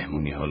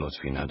 مهمونی ها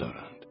لطفی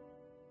ندارند.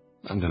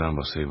 من دلم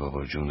واسه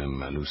بابا جون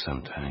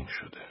ملوسم تنگ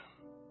شده.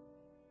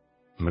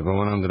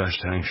 مگمانم دلش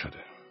تنگ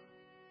شده.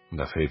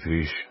 دفعه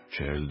پیش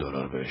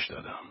 $40 بهش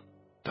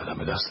دادم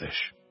به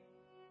دستش.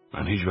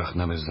 من هیچ وقت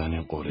نه به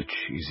زنی قول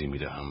چیزی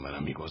میدهم و نه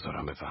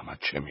میگذارم بفهمد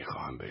چه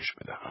میخواهم بهش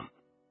بدهم.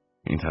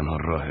 این تنها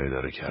راه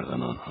اداره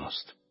کردن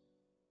آنهاست.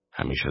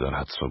 همیشه در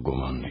حدس و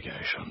گمان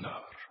نگهشان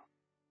دار.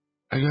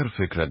 اگر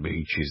فکرت به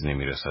هیچ چیز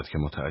نمیرسد که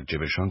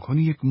متعجبشان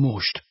کنی، یک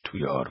مشت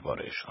توی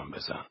آروارهشان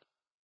بزن.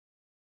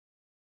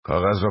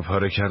 کاغذ را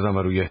پاره کردم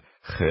و روی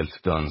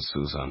خلطدان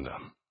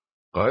سوزاندم.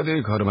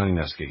 قاعده کار من این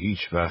است که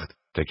هیچ وقت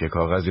تکه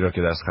کاغذی را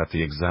که دست خط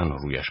یک زن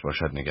رویش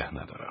باشد نگه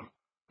ندارم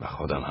و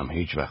خودم هم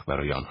هیچ وقت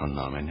برای آنها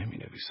نامه نمی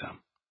نویسم.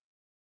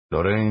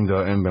 لورین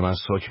دائم به من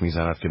سوک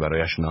میزند که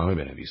برایش نامه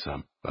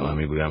بنویسم و من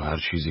میگویم هر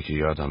چیزی که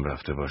یادم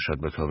رفته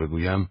باشد به تو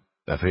بگویم.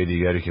 دفعه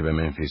دیگری که به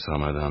منفیس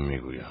آمدم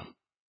میگویم.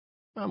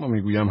 اما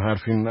میگویم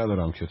حرفی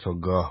ندارم که تو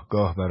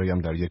گاه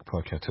برایم در یک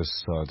پاکت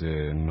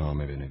ساده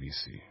نامه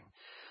بنویسی.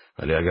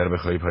 ولی اگر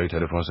بخوای پای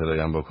تلفن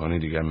صدایم بکنی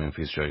دیگر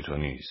منفیس جای تو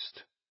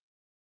نیست.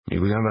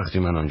 میگویم وقتی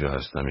من آنجا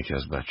هستم یکی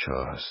از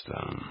بچه‌ها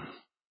هستم.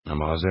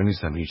 اما حاضر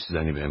نیستم هیچ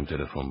زنی بهم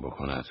تلفن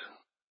بکند.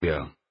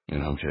 بیا،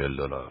 این هم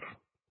 $40.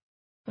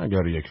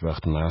 اگر یک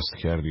وقت مست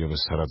کردی و به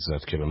سرت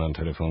زد که به من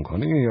تلفن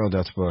کنی،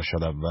 یادت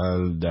باشد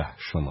اول 10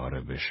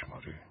 شماره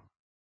بشماری.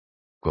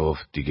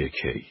 گفت دیگه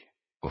کی؟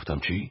 گفتم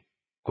چی؟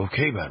 گفت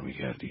کی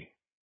برمیگردی؟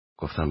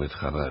 گفتم بهت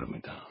خبر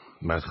میدم.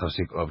 بعد خواست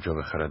یک آبجو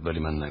بخرد ولی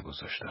من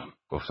نگذاشتم.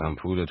 گفتم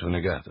پولتو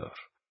نگه دار.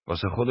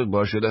 واسه خودت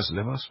باشه دست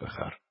لباس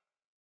بخر.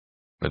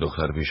 به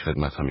دختر پیش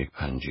خدمتم یک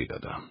پنجی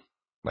دادم.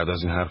 بعد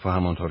از این حرفا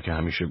همانطور که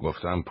همیشه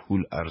گفتم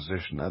پول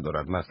ارزش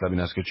ندارد. مطلب این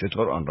است که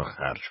چطور آن را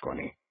خرج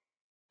کنی.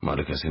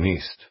 مال کسی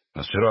نیست.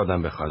 پس چرا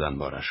آدم بخواد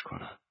انبارش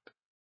کند؟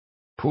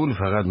 پول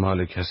فقط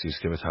مال کسی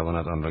است که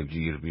بتواند آن را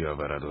گیر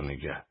بیاورد و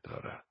نگه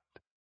دارد.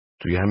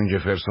 توی همین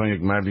جفرسون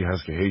یک مردی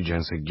هست که هی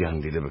جنس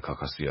گندیده به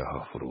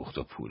کاکاسیاها فروخت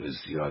و پول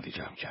زیادی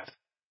جمع کرد.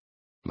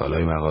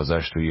 بالای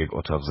مغازش توی یک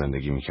اتاق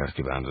زندگی میکرد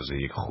که به اندازه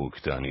یک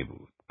خوکدانی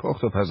بود.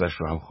 پخت و پزش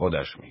رو هم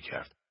خودش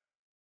میکرد.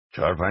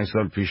 4-5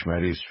 سال پیش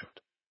مریض شد.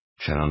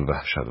 چنان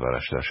وحشت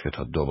ورش داشت که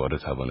تا دوباره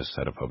توانست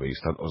سر پا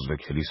بایستد عضو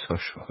کلیسا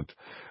شد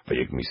و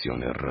یک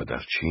میسیونر را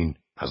در چین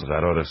از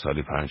قرار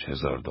سالی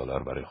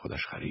 $5,000 برای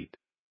خودش خرید.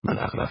 من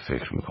اغلب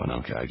فکر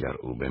میکنم که اگر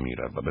او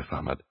بمیرد و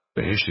بفهمد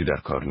بهشتی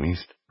در کار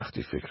نیست،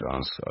 وقتی فکر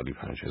آن سالی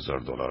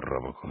 $5,000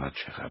 را بکند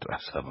چقدر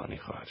عصبانی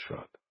خواهد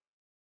شد.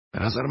 به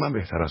نظر من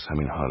بهتر از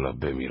همین حالا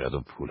بمیرد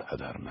و پول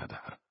هدر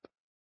ندهد.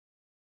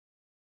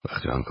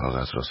 وقتی آن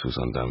کاغذ را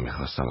سوزاندم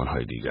میخواستم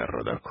آنهای دیگر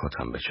را در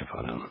کتم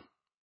بچپانم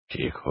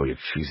که یک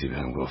چیزی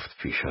بهم گفت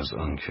پیش از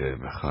آن که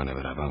به خانه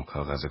بروم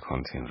کاغذ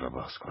کانتین را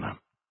باز کنم.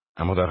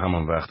 اما در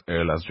همان وقت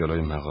از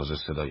جلوی مغازه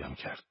صدایم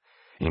کرد.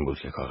 این بود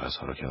که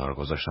کاغذها را کنار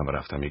گذاشتم و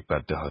رفتم یک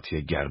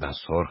بددهاتی گردن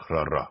سرخ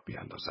را راه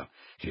بیاندازم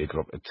که یک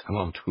ربع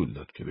تمام طول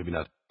داد که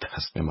ببیند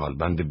تسبه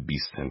مالبند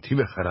 20 سنتی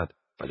بخرد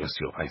و یا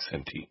 35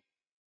 سنتی.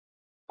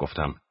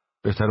 گفتم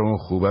بهتر اون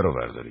خوبه رو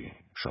برداری.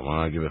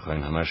 شما اگه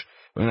بخواین همش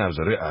با این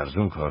ابزارهای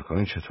ارزون کار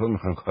کنین چطور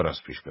میخواین کار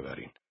از پیش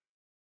ببرین؟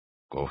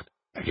 گفت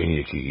اگه این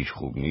یکی هیچ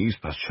خوب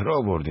نیست پس چرا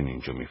آوردین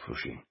اینجا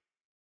میفروشین؟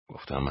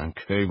 گفتم من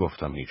کی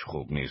گفتم هیچ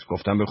خوب نیست؟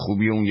 گفتم به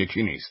خوبی اون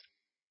یکی نیست.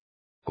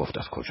 گفت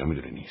از کجا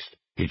میدونی نیست؟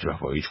 هیچ وقت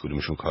با هیچ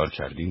کدومشون کار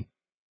کردی؟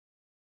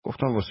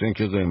 گفتم واسه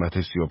اینکه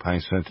قیمت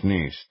 35 سنت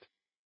نیست.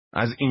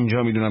 از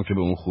اینجا میدونم که به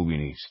اون خوبی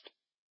نیست.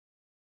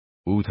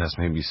 او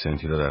تسمه 20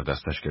 سنتی را در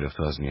دستش گرفت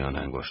و از میان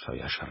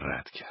انگشت‌هایش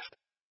رد کرد.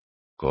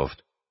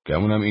 گفت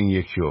گمونم این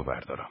یکی رو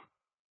بردارم.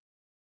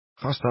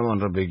 خواستم آن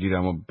را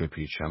بگیرم و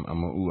بپیچم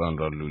اما او آن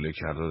را لوله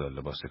کرد و در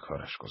لباس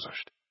کارش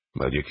گذاشت.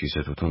 بعد یک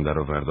کیسه توتون در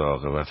آورد و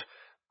عاقبت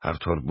هر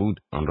طور بود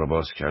آن را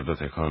باز کرد و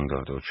تکان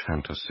داد و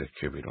چند تا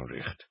سکه بیرون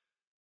ریخت.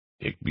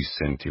 یک 20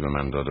 سنتی به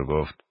من داد و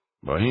گفت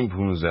با این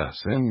 15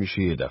 سنت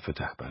میشه یه دفعه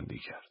ته‌بندی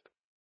کرد.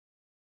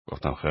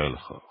 گفتم خیلی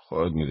خوب،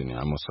 خود میدونی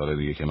اما سال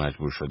دیگه که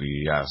مجبور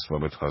شدی یه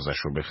اسباب تازه‌ش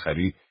رو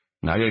بخری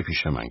نیای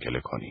پیش من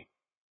گله کنی.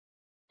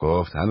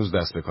 گفت هنوز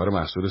دست به کار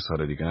محصول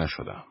سال دیگه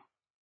نشدم.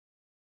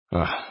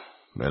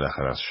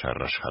 بالاخره از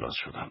شرش خلاص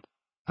شدم.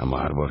 اما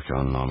هر بار که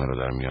آن نامه رو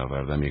در می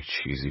آوردم یک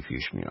چیزی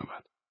پیش می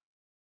آمد.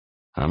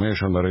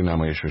 همه‌شان برای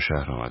نمایش به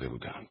شهر آمده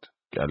بودند.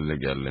 گله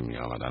گله می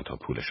آمدند تا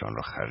پولشان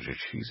را خرج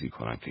چیزی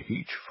کنند که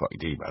هیچ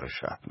فایده‌ای برای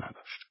شهر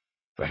نداشت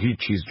و هیچ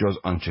چیز جز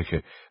آنچه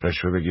که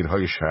رشوه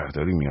بگیرهای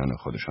شهرداری میان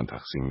خودشان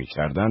تقسیم می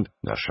کردند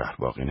در شهر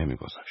باقی نمی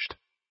گذاشت.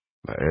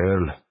 و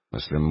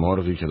مثل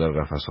مرغی که در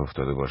قفس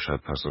افتاده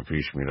باشد پس و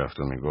پیش می رفت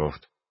و می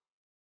گفت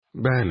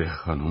بله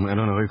خانم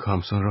الان آقای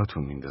کامپسون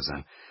راتون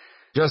میندازن.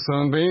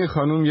 جاستان به این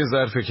خانم یه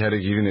ظرف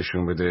کره‌گیری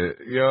نشون بده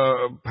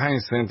یا 5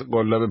 سنت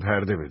قلاب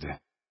پرده بده.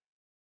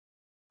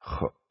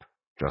 خب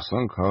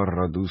جاستان کار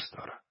را دوست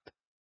دارد.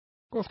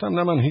 گفتم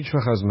نه من هیچ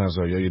وقت از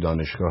مزایای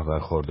دانشگاه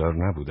برخوردار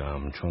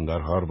نبودم چون در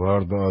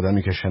هاروارد به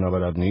آدمی که شنا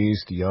بلد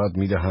نیست یاد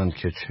میدهند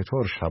که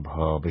چطور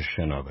شبها به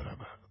شنا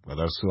برود و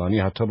در سوانی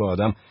حتی به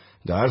آدم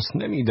درس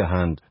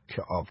نمیدهند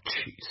که آب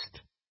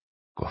چیست.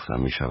 گفتم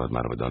میشود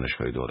مرا به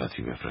دانشگاه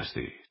دولتی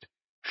بفرستید.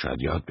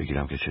 شاید یاد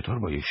بگیرم که چطور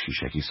با یک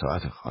شیشکی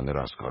ساعت خانه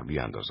را از کار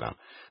بیاندازم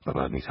و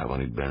بعد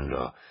میتوانید بن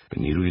را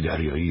به نیروی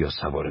دریایی یا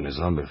سوار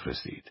نظام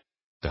بفرستید.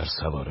 در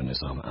سوار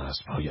نظام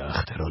اسب‌های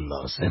اخته را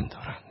لازم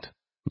دارند.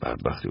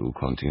 بعد وقتی او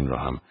کانتین را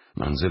هم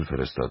منزل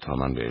فرستاد تا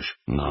من بهش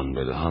نان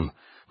بدهم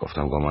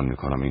گفتم گمان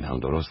میکنم این هم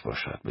درست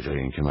باشد. به جای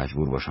اینکه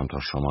مجبور باشم تا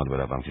شمال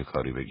بروم که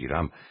کاری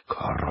بگیرم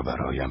کار را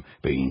برایم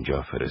به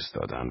اینجا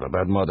فرستادن و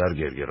بعد مادر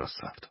گریه را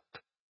سر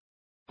داد.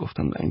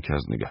 گفتم نه اینکه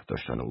از نگه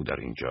داشتن او در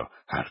اینجا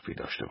حرفی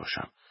داشته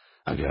باشم.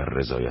 اگر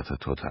رضایت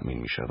تو تأمین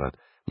می شود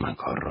من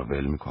کار را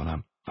ول می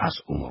کنم و از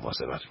او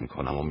مواظبت می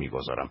کنم و می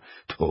گذارم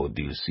تو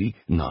دیلسی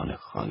نان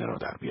خانه را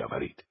در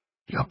بیاورید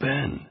یا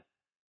بن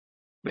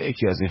به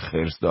یکی از این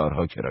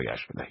خرسدارها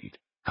کرایش بدهید.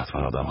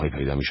 حتما آدم‌های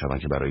پیدا می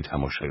شوند که برای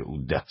تماشای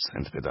او 10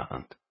 سنت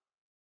بدهند.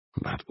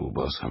 بعد او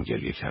باز هم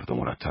گریه کرد و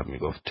مرتب می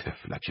گفت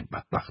طفلک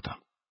بدبختم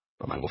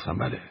و من گفتم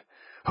بله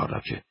حالا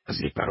که از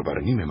 1.5 برابر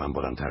من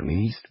بلندتر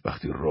نیست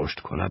وقتی رشد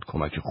کند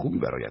کمک خوبی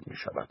برایت می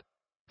شود.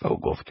 و او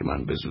گفت که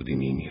من به زودی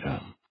می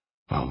میرم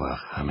و آن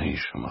وقت همه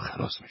شما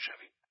خلاص می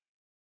شوید.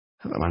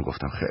 و من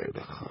گفتم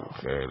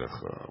خیلی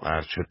خوب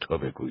هرچه تو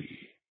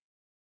بگویی.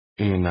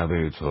 این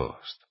نوه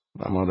توست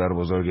و مادر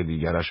بزرگ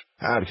دیگرش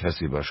هر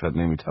کسی باشد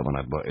نمی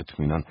تواند با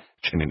اطمینان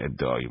چنین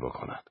ادعایی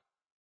بکند.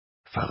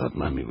 فقط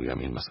من می گویم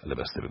این مسئله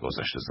بسته به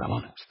گذشت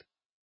زمان است.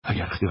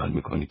 اگر خیال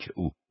می کنی که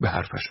او به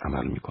حرفش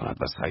عمل می کند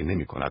و سعی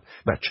نمی کند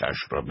بچه‌اش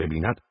را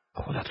ببیند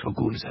خودت را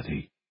گول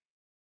زدی.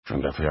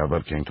 چون دفعه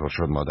اول که اینطور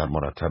شد مادر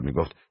مرتب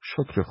میگفت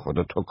شکر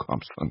خدا تو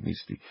کامپسون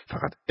نیستی،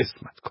 فقط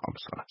اسمت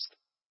کامپسون است.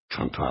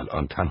 چون تو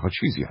الان تنها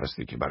چیزی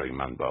هستی که برای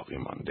من باقی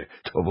مانده،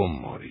 تو و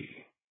موری.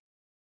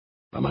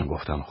 و من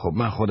گفتم خب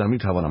من خودم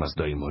میتوانم از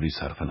دایی موری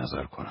صرف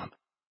نظر کنم.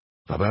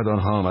 و بعد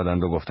آنها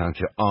آمدند و گفتند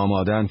که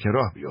آمادند که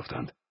راه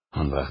بیفتند.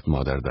 آن وقت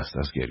مادر دست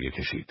از گریه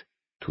کشید.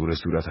 تور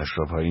صورتش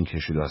را پایین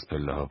کشید و از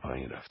پله ها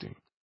پایین رفتیم.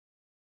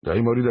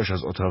 دایی موری داشت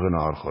از اتاق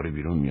ناهارخوری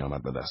بیرون می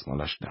آمد و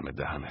دستمالش دم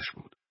دهنش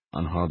بود.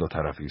 آنها دو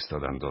طرف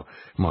ایستادند و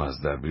ما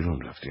از در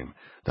بیرون رفتیم.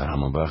 در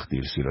همان وقت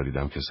دیلسی را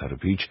دیدم که سر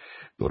پیچ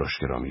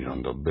درشکه را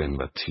میراند و بن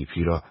و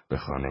تیپی را به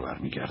خانه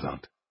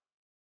برمیگرداند.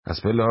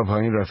 از پله ها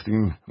پایین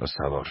رفتیم و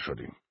سوار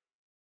شدیم.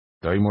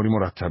 دایی موری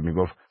مرتب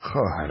میگفت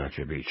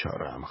خواهرک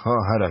بیچارم،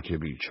 خواهرک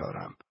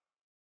بیچارم.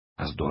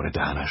 از دور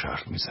دهنش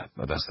حرف میزد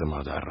و دست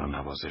مادر را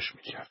نوازش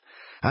میکرد.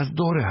 از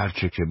دور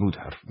هرچه که بود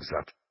حرف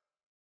میزد.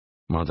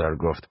 مادر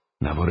گفت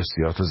نوار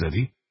سیاهتو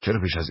زدی؟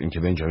 چرا پیش از اینکه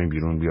بنجامین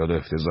بیرون بیاد و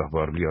افتضاح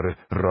بار بیاره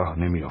راه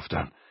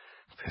نمیافتن؟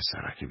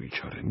 پسرک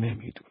بیچاره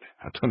نمیدونه،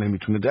 حتی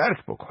نمیتونه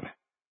درک بکنه.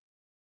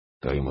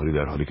 دایی موری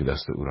در حالی که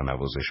دست او را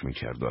نوازش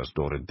میکرد و از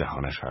دور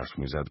دهانش حرف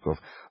میزد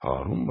گفت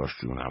آروم باش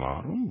جونم،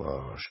 آروم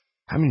باش.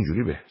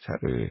 همینجوری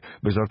بهتره.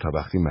 بذار تا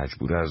وقتی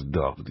مجبوره از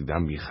داغ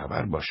دیدن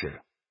بیخبر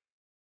باشه.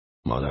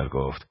 مادر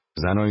گفت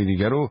زنای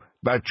دیگر رو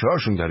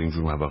بچه‌هاشون در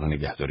اینجور مواقع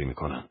نگهداری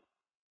میکنن.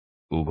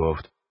 او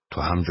گفت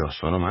تو هم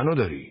جاسون و منو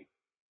داری.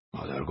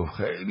 مادر گفت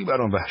خیلی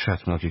برام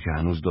وحشتناکه که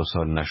هنوز 2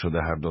 سال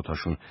نشده هر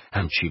دوتاشون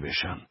همچی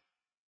بشن.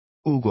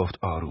 او گفت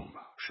آروم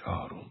باش،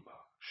 آروم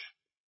باش.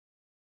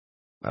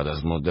 بعد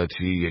از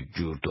مدتی یک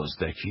جور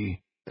دزدکی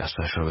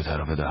دستش را به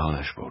طرف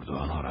دهانش برد و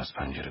آنها را از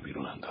پنجره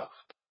بیرون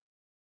انداخت.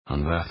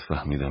 آن وقت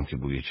فهمیدم که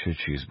بوی چه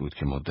چیز بود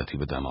که مدتی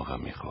به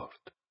دماغم میخورد.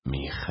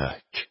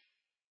 میخک.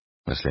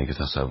 مثل اینکه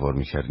تصور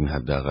میکرد این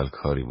حداقل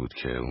کاری بود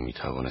که او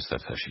میتوانست در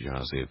تشییع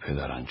جنازه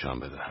پدر انجام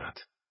بدهد.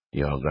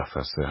 یا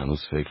قفسه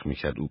هنوز فکر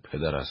میکرد او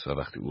پدر است و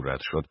وقتی او رد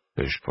شد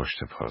بهش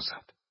پشت پا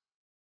زد.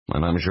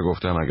 من همیشه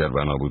گفتم اگر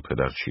بنا بود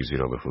پدر چیزی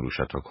را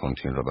بفروشد تا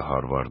کنتین را به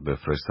هاروارد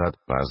بفرستد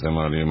وضع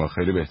مالی ما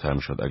خیلی بهتر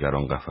میشد اگر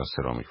آن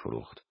قفسه را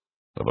میفروخت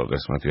و با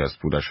قسمتی از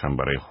پولش هم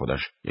برای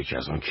خودش یکی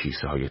از آن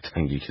کیسه های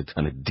تنگی که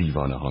تن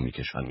دیوانه ها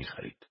میکشن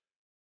میخرید.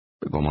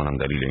 به گمانم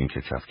دلیل این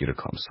که کفگیر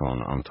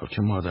کامپسون آنطور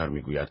که مادر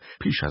میگوید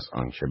پیش از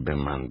آن که به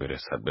من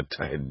برسد به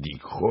ته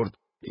دیگ خورد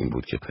این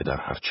بود که پدر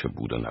هرچه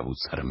بود و نبود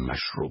سر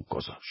مشروب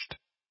گذاشت.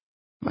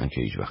 من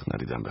که هیچ وقت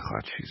ندیدم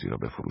بخواهد چیزی را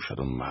بفروشد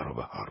و مرا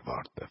به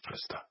هاروارد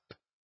بفرستد.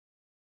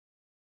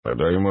 و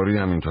دایی موری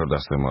همینطور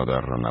دست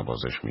مادر را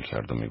نوازش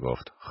میکرد و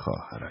میگفت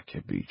خواهرک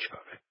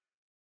بیچاره.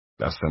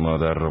 دست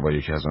مادر را با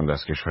یکی از آن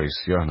دستکش‌های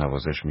سیاه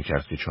نوازش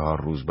میکرد که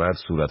 4 روز بعد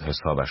صورت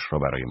حسابش را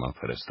برای ما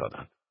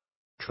فرستادند.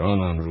 چون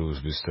آن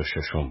روز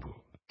 26 بود.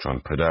 چون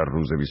پدر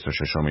روز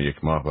 26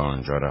 یک ماه به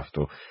آنجا رفت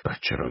و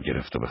بچه را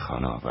گرفت و به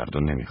خانه آورد و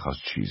نمیخواست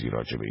چیزی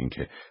راجع به این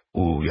که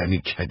او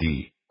یعنی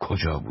کدی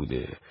کجا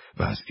بوده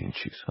و از این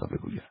چیزها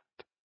بگوید.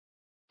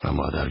 و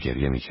مادر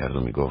گریه میکرد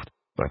و میگفت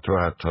و تو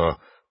حتی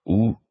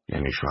او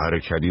یعنی شوهر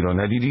کدی را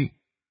ندیدی؟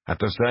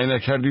 حتی سعی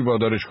نکردی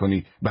وادارش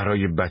کنی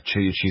برای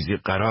بچه یه چیزی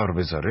قرار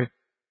بذاره؟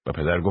 و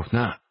پدر گفت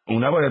نه، او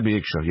نباید به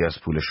یک شاهی از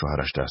پول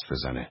شوهرش دست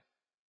بزنه.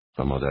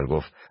 و مادر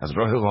گفت از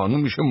راه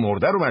قانون میشه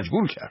مرده رو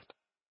مجبور کرد.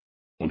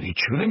 اون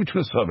هیچی رو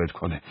نمیتونه ثابت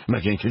کنه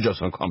مگه اینکه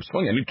جاسون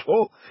کامپسون یعنی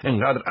تو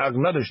انقدر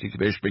عقل نداشتی که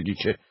بهش بگی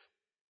که.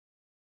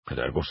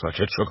 پدر گفت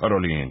ساکت شو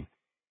کارولین.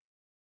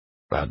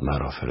 بعد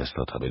مرا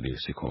فرستاد تا به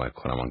دیلسی کمک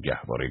کنم آن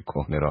گهواره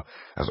کهنه را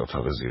از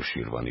اتاق زیر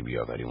شیروانی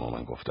بیاوریم و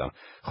من گفتم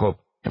خب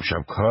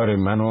امشب کار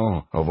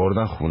منو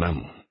آوردن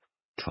خونمون.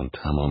 چون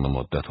تمام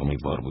مدت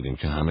امیدوار بودیم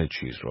که همه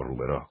چیز را رو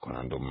به راه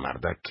کنند و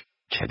مردک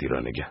کدی را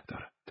نگه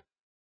دارد.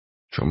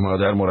 چون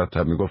مادر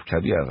مرتب میگفت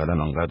کدی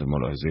اقلا آنقدر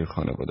ملاحظه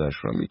خانواده‌اش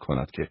را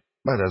میکند که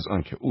بعد از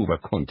آن که او و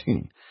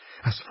کنتین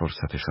از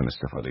فرصتشان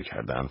استفاده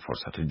کردند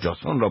فرصت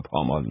جاسون را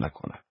پامال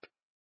نکند.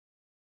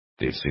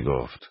 دیلسی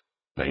گفت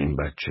و این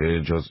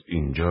بچه جز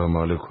اینجا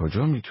مال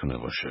کجا میتونه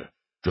باشه؟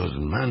 جز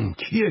من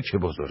کیه که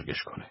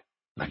بزرگش کنه؟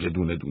 مگه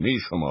دونه دونه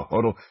شماها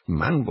رو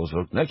من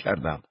بزرگ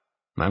نکردم؟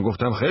 من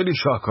گفتم خیلی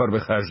شاهکار به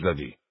خرج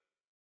دادی.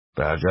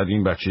 به هر جهت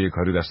این بچه یه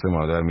کاری دست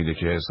مادر میده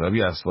که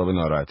حسابی اسباب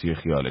ناراحتی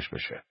خیالش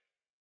بشه.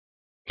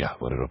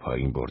 گهواره رو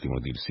پایین بردیم و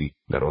دیلسی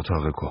در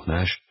اتاق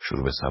کهنش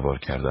شروع به سوار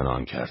کردن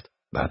آن کرد.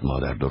 بعد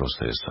مادر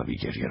درست حسابی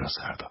گریه را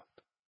سر داد.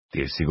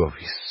 دیلسی گفت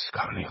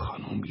کارنی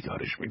خانم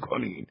بیدارش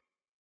میکنین.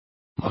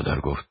 مادر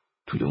گفت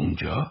توی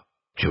اونجا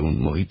که اون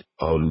محیط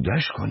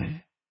آلودش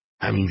کنه؟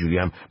 همینجوری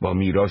هم با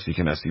میراثی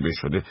که نصیبه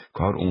شده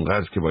کار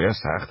اونقدر که باید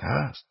سخت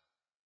هست.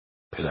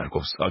 پدر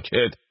گفت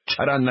ساکت،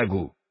 چرا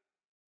نگو.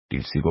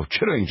 دیلسی گفت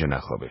چرا اینجا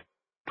نخوابه؟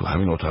 تو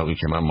همین اتاقی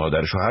که من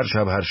مادرشو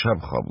هر شب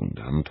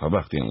خوابوندم تا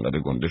وقتی اینقدر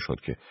گنده شد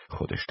که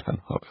خودش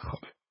تنها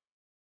بخوابه.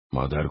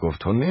 مادر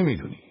گفت تو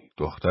نمیدونی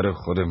دختر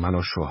خود من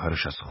و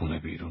شوهرش از خونه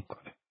بیرون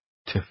کنه.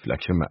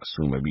 طفلک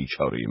معصوم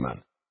بیچاره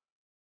من.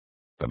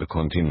 و به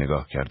کنتین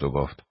نگاه کرد و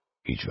گفت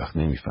هیچ وقت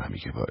نمیفهمی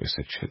که باعث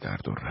چه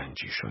درد و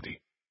رنجی شدی.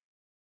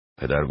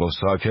 پدر گفت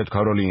ساکت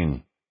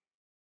کارولین.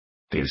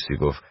 دیلسی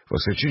گفت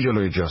واسه چی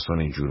جلوی جاسون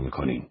اینجور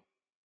میکنین؟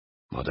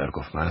 مادر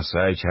گفت من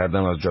سعی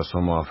کردم از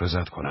جاسون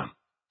محافظت کنم.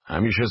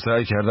 همیشه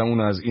سعی کردم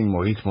اون از این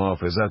محیط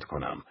محافظت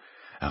کنم.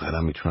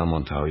 اقلا میتونم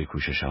منتهای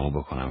کوششمو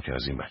بکنم که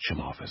از این بچه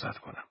محافظت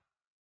کنم.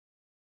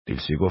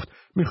 دیلسی گفت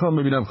میخوام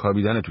ببینم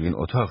خوابیدن تو این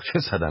اتاق چه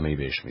صدمه‌ای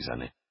بهش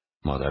میزنه.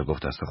 مادر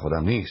گفت دست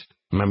خودم نیست.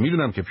 من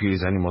میدونم که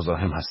پیرزنی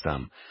مزاحم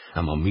هستم،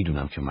 اما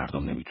میدونم که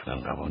مردم نمیتونن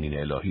قوانین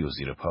الهی و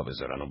زیر پا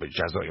بذارن و به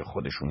جزای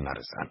خودشون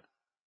نرسن.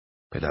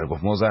 پدر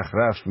گفت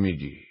مزخرف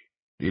میگی.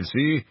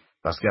 دیلسی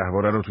پس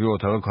گهواره رو توی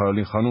اتاق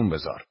کارولین خانوم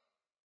بذار.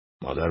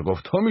 مادر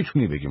گفت تو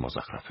میتونی بگی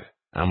مزخرفه،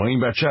 اما این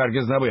بچه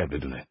هرگز نباید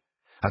بدونه.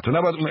 حتی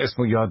نباید اون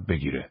اسمو یاد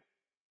بگیره.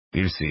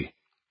 دیلسی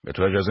به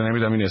تو اجازه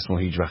نمیدم این اسمو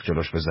هیچ وقت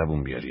جلوش به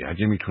زبون بیاری.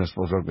 اگه میتونست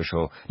بزرگ بشه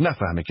و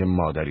نفهمه که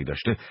مادری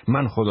داشته،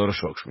 من خدا رو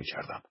شکر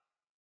میکردم.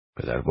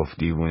 پدر گفت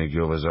دیوونگی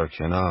و بذار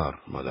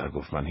کنار. مادر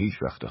گفت من هیچ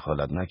وقت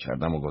دخالت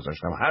نکردم و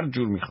گذاشتم هر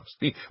جور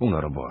میخواستی اونا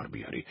رو بار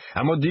بیاری،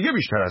 اما دیگه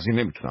بیشتر از این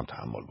نمیتونم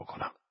تحمل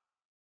بکنم.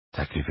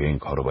 تکلیف این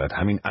کارو باید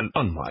همین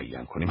الان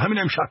معین کنیم، همین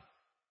امشب.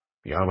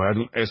 یا باید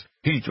اون اسم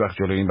هیچ وقت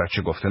جلوی این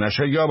بچه گفته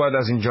نشه، یا باید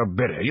از اینجا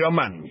بره، یا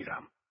من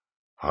میرم.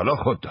 حالا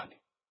خود دانی.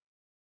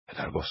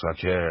 پدر گفت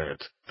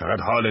ساکت، فقط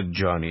حالت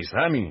جا نیست.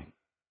 همین.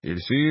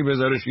 دیلسی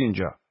بذارش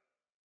اینجا.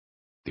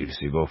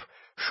 دیلسی گفت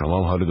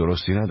شما حال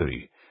درستی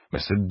نداری،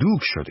 مثل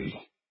دوک شده ای.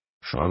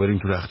 شما برین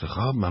تو رخت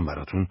خواب، من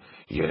براتون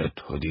یه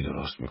تودی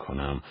درست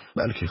میکنم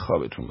بلکه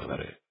خوابتون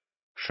ببره.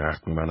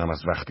 شرط میبندم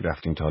از وقتی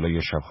رفتین تا حالا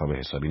یه شب خواب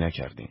حسابی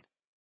نکردین.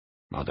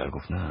 مادر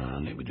گفت نه،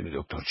 نمیدونی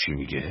دکتر چی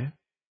میگه؟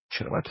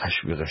 چرا باید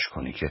تشویقش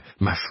کنی که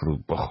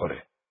مشروب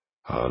بخوره؟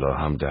 حالا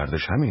هم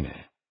دردش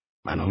همینه.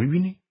 منو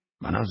میبینی؟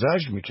 منم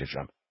زجر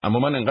میکشم، اما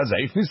من انقدر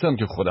ضعیف نیستم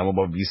که خودمو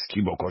با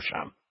ویسکی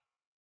بکشم.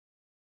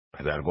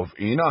 پدر گفت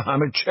اینا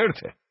همه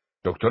چرته.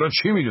 دکترها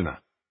چی میدونن؟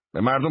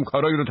 به مردم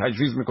کارایی رو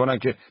تجویز میکنن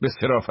که به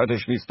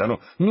صرافتش نیستن و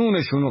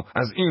نونشونو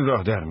از این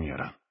راه در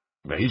میارن.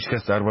 و هیچ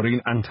کس درباره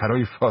این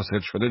انترای فاسد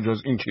شده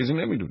جز این چیزی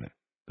نمیدونه.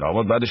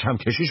 لابد بعدش هم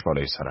کشیش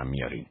بالای سرم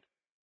میارین.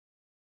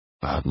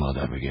 بعد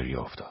مادر به گریه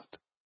افتاد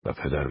و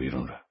پدر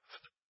بیرون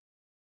رفت.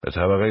 به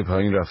طبقه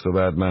پایین رفت و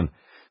بعد من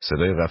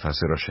صدای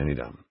قفسه را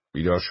شنیدم.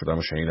 بیدار شدم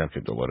و شنیدم که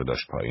دوباره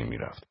داشت پایین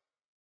میرفت.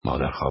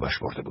 مادر خوابش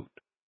برده بود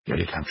یا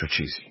یک همچو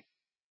چیزی،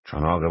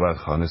 چون عاقبت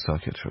خانه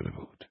ساکت شده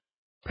بود.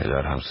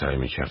 پدر هم سعی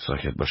میکرد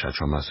ساکت باشد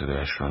چون من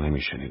صدایش را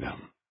نمیشنیدم.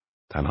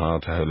 تنها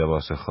ته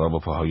لباس خواب و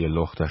پاهای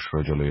لختش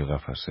را جلوی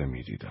قفسه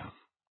میدیدم.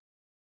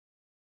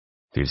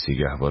 دیلسی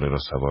گهواره را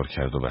سوار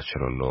کرد و بچه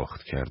را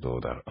لخت کرد و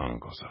در آن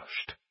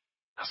گذاشت.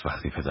 از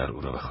وقتی پدر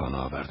او را به خانه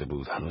آورده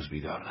بود هنوز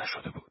بیدار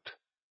نشده بود.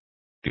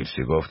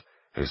 دیلسی گفت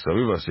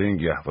حسابی واسه این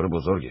گهواره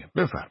بزرگه،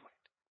 بفرمایید.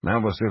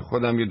 من واسه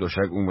خودم یه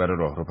دوشک اونور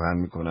راه رو پهن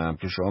میکنم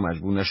که شما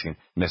مجبور نشین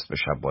نصف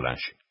شب بلند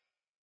شین.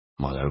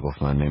 مادر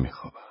گفت من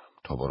نمیخوابم،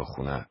 تو برو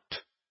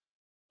خونت.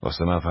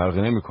 واسه من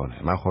فرقی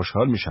نمیکنه. من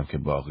خوشحال میشم که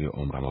باقی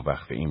عمرم رو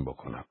وقف این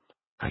بکنم.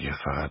 اگه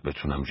فقط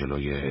بتونم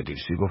جلوی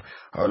دیلسی گفت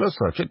حالا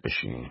ساکت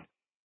بشین.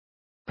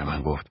 به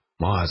من گفت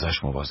ما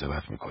ازش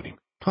مواظبت میکنیم،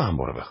 تو هم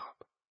برو بخواب.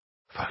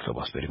 فردا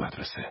باز بری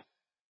مدرسه.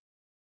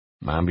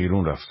 من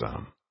بیرون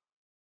رفتم.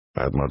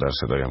 بعد مادر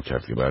صدایم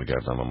کرد که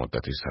برگردم و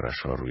مدتی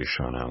سرش را روی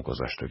شانه‌ام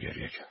گذاشت و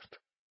گریه کرد.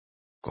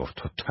 گفت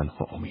تو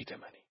تنها امید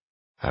منی.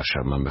 هر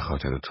شب من به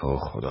خاطر تو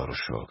خدا رو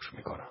شکر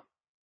میکنم.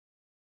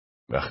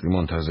 وقتی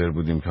منتظر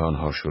بودیم که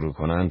آنها شروع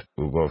کنند،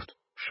 او گفت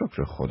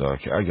شکر خدا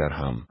که اگر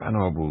هم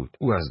بنا بود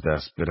او از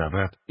دست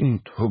برود،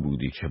 این تو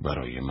بودی که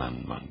برای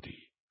من ماندی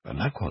و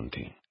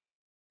نکندین.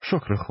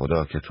 شکر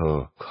خدا که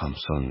تو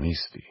کامپسون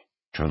نیستی،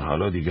 چون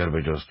حالا دیگر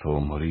به جز تو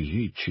موری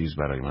هیچ چیز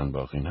برای من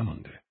باقی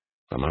نمونده.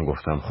 و من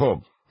گفتم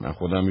خب من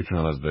خودم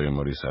میتونم از دایی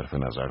موری صرف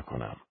نظر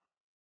کنم.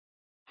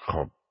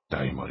 خب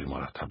دایی موری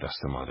مرتب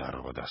دست مادر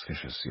رو با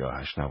دستکش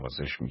سیاهش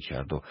نوازش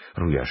میکرد و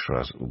رویش رو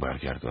از او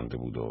برگردانده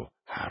بود و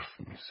حرف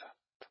میزد.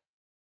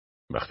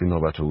 وقتی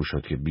نوبت او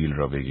شد که بیل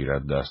را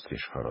بگیرد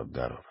دستکشها را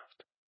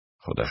درآورد.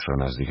 خودش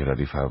را نزدیک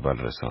ردیف اول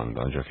رساند،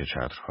 آنجا که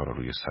چترها را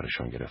روی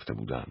سرشان گرفته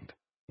بودند.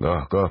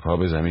 گاه پا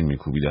به زمین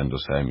میکوبیدند و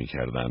سعی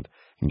میکردند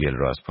گل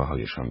را از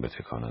پاهایشان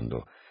بتکانند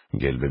و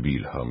گل به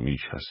بیلها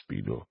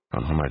میچسبید و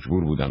آنها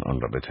مجبور بودند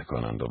آن را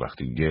بتکانند و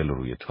وقتی گل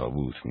روی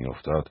تابوت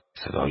میافتاد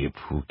صدای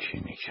پوکی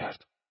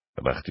میکرد.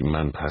 و وقتی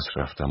من پس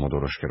رفتم و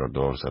درشکه را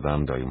دور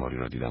زدم، دایی موری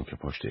را دیدم که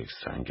پشت یک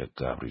سنگ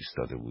قبر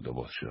ایستاده بود و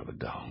بطری را به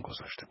دهان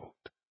گذاشته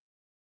بود.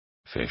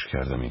 فکر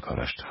کردم این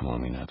کارش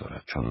تمامی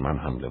ندارد، چون من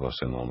هم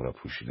لباس نام را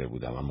پوشیده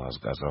بودم، اما از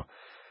قضا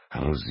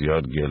هنوز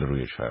زیاد گل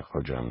روی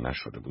چرخها جمع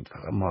نشده بود.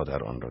 فقط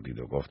مادر آن را دید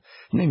و گفت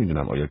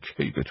نمیدونم آیا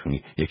کی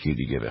بتونی یکی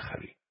دیگه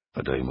بخری.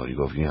 و دایی موری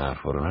گفت این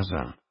حرفا رو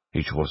نزن،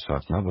 هیچ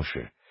غصت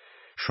نباشه.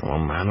 شما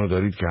منو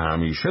دارید که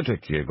همیشه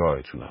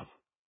تکیهگاهتونم.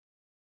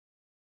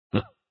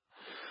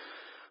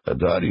 و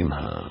داریم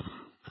هم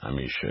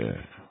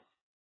همیشه.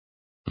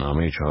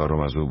 نامه چهارم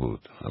از او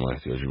بود، اما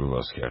احتیاجی به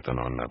باز کردن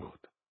آن نبود.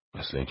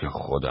 مثل اینکه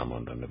خودم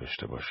آن را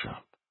نوشته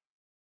باشم.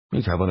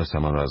 می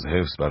توانستم آن را از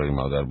حفظ برای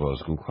مادر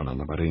بازگو کنم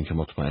و برای اینکه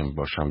مطمئن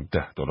باشم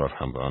 $10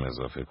 هم به آن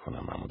اضافه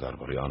کنم، اما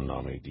درباره آن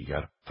نامه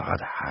دیگر فقط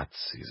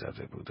حدسی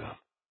زده بودم.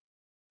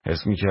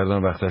 حس می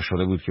کردم وقتش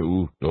شده بود که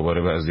او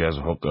دوباره بعضی از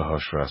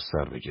حقه‌هاش را از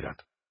سر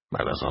بگیرد.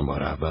 بعد از آن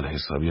بار اول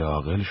حسابی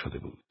عاقل شده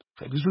بود.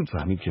 خیلی زود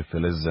فهمید که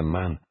فلز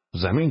من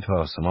زمین تا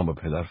آسمان با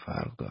پدر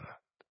فرق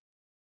دارد.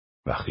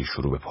 وقتی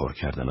شروع به پر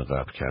کردن و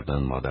قبر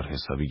کردن مادر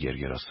حسابی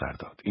گریه را سر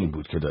داد. این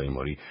بود که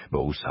دایماری به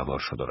او سوار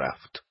شد و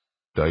رفت.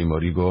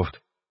 دایماری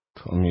گفت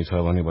تو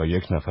میتوانی با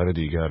یک نفر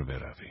دیگر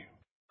بروی.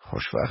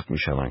 خوشوقت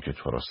میشوند که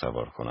تو را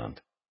سوار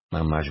کنند.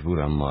 من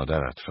مجبورم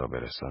مادرت را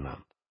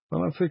برسانم. و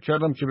من فکر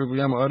کردم که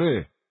بگویم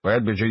آره،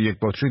 باید به جای یک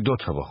بطری 2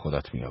 تا با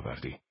خودت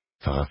میآوردی.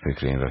 فقط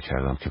فکر این را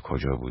کردم که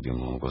کجا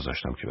بودیم و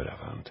گذاشتم که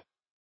بروند.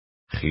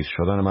 خیس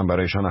شدن من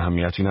برایشان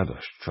اهمیتی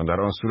نداشت، چون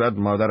در آن صورت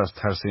مادر از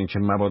ترس اینکه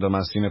مبادا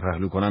من سینه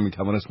پهلو کنم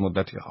میتوانست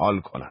مدتی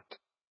حال کند.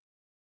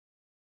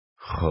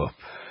 خب،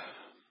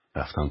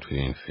 رفتم توی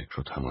این فکر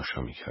رو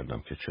تماشا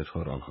میکردم که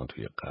چطور آنها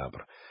توی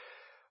قبر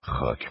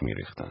خاک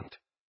میریختند.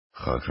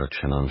 خاک را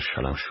چنان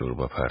شلم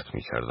شوربا پرت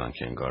میکردند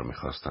که انگار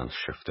میخواستند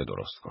شفته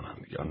درست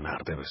کنند یا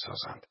نرده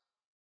بسازند.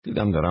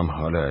 دیدم دارم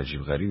حال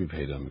عجیب غریبی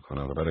پیدا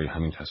میکنم و برای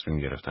همین تصمیم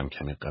گرفتم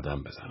کمی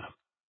قدم بزنم.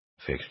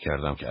 فکر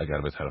کردم که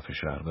اگر به طرف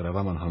شهر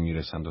بروم آنها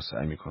میرسند و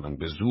سعی میکنند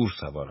به زور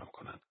سوارم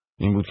کنند.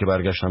 این بود که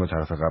برگشتم به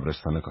طرف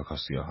قبرستان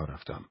کاکاسیاها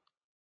رفتم.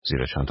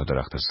 زیر چند تا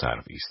درخت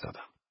سرو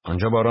ایستادم.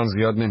 آنجا باران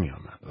زیاد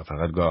نمیآمد و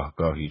فقط گاه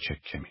گاهی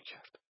چکه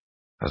میکرد.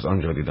 از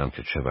آنجا دیدم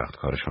که چه وقت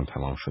کارشان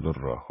تمام شد و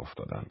راه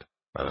افتادند.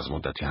 بعد از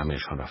مدتی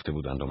همهشان رفته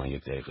بودند و من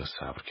 1 دقیقه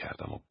صبر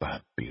کردم و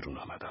بعد بیرون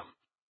آمدم.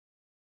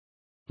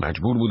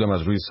 مجبور بودم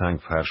از روی سنگ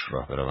فرش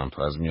راه بروم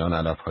تا از میان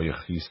علفهای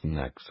خیس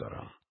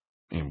نگذارم.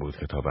 این بود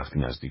که تا وقتی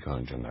نزدیک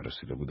آنجا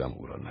نرسیده بودم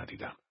او را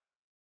ندیدم.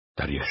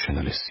 در یک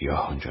شنل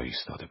سیاه آنجا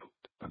ایستاده بود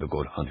و به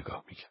گلها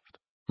نگاه میکرد.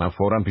 من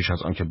فوراً پیش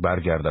از آنکه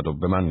برگردد و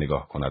به من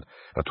نگاه کند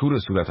و تور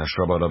صورتش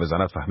را بالا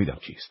بزند فهمیدم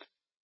کیست.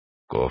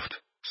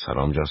 گفت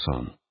سلام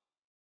جاسون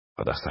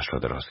و دستش را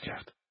دراز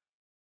کرد.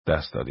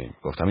 دست دادیم.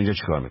 گفتم اینجا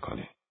چیکار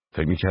میکنی؟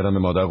 فکر میکردم به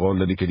مادر قول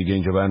دادی که دیگه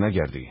اینجا بر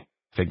نگردی.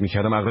 فکر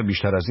میکردم عقل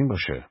بیشتر از این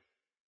باشه.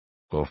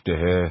 گفت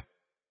دهه.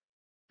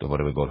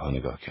 دوباره به گلها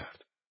نگاه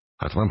کرد.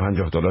 حتما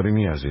 $50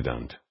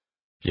 میارزیدند.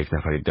 یک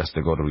نفری دست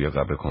گل روی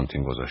قبر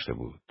کنتین گذاشته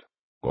بود.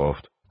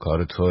 گفت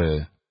کار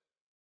توئه؟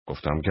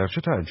 گفتم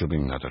گرچه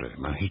تعجبیم نداره.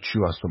 من هیچی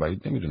از تو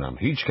بعید نمیدونم.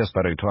 هیچ کس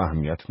برای تو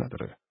اهمیت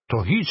نداره.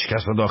 تو هیچ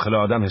کس رو داخل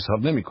آدم حساب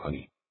نمی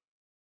کنی.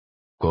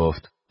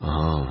 گفت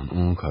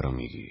اون کارو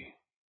میگی.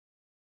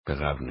 به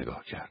قبر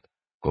نگاه کرد.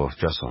 گفت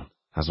جاسون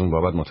از اون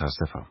بابت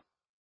متاسفم.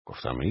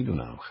 گفتم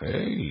میدونم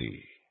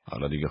خیلی.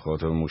 حالا دیگه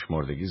خودت به موش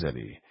مردگی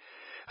زدی.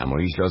 اما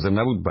هیچ لازم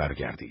نبود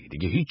برگردی.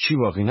 دیگه هیچی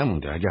باقی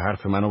نمونده. اگه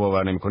حرف منو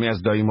باور نمی‌کنی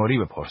از دایماری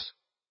بپرس.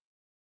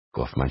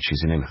 گفت من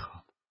چیزی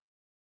نمیخوام.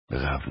 به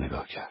قبر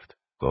نگاه کرد.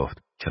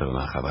 گفت چرا به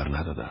من خبر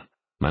ندادن؟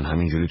 من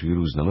همینجوری توی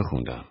روزنامه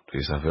خوندم.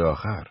 توی صفحه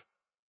آخر.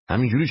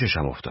 همینجوری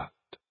چشم افتاد.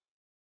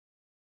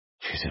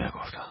 چیزی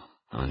نگفتم.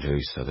 آنجا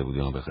ایستاده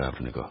بودیم و به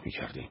قبر نگاه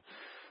می‌کردیم.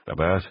 و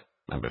بعد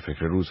من به فکر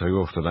روزهایی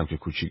افتادم که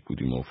کوچیک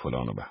بودیم و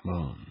فلان و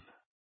بهمان.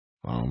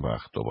 و اون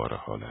وقت دوباره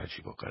حال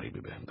عجیب و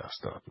غریبی بهم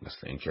دست داد،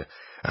 مثل اینکه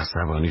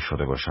عصبانی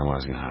شده باشم و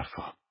از این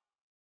حرفا.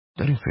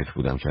 در این فکر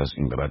بودم که از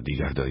این به بعد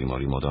دیگر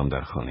دایماری مدام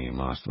در خانه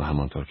ماست و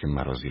همانطور که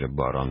مرا زیر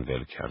باران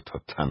ول کرد تا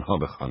تنها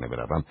به خانه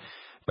بروم،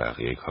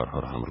 بقیه کارها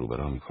را هم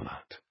روبرا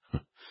می‌کند.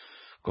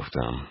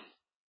 گفتم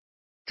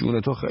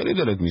جون تو خیلی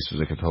دلت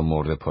میسوزه که تا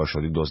مرده پا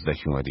شدی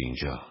دزدکی اومدی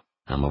اینجا،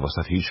 اما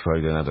واسط هیچ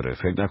فایده نداره.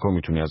 فکر نکن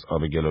میتونی از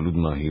آب گلالود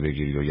ماهی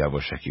بگیری و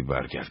یواشکی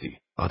برگردی.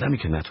 آدمی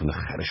که نتونه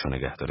خرشو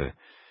نگه داره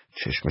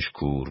چشمش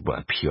کور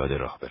باید پیاده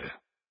راه بره.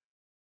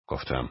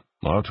 گفتم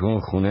ما تو اون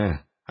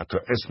خونه حتی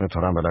اسم تو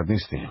هم بلد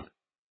نیستیم.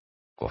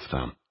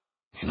 گفتم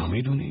اینو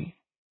میدونی؟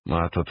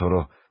 ما حتی تو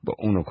رو با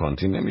اونو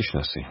کانتین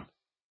نمیشناسیم.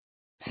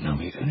 اینو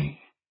میدونی؟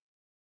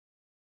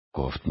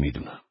 گفت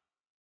میدونم.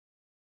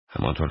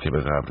 همانطور که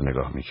به قبر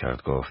نگاه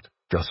میکرد گفت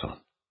جاسون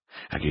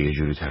اگه یه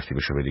جوری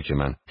ترتیبشو بدی که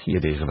من 1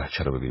 دقیقه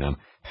بچه رو ببینم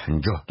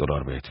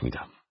 $50 بهت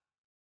میدم.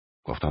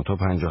 گفتم تو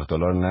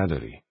 $50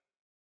 نداری.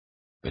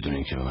 بدون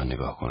اینکه به من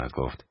نگاه کند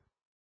گفت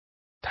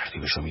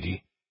ترتیبشو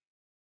میدی؟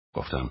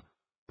 گفتم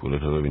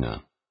پولتو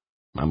ببینم.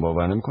 من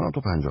باور نمی‌کنم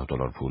تو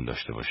 $50 پول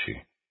داشته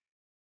باشی.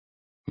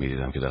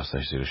 میدیدم که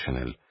دستش زیر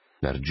شنل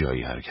در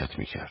جایی حرکت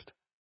میکرد.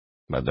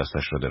 بعد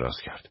دستش را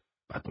دراز کرد.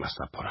 بعد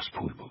مصب پر از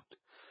پول بود.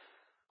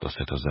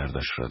 2-3 تا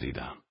زردش را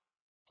دیدم.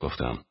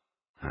 گفتم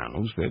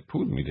هنوز بهت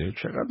پول میده؟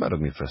 چقدر برات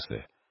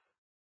میفرسته؟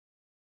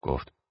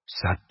 گفت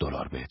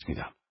 $100 بهت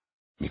میدم.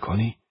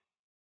 میکنی؟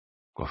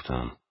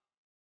 گفتم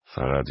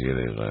فقط 1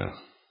 دقیقه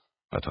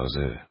و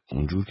تازه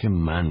اونجور که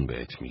من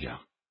بهت میگم.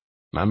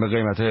 من به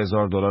قیمت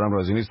 $1000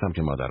 راضی نیستم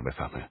که مادر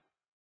بفهمه.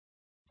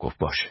 گفت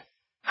باشه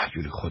هر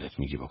جوری خودت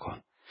میگی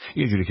بکن.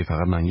 یه جوری که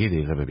فقط من 1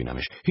 دقیقه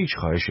ببینمش. هیچ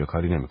خواهش یا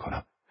کاری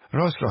نمیکنم.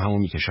 راست را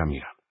همون میکشم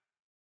میرم.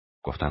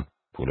 گفتم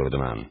پولو بده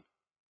من.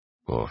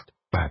 گفت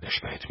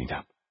بعدش بهت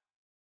میدم.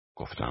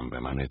 گفتم به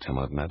من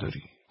اعتماد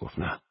نداری؟ گفت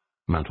نه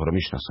من تو رو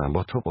میشناسم،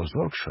 با تو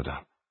بزرگ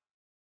شدم.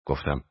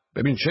 گفتم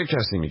ببین چه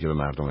کسی میگه به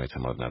مردم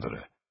اعتماد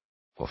نداره.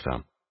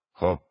 گفتم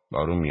خب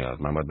بارون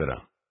میاد من باید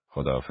برم.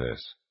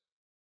 خداحافظ.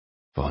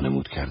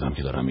 وانمود کردم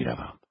که دارم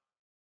میروم.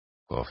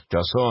 گفت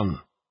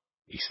جاسون.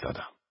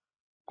 ایستادم.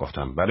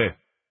 گفتم بله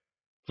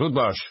زود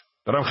باش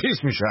دارم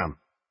خیس میشم.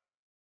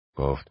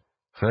 گفت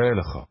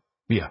خیلی خوب،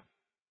 بیا.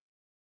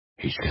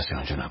 هیچ کسی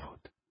آنجا نبود.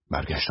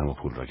 برگشتم و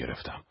پول را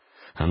گرفتم.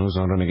 هنوز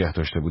آن را نگه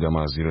داشته بودم و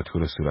از زیر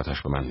تور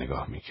صورتش به من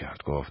نگاه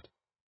میکرد. گفت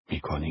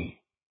میکنی؟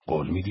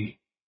 قول میدی؟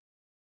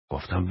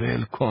 گفتم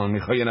ول کن،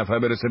 میخوای یه نفر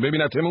برسه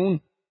ببینتمون؟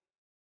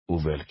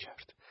 او ول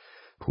کرد.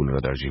 پول را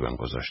در جیبم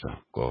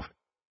گذاشتم. گفت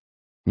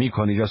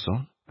میکنی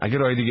جاسون؟ اگه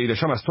راه دیگه ای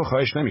داشتم از تو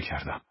خواهش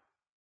نمیکردم.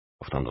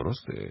 گفتم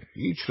درسته،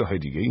 هیچ راه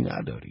دیگه ای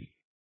نداری.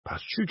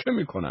 پس چی که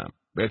میکنم؟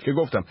 بهت که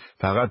گفتم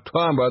فقط تو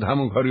هم باید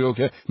همون کاریو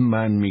که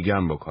من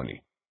میگم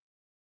بکنی.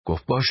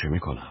 گفت باشه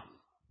میکنم.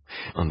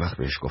 آن وقت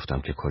بهش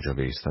گفتم که کجا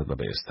بایستد و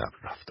به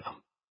استبل رفتم.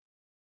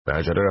 به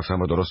عجله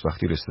رفتم و درست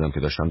وقتی رسیدم که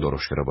داشتم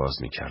درشکه را باز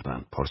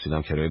میکردن.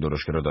 پرسیدم کرایه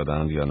درشکه را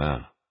دادند یا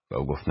نه و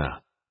او گفت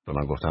نه. و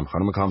من گفتم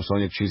خانم کامپسون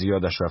یک چیزی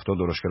یادش رفت و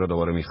درشکه را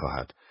دوباره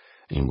میخواهد.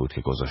 این بود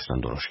که گذاشتن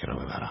درشکه را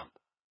ببرم.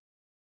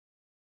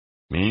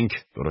 مینک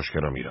درشکه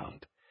را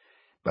میراند.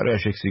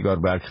 برایش یک سیگار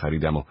برگ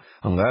خریدم و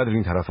انقدر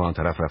این طرف و آن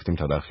طرف رفتیم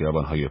تا در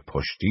خیابان‌های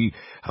پشتی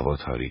هوا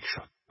تاریک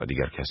شد و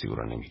دیگر کسی او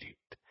را نمیدید.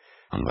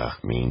 آن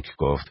وقت مینک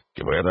گفت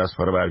که باید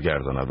اسب‌ها را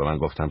برگرداند و من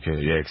گفتم که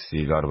یک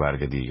سیگار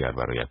برگ دیگر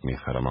برایت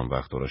میخرم. آن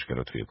وقت درشکه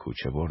را توی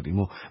کوچه بردیم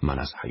و من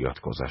از حیاط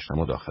گذشتم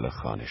و داخل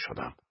خانه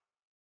شدم.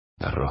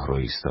 در راه رو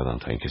ایستادم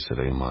تا اینکه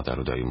صدای مادر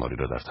و دایی ماری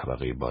را در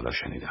طبقه بالا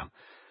شنیدم.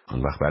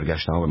 آن وقت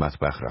برگشتم و به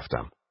مطبخ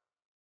رفتم.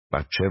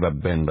 بچه و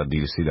بن و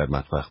دیلسی در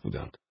مطبخ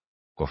بودند.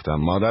 گفتم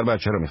مادر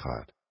بچه را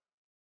میخواهد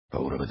و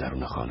او را به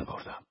درون خانه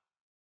بردم.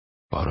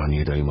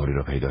 بارانی دایی ماری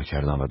را پیدا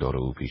کردم و دور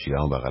او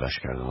پیچیدم و بغلش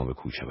کردم و به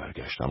کوچه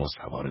برگشتم و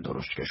سوار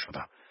درشکه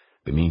شدم.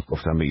 به مینک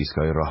گفتم به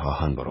ایستگاه راه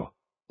آهن برو.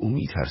 او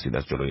میترسید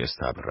از جلوی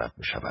استبل رد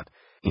بشود.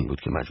 این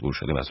بود که مجبور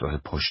شدیم از راه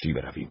پشتی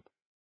برویم.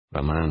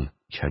 و من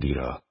کدی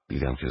را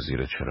دیدم که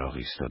زیر چراغ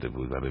ایستاده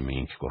بود و به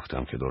مینک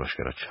گفتم که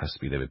درشکه را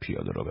چسبیده به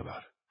پیاده رو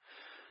ببر.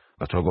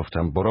 و تا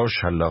گفتم برو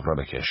شلاق را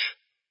بکش.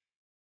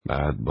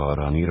 بعد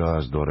بارانی را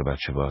از دور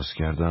بچه باز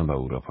کردم و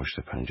او را پشت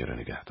پنجره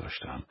نگه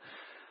داشتم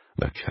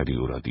و کدی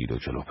او را دید و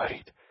جلو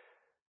پرید.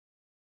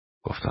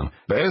 گفتم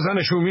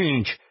بزنشو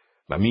مینک.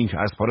 و مینک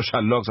از پا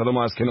شلاق زد و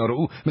ما از کنار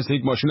او مثل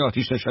یک ماشین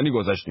آتش نشانی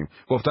گذشتیم.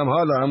 گفتم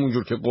حالا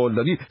همونجور که قول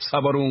دادی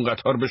سوار اون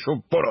قطار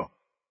بشو برو.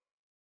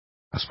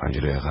 از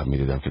پنجره عقب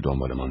میدیدم که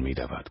دنبالمان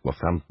میدود.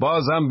 گفتم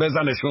بازم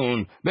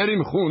بزنشون،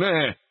 بریم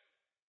خونه.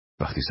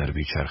 وقتی سر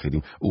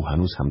چرخیدیم او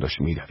هنوز هم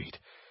داشت میدوید.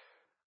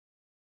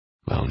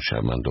 و آن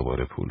شب من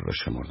دوباره پول را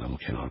شمردم و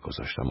کنار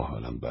گذاشتم و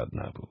حالم بد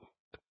نبود.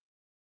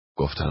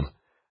 گفتم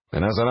به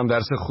نظرم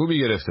درس خوبی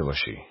گرفته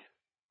باشی.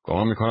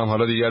 گمان میکنم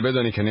حالا دیگر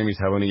بدانی که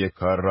نمیتوانی یک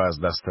کار را از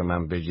دست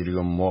من بگیری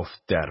و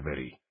مفت در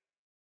بری.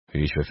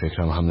 هیچ به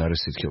فکرم هم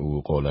نرسید که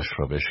او قولش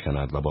را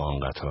بشکند و با آن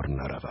قطار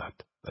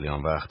نرود. ولی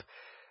آن وقت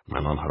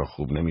من آنها را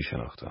خوب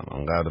نمیشناختم.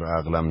 آنقدر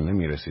عقلم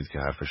نمیرسید که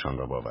حرفشان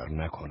را باور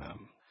نکنم.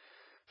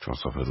 چون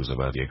صبح روز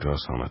بعد یک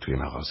راست آمد توی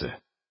مغازه.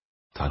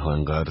 تنها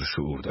انقدر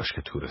شعور داشت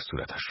که تور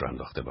صورتش را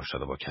انداخته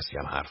باشد و با کسی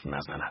هم حرف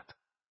نزند.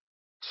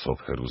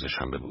 صبح روز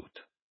شنبه بود.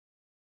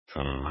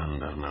 چون من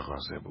در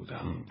مغازه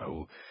بودم و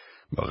او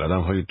با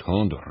قدم‌های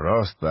تند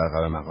راست به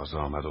عقب مغازه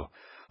آمد و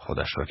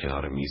خودش را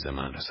کنار میز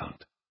من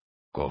رساند.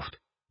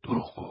 گفت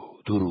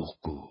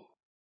دروغگو.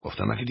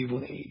 گفتم مگه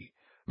دیوونه‌ای؟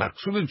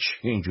 مقصود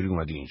چی اینجوری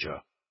اومدی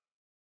اینجا؟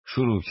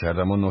 شروع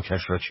کردم و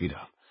نوکش را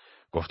چیدم.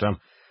 گفتم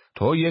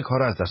تو یک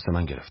کار از دست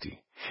من گرفتی.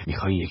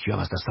 میخوای یکی هم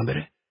از دستم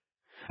بره؟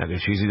 اگه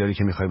چیزی داری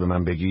که میخوای به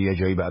من بگی یه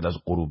جایی بعد از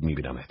غروب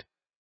میبینمت.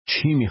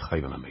 چی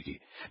میخوای به من بگی؟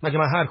 مگه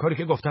من هر کاری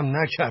که گفتم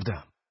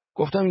نکردم؟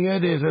 گفتم یه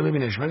دقیقه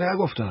ببینش، مگه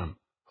نگفتم؟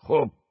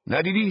 خب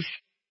ندیدیش؟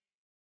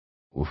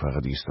 او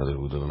فقط ایستاده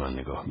بود و به من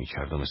نگاه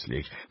میکرد و مثل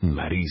یک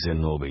مریض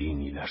نوبه‌ای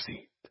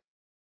میلرزید.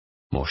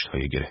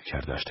 مشت‌های گره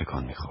کرده‌اش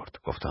تکان میخورد.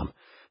 گفتم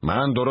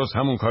من درست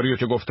همون کاریو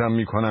که گفتم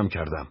میکنم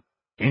کردم.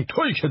 این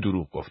تویی که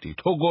دروغ گفتی.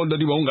 تو قول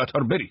دادی با اون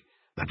قطار بری.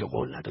 مگه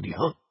قول ندادی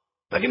ها؟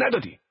 مگه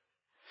ندادی؟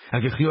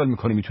 اگه خیال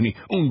میکنی میتونی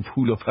اون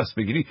پولو پس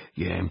بگیری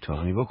یه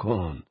امتحانی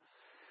بکن.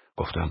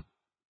 گفتم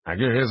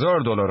اگه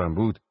 $1000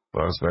 بود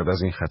باز بعد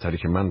از این خطری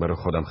که من برای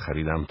خودم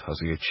خریدم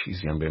تازه یه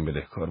چیزی هم بهم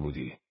بدهکار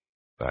بودی.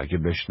 و اگه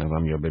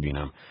بشنوم یا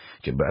ببینم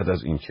که بعد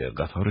از این که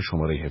قطار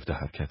شماره 17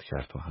 حرکت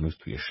کرد و هنوز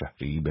توی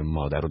شهری به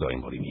مادر و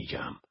دایماری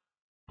میگم،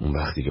 اون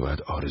وقتی که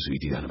باید آرزوی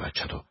دیدن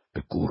بچه‌تو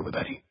به گور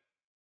ببری.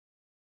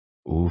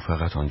 او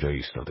فقط آنجا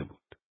ایستاده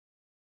بود.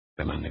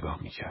 به من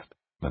نگاه میکرد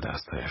و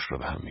دستایش رو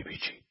به هم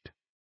میپیچید.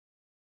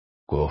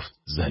 گفت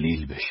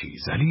ذلیل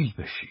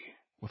بشی.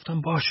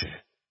 گفتم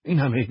باشه، این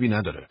هم عیبی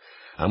نداره،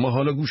 اما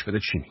حالا گوش بده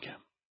چی میگم.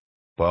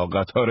 با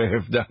قطار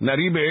 17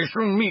 نری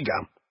بهشون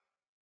میگم.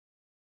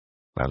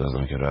 بعد از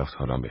آن که رفت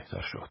حالم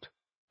بهتر شد.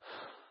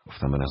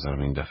 گفتم به نظرم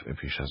این دفعه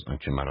پیش از آن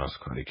که مرا از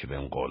کاری که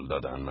بهم قول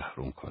دادن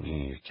محروم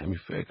کنی کمی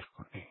فکر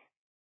کنی.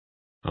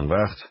 آن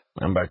وقت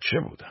من بچه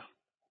بودم.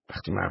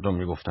 وقتی مردم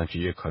میگفتن که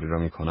یه کاری را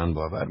میکنن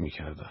باور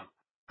میکردم.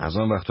 از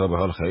آن وقتا به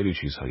حال خیلی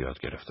چیزها یاد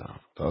گرفتم.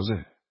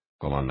 تازه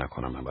گمان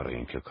نکنم من برای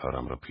اینکه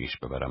کارم را پیش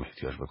ببرم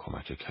احتیاج به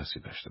کمک کسی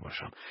داشته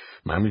باشم.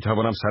 من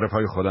میتوانم سر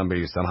پای خودم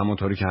بایستم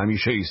همونطوری که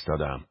همیشه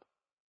ایستادم.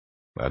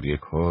 بعد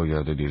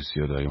یاد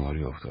دیلسی و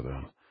دایماری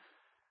افتادم.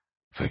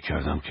 فکر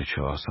کردم که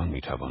چه آسان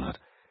میتواند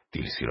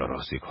دیلسی را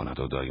راضی کند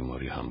و دایی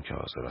موری هم که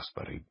حاضر است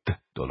برای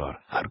 $10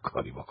 هر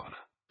کاری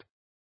بکند.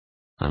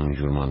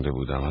 همینجور مانده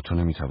بودم. حتی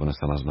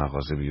نمیتوانستم از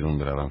مغازه بیرون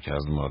بروم که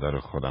از مادر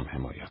خودم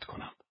حمایت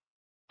کنم.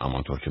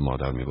 همانطور که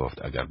مادر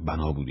میگفت اگر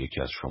بنا بود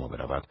یکی از شما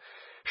برود،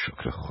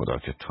 شکر خدا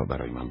که تو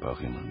برای من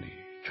باقی ماندی،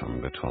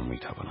 چون به تو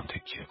میتوانم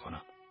تکیه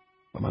کنم.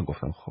 و من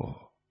گفتم خب،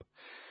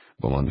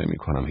 گمان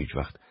نمی‌کنم هیچ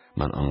وقت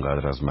من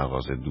آنقدر از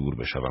مغازه دور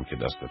بشوم که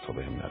دست تو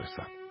بهم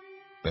نرسد.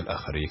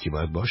 بالاخره یکی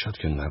باید باشد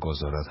که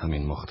نگذارد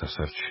همین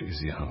مختصر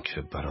چیزی هم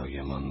که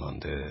برای من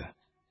مانده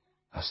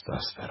از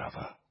دست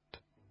برود.